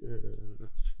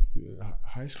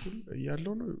ሃይ ስኩል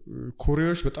ያለው ነው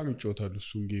ኮሪያዎች በጣም ይጫወታሉ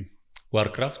እሱን ጌም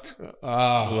ዋርክራፍት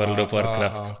ወርልድ ኦፍ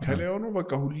ዋርክራፍት ከላይ ሆኖ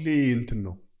በቃ ሁሌ እንትን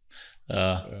ነው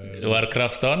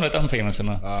ዋርክራፍት አሁን በጣም ፌመስ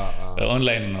ነው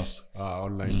ኦንላይን ነው እሱ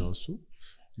ኦንላይን ነው እሱ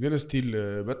ግን ስቲል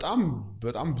በጣም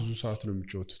ብዙ ሰዓት ነው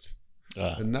የሚጫወቱት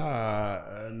እና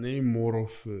እኔ ሞር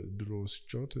ኦፍ ድሮ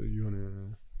ሲጫወት የሆነ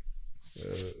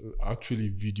actually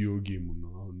video game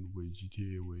ነው አሁን ወይ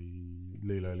GTA ወይ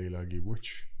ሌላ ጌሞች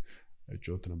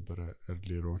እጮት ነበር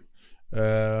earlier on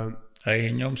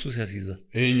አይኛውም ሱስ ያስይዛል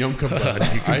አይኛውም ከባድ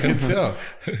አይገታ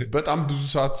በጣም ብዙ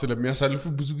ሰዓት ስለሚያሳልፉ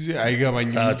ብዙ ጊዜ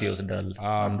አይገባኝም ሰዓት ይወስዳል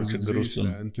አንዱ ችግር እሱ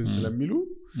እንትን ስለሚሉ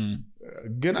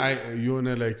ግን የሆነ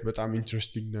ላይክ በጣም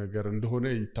ኢንትረስቲንግ ነገር እንደሆነ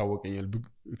ይታወቀኛል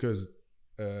because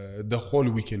the whole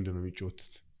weekend ነው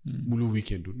የሚጮቱት ሙሉ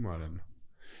ዊኬንዱን ማለት ነው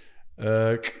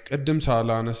ቀደም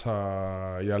ሳላነሳ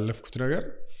ያለፍኩት ነገር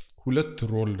ሁለት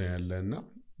ሮል ነው ያለና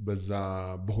በዛ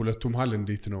በሁለቱ መሃል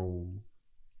እንዴት ነው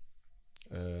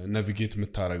ናቪጌት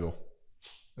የምታረገው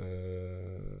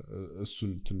እሱን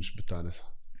ትንሽ ብታነሳ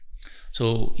so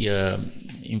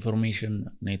የኢንፎርሜሽን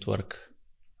ኔትወርክ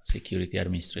ሴኩሪቲ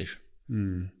አድሚኒስትሬሽን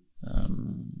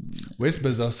ወይስ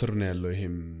በዛ ስር ነው ያለው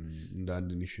ይሄም እንደ አንድ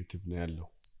ኢኒሺዬቲቭ ነው ያለው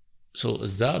so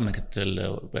እዛ ምክትል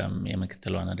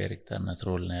የምክትል ዋና ዳይሬክተርነት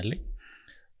ሮል ነው ያለኝ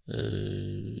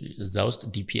እዛ ውስጥ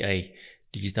ዲፒአይ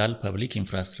ዲጂታል ፐብሊክ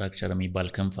ኢንፍራስትራክቸር የሚባል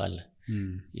ክንፍ አለ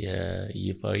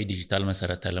የይፋዊ ዲጂታል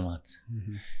መሰረተ ልማት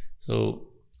so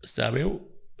እሳቤው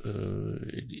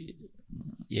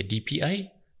የዲፒአይ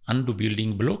አንዱ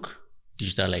ቢልዲንግ ብሎክ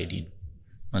ዲጂታል አይዲ ነው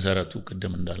መሰረቱ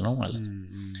ቅድም እንዳልነው ማለት ነው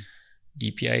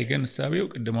ዲፒአይ ግን እሳቤው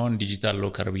ቅድማውን ዲጂታል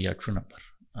ሎከር ብያችሁ ነበር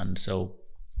አንድ ሰው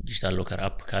ዲጂታል ሎከር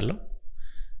አፕ ካለው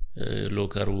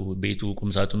ሎከሩ ቤቱ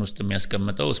ቁምሳጥን ውስጥ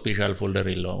የሚያስቀምጠው ስፔሻል ፎልደር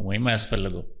የለውም ወይም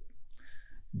አያስፈልገው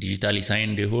ዲጂታሊ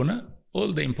ሳይንድ የሆነ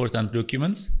all the important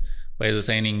documents by the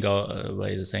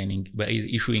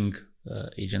issuing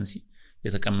agency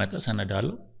የተቀመጠ ሰነድ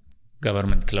አለው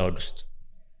government cloud ውስጥ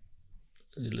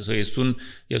so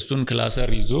የሱን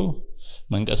ክላሰር ይዞ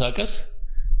መንቀሳቀስ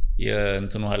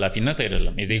የእንትኑ ኃላፊነት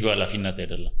አይደለም የዜጋው ኃላፊነት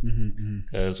አይደለም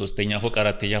ከሶስተኛ ፎቅ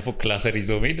አራተኛ ፎቅ ክላሰር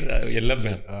ይዞ መሄድ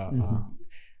የለበትም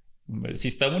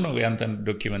ሲስተሙ ነው ያንተን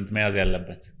ዶክመንት መያዝ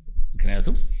ያለበት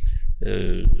ምክንያቱም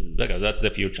በቃ that's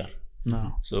the future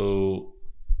so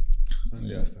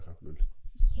ያስተካክሉል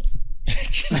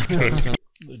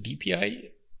DPI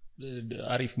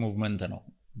አሪፍ ሙቭመንት ነው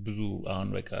ብዙ አሁን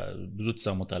በቃ ብዙ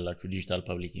ተሰሙታላችሁ ዲጂታል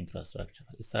ፐብሊክ ኢንፍራስትራክቸር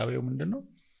እሳቤው ምንድነው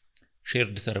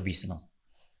ሼርድ ሰርቪስ ነው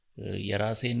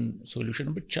የራሴን ሶሉሽን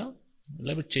ብቻ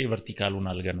ለብቻ ቨርቲካሉን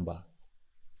አልገንባ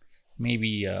ሜቢ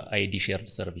አይዲ ሼርድ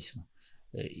ሰርቪስ ነው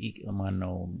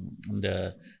ማነው እንደ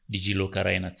ዲጂሎከር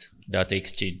አይነት ዳታ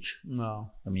ኤክስቼንጅ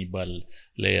የሚባል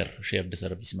ሌየር ሼርድ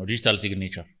ሰርቪስ ነው ዲጂታል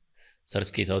ሲግኔቸር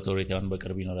ሰርቲፊኬት አውቶሪቲ አሁን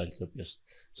በቅርብ ይኖራል ኢትዮጵያ ውስጥ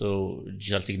so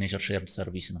ዲጂታል ሲግኔቸር ሼርድ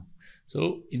ሰርቪስ ነው so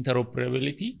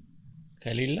ኢንተርኦፕሬቢሊቲ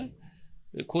ከሌለ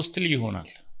ኮስትሊ ይሆናል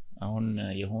አሁን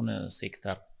የሆነ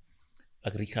ሴክተር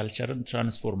አግሪካልቸርን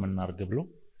ትራንስፎርም እናርግ ብሎ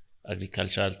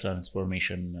አግሪካልቸራል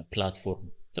ትራንስፎርሜሽን ፕላትፎርም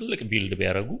ትልቅ ቢልድ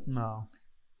ቢያረጉ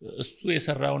እሱ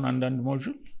የሰራውን አንዳንድ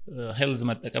ሞጁል ሄልዝ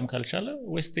መጠቀም ካልቻለ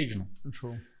ዌስቴጅ ነው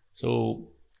so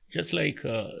just like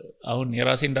አሁን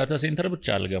የራሴን ዳታ ሴንተር ብቻ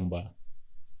አልገንባ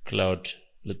ክላውድ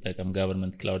ልጠቀም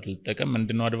ገቨርንመንት ክላውድ ልጠቀም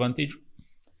ምንድነው አድቫንቴጁ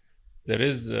there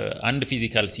is አንድ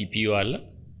ፊዚካል ሲፒዩ አለ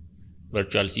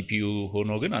ቨርቹዋል ሲፒዩ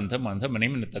ሆኖ ግን አንተም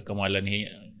እኔም እንጠቀማለን ይሄ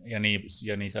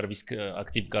የኔ ሰርቪስ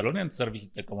አክቲቭ ካልሆነ አንተ ሰርቪስ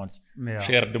ይጠቀማል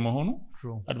ሼርድ መሆኑ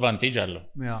አድቫንቴጅ አለው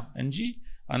እንጂ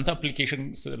አንተ አፕሊኬሽን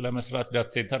ለመስራት ዳታ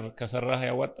ሴንተር ከሰራህ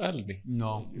ያዋጣል እንዴ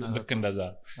ልክ እንደዛ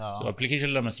so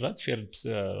አፕሊኬሽን ለመስራት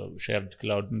ሼርድ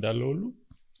ክላውድ እንዳለው ሁሉ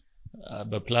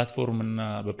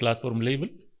በፕላትፎርም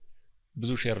ሌቭል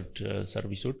ብዙ ሼርድ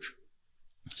ሰርቪሶች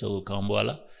so ካሁን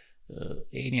በኋላ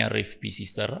ኤኒ አርኤፍፒ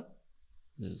ሲሰራ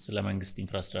ስለ መንግስት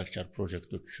ኢንፍራስትራክቸር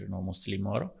ፕሮጀክቶች ነው ሞስትሊ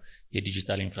ማወራው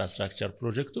የዲጂታል ኢንፍራስትራክቸር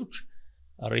ፕሮጀክቶች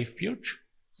አርኤፍፒዎች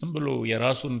ዝም ብሎ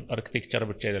የራሱን አርኪቴክቸር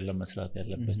ብቻ አይደለም መስራት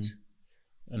ያለበት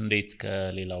እንዴት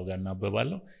ከሌላው ጋር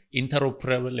እናበባለው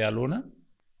ኢንተርኦፕሬብል ያልሆነ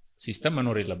ሲስተም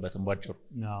መኖር የለበትም ባጭሩ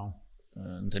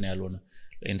እንትን ያልሆነ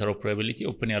ኢንተርኦፕሬቢሊቲ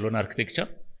ኦፕን ያልሆነ አርኪቴክቸር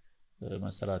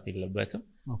መሰራት የለበትም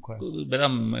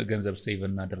በጣም ገንዘብ ሴቭ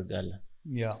እናደርጋለን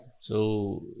so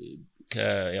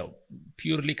ያው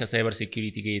ፒውርሊ ከሳይበር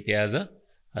ሴኩሪቲ ጋር የተያዘ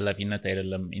ኃላፊነት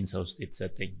አይደለም ኢንሳ ውስጥ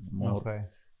የተሰጠኝ ሞር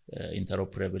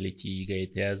ኢንተርኦፕሬቢሊቲ ጋር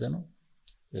የተያዘ ነው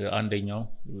አንደኛው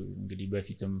እንግዲህ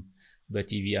በፊትም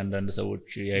በቲቪ አንዳንድ ሰዎች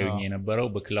ያዩኝ የነበረው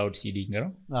በክላውድ ሲዲንግ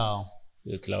ነው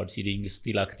ክላውድ ሲዲንግ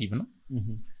ስቲል አክቲቭ ነው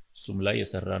እሱም ላይ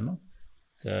የሰራን ነው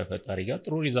ከፈጣሪ ጋር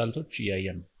ጥሩ ሪዛልቶች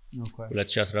ያያየን ነው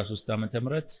 2013 ዓመተ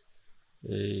ምህረት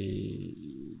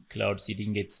ክላውድ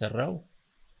ሲዲንግ የተሰራው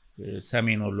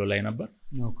ሰሜን ወሎ ላይ ነበር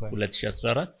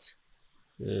 2014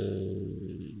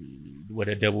 ወደ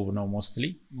ደቡብ ነው ሞስትሊ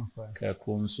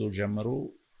ከኮንሶ ጀምሮ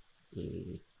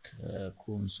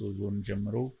ከኮንሶ ዞን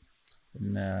ጀምሮ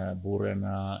እና ቦረና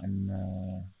እና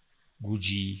ጉጂ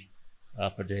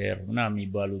አፍደር ምናምን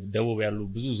የሚባሉ ደቡብ ያሉ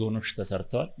ብዙ ዞኖች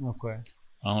ተሰርተዋል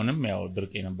አሁንም ያው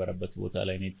ድርቅ የነበረበት ቦታ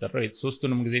ላይ ነው የተሰራው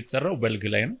ሶስቱንም ጊዜ የተሰራው በልግ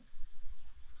ላይ ነው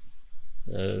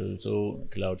ሶ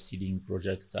ክላውድ ሲዲንግ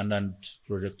ፕሮጀክት አንዳንድ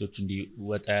ፕሮጀክቶች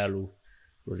እንዲወጣ ያሉ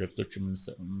ፕሮጀክቶችም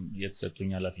የተሰጡኝ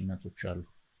ኃላፊነቶች አሉ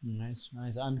ናይስ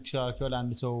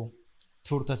አንድ ሰው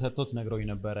ቱር ተሰጥቶት ነግረውኝ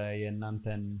ነበረ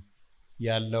የእናንተን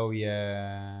ያለው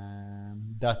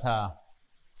የዳታ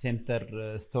ሴንተር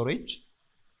ስቶሬጅ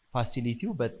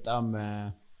ፋሲሊቲው በጣም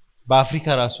በአፍሪካ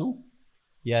ራሱ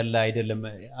ያለ አይደለም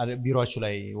ቢሮአችሁ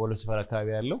ላይ ወሎ ሰፈር አካባቢ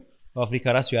ያለው በአፍሪካ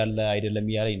ራሱ ያለ አይደለም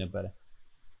ያለኝ ነበር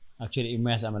actually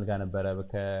ኢማያስ አመልጋ ነበር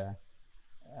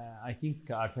I think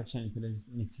artificial intelligence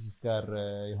institute ጋር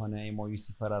የሆነ ኤምኦዩ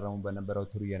ሲፈራረሙ በነበረው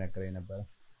ቱር እየነገረኝ ነበር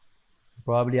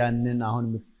probably ያንን አሁን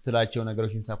የምትላቸው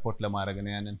ነገሮችን ሰፖርት ለማድረግ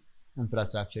ነው ያንን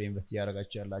ኢንፍራስትራክቸር ኢንቨስት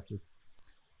ያደርጋችሁ ያላችሁ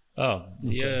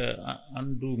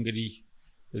አንዱ እንግዲህ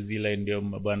እዚህ ላይ እንዲያውም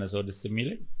ባነሳው ደስ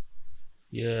የሚለኝ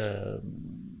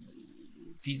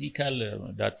የፊዚካል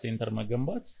ዳታ ሴንተር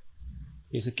መገንባት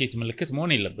የስኬት ምልክት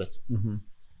መሆን የለበት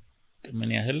ምን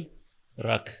ያህል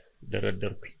ራክ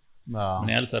ደረደርኩኝ ምን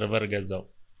ያህል ሰርቨር ገዛው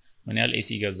ምን ያህል ኤሲ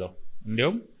ገዛው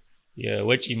እንዲያውም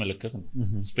የወጪ ምልክት ነው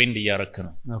ስፔንድ እያረክ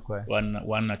ነው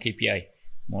ዋና KPI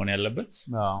መሆን ያለበት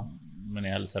ምን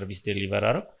ያህል ሰርቪስ ዴሊቨር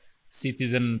አረኩ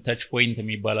ሲቲዝን ታች ፖይንት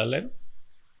የሚባላል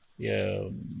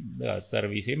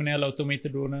የሰርቪስ ምን ያህል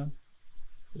አውቶሜትድ ሆነ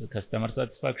ከስተመር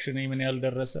ሳቲስፋክሽን ምን ያህል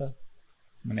ደረሰ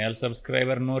ምን ያህል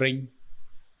ሰብስክራይበር ኖረኝ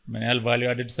ምን ያህል ቫልዩ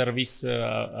አድድ ሰርቪስ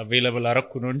አቬሌብል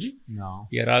አረኩ ነው እንጂ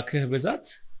የራክህ ብዛት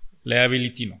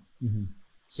ላያቢሊቲ ነው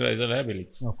so is a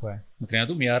liability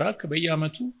ምክንያቱም ያራክ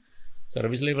በየአመቱ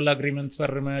ሰርቪስ ሌቭል አግሪመንት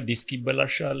ፈርመ ዲስክ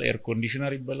ይበላሻል ኤር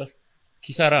ኮንዲሽነር ይበላሽ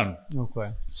ኪሳራ ነው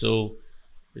so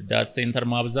ዳታ ሴንተር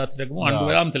ማብዛት ደግሞ አንዱ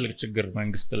በጣም ትልቅ ችግር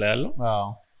መንግስት ላይ ያለው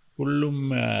ሁሉም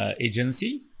ኤጀንሲ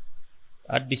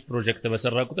አዲስ ፕሮጀክት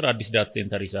በሰራ ቁጥር አዲስ ዳታ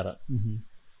ሴንተር ይሰራል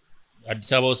አዲስ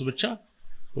አበባ ውስጥ ብቻ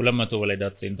 200 በላይ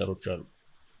ዳታ ሴንተሮች አሉ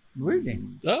really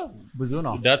ብዙ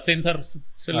ነው ዳታ ሴንተር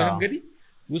ስለህ እንግዲህ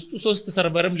ውስጡ 3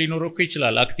 ሰርቨርም ሊኖረው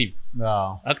ይችላል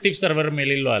አክቲቭ ሰርቨርም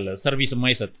የሌለው አለ ሰርቪስ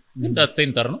የማይሰጥ ግን ዳታ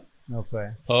ሴንተር ነው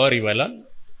ፓወር ይበላል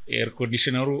ኤር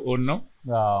ኮንዲሽነሩ ኦን ነው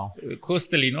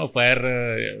ኮስትሊ ነው ፋየር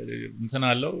እንትን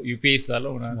አለው ዩፒኤስ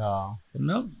አለው እና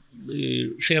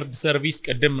ሼርድ ሰርቪስ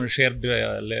ቀደም ሼርድ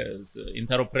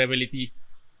ኢንተሮፕሬቢሊቲ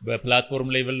በፕላትፎርም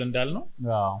ሌቭል እንዳልነው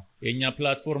የኛ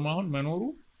ፕላትፎርም አሁን መኖሩ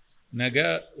ነገ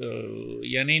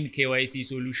የኔን KYC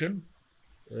ሶሉሽን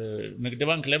ንግድ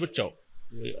ባንክ ለብቻው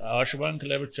አዋሽ ባንክ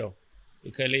ለብቻው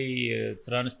ከላይ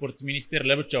ትራንስፖርት ሚኒስቴር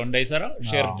ለብቻው እንዳይሰራ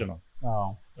ሼርድ ነው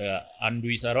አንዱ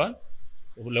ይሰራዋል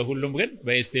ለሁሉም ግን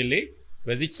በኤስኤልኤ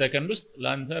በዚች ሰከንድ ውስጥ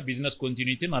ላንተ ቢዝነስ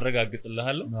ኮንቲኒቲን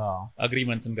አረጋግጥልሃለሁ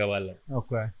አግሪመንት እንገባለን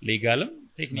ሌጋልም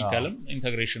ቴክኒካልም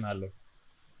ኢንተግሬሽን አለው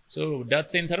so ዳታ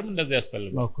ሴንተርም እንደዚህ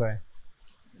ያስፈልጋል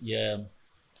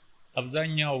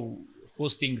የአብዛኛው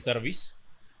ሆስቲንግ ሰርቪስ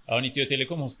አሁን ኢትዮ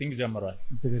ቴሌኮም ሆስቲንግ ጀምሯል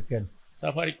ትክክል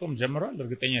ሳፋሪኮም ጀምሯል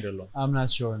እርግጠኛ አይደለም I'm not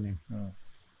sure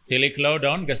ቴሌክላውድ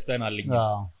አሁን ገዝተናልኝ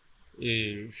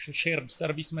ሼርድ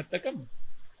ሰርቪስ መጠቀም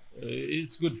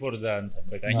it's good for the answer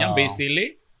በቃኛም በኤስኤልኤ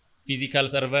ፊዚካል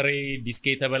ሰርቨር ዲስክ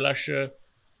ተበላሽ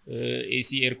ኤሲ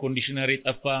ኤር ኮንዲሽነር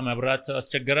ጠፋ መብራት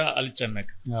አስቸገራ አልጨነቅ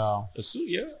እሱ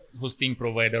የሆስቲንግ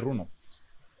ፕሮቫይደሩ ነው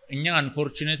እኛ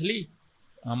unfortunately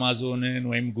አማዞንን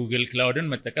ወይም ጉግል ክላውድን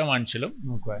መጠቀም አንችልም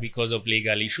because of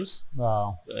legal issues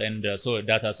and so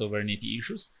data sovereignty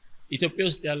issues ኢትዮጵያ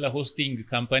ውስጥ ያለ ሆስቲንግ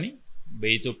ካምፓኒ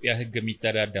በኢትዮጵያ ህግ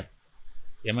የሚተዳደር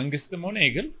የመንግስትም ሆነ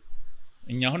የግል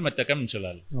እኛ አሁን መጠቀም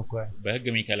እንችላለን በህግ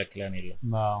የሚከለክለን የለም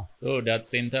so ዳታ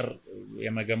ሴንተር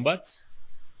የመገንባት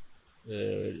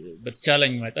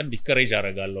በተቻለኝ መጠን ዲስከሬጅ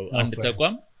አደርጋለሁ አንድ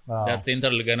ተቋም ዳታ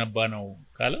ሴንተር ልገነባ ነው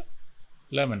ካለ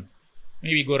ለምን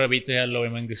ሜቢ ጎረቤት ያለው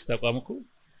የመንግስት ተቋም እኮ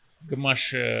ግማሽ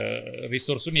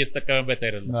ሪሶርሱን እየተጠቀመበት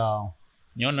አይደለም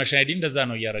ኛው ናሽናል አይዲ እንደዛ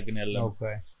ነው ያያረግን ያለው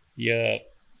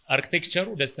የአርኪቴክቸሩ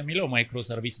ደስ የሚለው ማይክሮ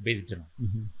ሰርቪስ ቤዝድ ነው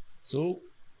so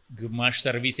ግማሽ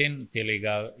ሰርቪስን ቴሌጋ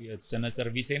የተወሰነ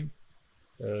ሰርቪስን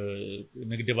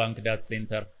ንግድ ባንክ ዳታ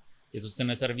ሴንተር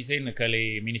የተወሰነ ሰርቪስን ከሌ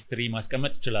ሚኒስትሪ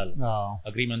ማስቀመጥ ይችላል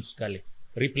አግሪመንት ውስጥ ካለ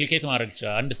ሪፕሊኬት ማድረግ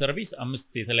ይችላል አንድ ሰርቪስ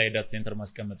 5 የተለያየ ዳታ ሴንተር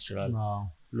ማስቀመጥ ይችላል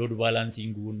ሎድ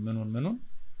ባላንሲንጉን ምኑን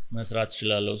መስራት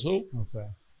ይችላል so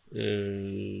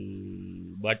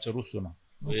ባጭሩ እሱ ነው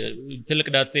ትልቅ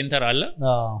ዳታ ሴንተር አለ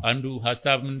አንዱ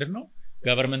ሐሳብ ምንድነው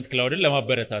ገቨርንመንት ክላውድን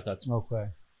ለማበረታታት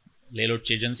ሌሎች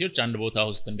ኤጀንሲዎች አንድ ቦታ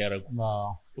ውስጥ እንዲያረጉ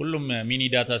ሁሉም ሚኒ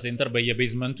ዳታ ሴንተር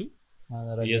በየቤዝመንቱ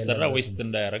የሰራ ዌስት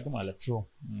እንዳያረግ ማለት ነው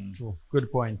good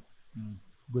point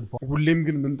ሁሌም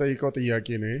ግን ምን ጠይቀው ጥያቄ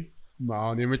ነው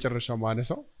አሁን የመጨረሻ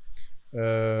ማነሳው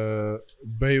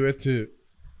በህይወት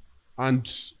አንድ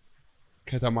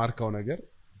ከተማርከው ነገር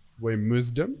ወይ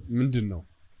wisdom ምንድነው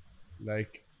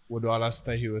like ወደ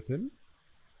አላስታይ ህይወትን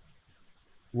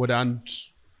ወደ አንድ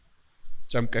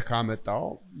ጨምቀ ካመጣው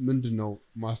ምንድነው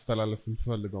ማስተላለፍ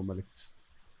እንፈልገው መልእክት?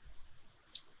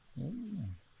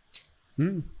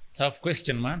 tough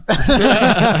question man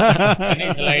እኔ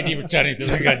ስላይዲ ብቻ ነው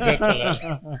የተዘጋጀው ተላል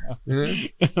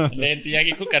ለእንት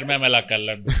ያቂኩ ቀድመ መላክ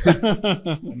አለብኝ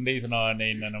እንዴት ነው እኔ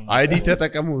አይዲ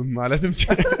ተጠቀሙ ማለትም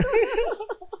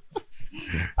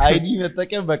አይዲ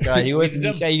መጠቀም በቃ ህይወት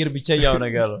እንቀይር ብቻ ያው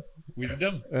ነገር ነው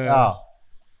wisdom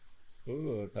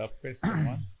tough question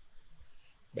man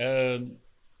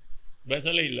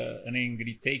በተለይ እኔ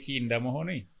እንግዲህ ቴኪ እንደመሆኔ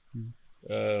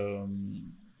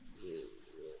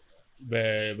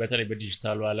በተለይ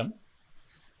በዲጂታሉ ዓለም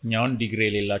እኛውን ዲግሪ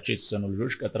የሌላቸው የተሰኑ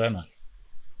ልጆች ቀጥረናል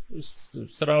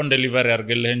ስራውን ዴሊቨር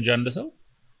ያርግልህ እንጂ አንድ ሰው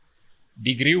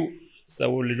ዲግሪው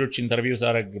ሰው ልጆች ኢንተርቪው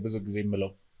ሳረግ ብዙ ጊዜ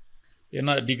ምለው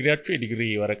እና ዲግሪያችሁ የዲግሪ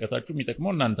ወረቀታችሁ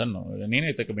የሚጠቅመው እናንተን ነው እኔ ነው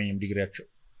የጠቅመኝም ዲግሪያችሁ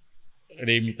እኔ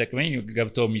የሚጠቅመኝ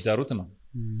ገብተው የሚሰሩት ነው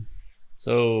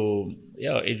so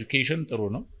ያው ኤጁኬሽን ጥሩ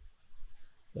ነው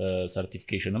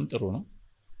ሰርቲፊኬሽንም ጥሩ ነው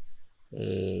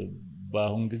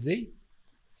በአሁን ጊዜ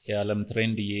የዓለም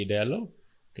ትሬንድ እየሄደ ያለው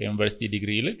ከዩኒቨርሲቲ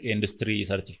ዲግሪ ይልቅ ኢንዱስትሪ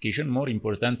ሰርቲፊኬሽን ሞር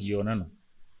ኢምፖርታንት እየሆነ ነው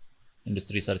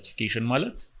ኢንዱስትሪ ሰርቲፊኬሽን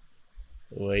ማለት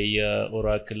ወይ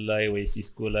ኦራክል ላይ ወይ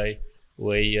ሲስኮ ላይ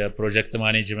ወይ ፕሮጀክት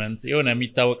ማኔጅመንት የሆነ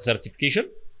የሚታወቅ ሰርቲፊኬሽን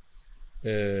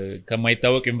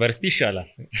ከማይታወቅ ዩኒቨርሲቲ ይሻላል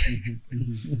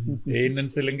ይሄንን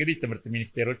ስል እንግዲህ ትምህርት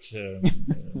ሚኒስቴሮች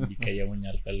ሊቀየሙኝ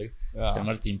አልፈልግ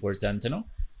ትምህርት ኢምፖርታንት ነው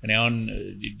እኔ አሁን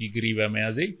ዲግሪ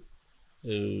በመያዜ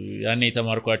ያኔ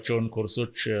የተማርኳቸውን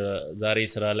ኮርሶች ዛሬ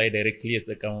ስራ ላይ ዳይሬክትሊ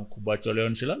የተጠቀምኩባቸው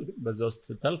ሊሆን ይችላል ግን በዛው ውስጥ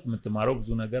ስታልፍ የምትማረው ብዙ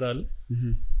ነገር አለ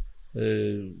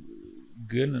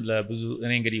ግን ለብዙ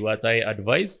እኔ እንግዲህ ዋታይ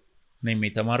አድቫይስ እኔም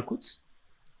የተማርኩት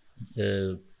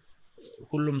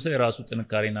ሁሉም ሰው የራሱ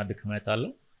ጥንካሬና ድክመት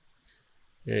አለው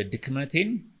ድክመቴን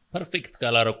ፐርፌክት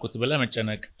ካላረኩት ብለ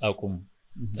መጨነቅ አቁም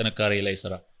ጥንካሬ ላይ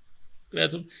ስራ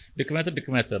ምክንያቱም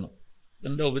ድክመት ነው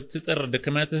እንደው ብትጥር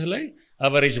ድክመትህ ላይ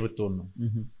አቨሬጅ ብትሆን ነው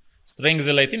ስትሬንግዝ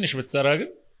ላይ ትንሽ ብትሰራ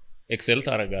ግን ኤክሰል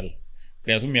ታረጋለህ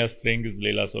ምክንያቱም ያ ስትሬንግዝ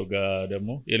ሌላ ሰው ጋር ደግሞ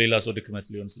የሌላ ሰው ድክመት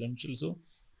ሊሆን ስለሚችል ሰው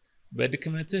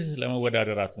በድክመትህ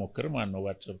ለመወዳደር አትሞክር ማን ነው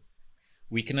ባጭሩ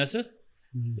ዊክነስህ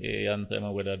ያንተ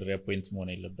መወዳደሪያ ፖይንት መሆን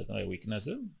የለበትም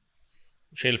ዊክነስህ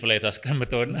ሼልፍ ላይ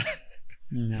ታስቀምጠውና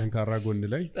ጠንካራ ጎን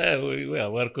ላይ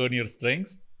work on your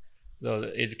strengths so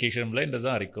education ላይ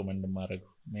እንደዛ ሪኮመንድ ማድረግ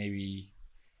maybe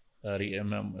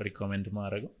recommend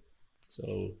ማድረገው so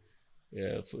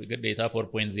ግዴታ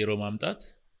 4.0 ማምጣት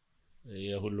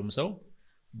የሁሉም ሰው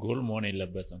ጎል መሆን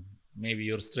የለበትም maybe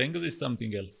your strength is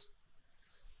something else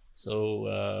so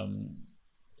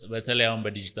በተለይ አሁን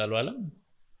በዲጂታሉ ዓለም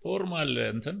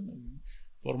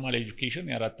ፎርማል ኤጁኬሽን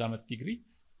የአራት ዓመት ዲግሪ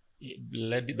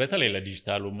በተለይ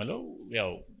ለዲጂታሉ ምለው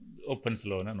ያው ኦፕን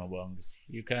ስለሆነ ነው በአሁን ጊዜ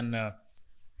you can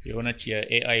የሆነች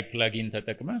የኤአይ ፕላጊን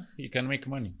ተጠቅመ you can make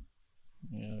money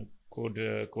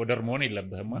ኮደር መሆን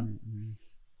የለብህም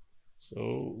so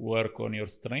work on your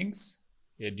strengths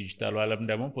የዲጂታሉ ዓለም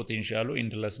ደግሞ ፖቴንሻሉ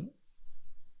ኢንድለስ ነው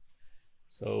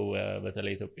so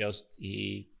በተለይ ኢትዮጵያ ውስጥ ይሄ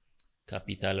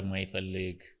ካፒታል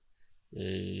ማይፈልግ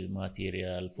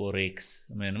ማቴሪያል ፎሬክስ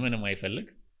ምን ማይፈልግ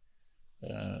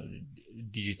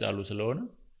ዲጂታሉ ስለሆነ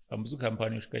ብዙ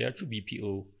ካምፓኒዎች ካያችሁ ቢፒኦ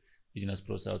ቢዝነስ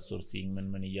ፕሮሰስ አውትሶርሲንግ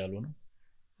ምን ይያሉ ነው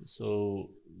so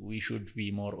we should be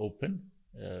more open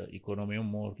ኢኮኖሚው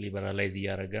ሞር ሊበራላይዝ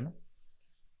ያደረገ ነው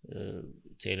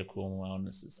ቴሌኮም አሁን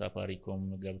ሳፋሪኮም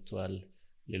ገብቷል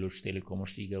ሌሎች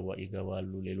ቴሌኮሞች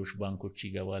ይገባሉ ሌሎች ባንኮች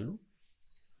ይገባሉ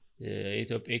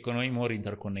የኢትዮጵያ ኢኮኖሚ ሞር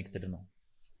ኢንተርኮኔክትድ ነው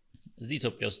እዚህ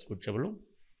ኢትዮጵያ ውስጥ ቁጭ ብሎ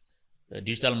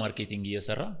ዲጂታል ማርኬቲንግ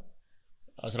እየሰራ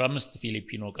 15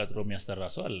 ፊሊፒኖ ቀጥሮ የሚያሰራ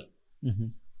ሰው አለ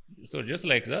so just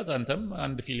like that አንተም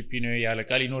አንድ ፊሊፒኖ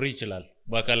ያለቃ ሊኖር ይችላል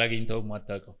በአካል አግኝተው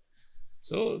ማታቀው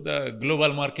so the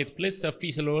global marketplace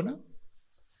ሰፊ ስለሆነ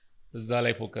እዛ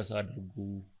ላይ ፎከስ አድርጉ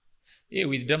ይሄ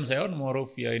ዊዝደም ሳይሆን more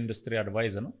of የኢንዱስትሪ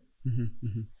አድቫይስ ነው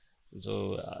so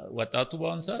ወጣቱ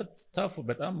በአሁን ሰዓት ታፍ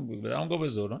በጣም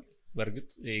ጎበዝ ሆኗል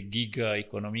በርግጥ ጊጋ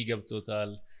ኢኮኖሚ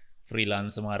ገብቶታል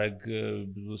ፍሪላንስ ማድረግ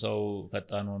ብዙ ሰው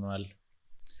ፈጣን ሆኗል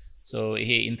so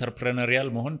ይሄ ኢንተርፕረነሪያል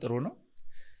መሆን ጥሩ ነው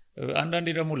አንዳንዴ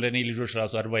ደግሞ ለኔ ልጆች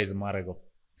ራሱ አድቫይስ ማድረገው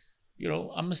you know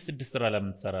 5-6 ስራ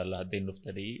ለምን ትሰራለህ at the end of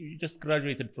the day you just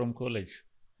graduated from college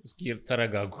እስኪ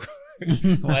ተረጋጉ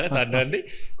ማለት አንዳንዴ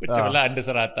ቁጭ ብላ አንድ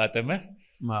ስራ አጣጥመህ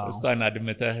እሷን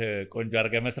አድምተህ ቆንጆ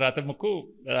አድርገህ መስራትም እኮ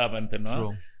በጣም እንትን ነው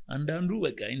አንዳንዱ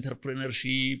በቃ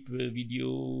ኢንተርፕረነርሺፕ ቪዲዮ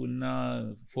እና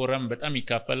ፎረም በጣም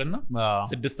ይካፈልና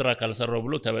 6 ስራ ካልሰራው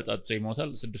ብሎ ተበጣጥቶ ይሞታል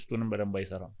 6ቱንም በደንብ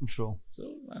አይሰራም so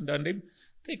አንዳንዴም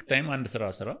ቴክ ታይም አንድ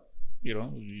ስራ you know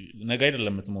ነገ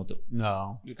አይደለም የምትሞተው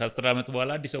ከ10 አመት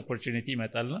በኋላ አዲስ ኦፖርቹኒቲ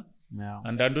ይመጣልና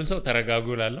አንዳንዱን ሰው ተረጋጉ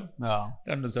እላለሁ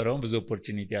አንዳንዱን ሰው ደግሞ ብዙ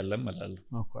ኦፖርቹኒቲ አለም እላለሁ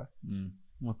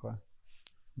ኦኬ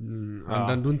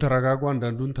አንዳንዱን ተረጋጉ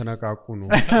አንዳንዱን ተነቃቁ ነው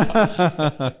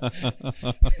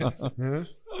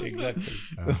ኤግዛክትሊ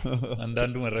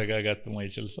አንዳንዱ መረጋጋት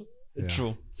ማይችል ሰው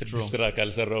true ስራ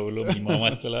ካልሰራው ብሎ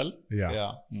የሚማማት ስላለ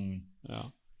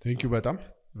ቴንክ ዩ በጣም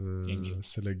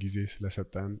ስለ ጊዜ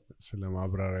ስለሰጠን ስለ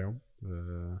ማብራሪያው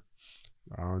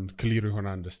አሁን ክሊር የሆነ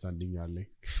አንደርስታንዲንግ አለኝ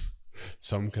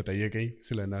ሰም ከጠየቀኝ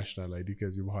ስለ ናሽናል አይዲ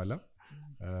ከዚህ በኋላ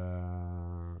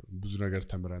ብዙ ነገር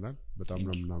ተምረናል በጣም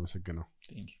ነው የምናመሰግነው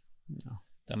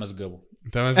ተመዝገቡ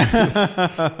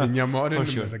እኛም አሁን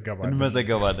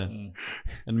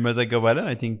እንመዘገባለን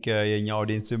አይ ቲንክ የኛ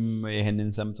ኦዲየንስም ይሄንን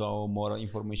ሰምተው ሞር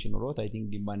ኢንፎርሜሽን ኖሮት አይ ቲንክ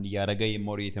ዲማንድ ያረገ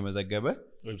ሞር የተመዘገበ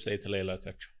ዌብሳይት ላይ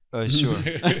ላካቸው ሹር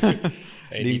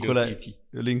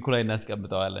ሊንኩ ላይ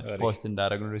እናስቀምጠዋለን ፖስት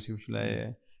እንዳደረግነው ሪሲፕሽን ላይ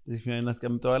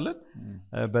እናስቀምጠዋለን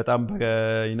በጣም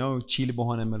ቺል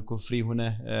በሆነ መልኩ ፍሪ ሆነ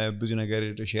ብዙ ነገር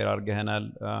ሼር አድርገናል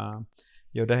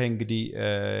ዮዳሄ እንግዲህ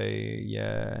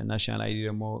የናሽናል አይዲ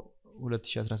ደግሞ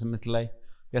 2018 ላይ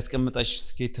ያስቀምጣችሁ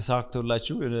ስኬት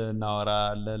ተሳክቶላችሁ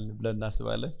እናወራለን ብለን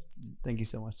እናስባለን thank you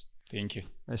so much thank you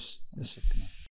እሺ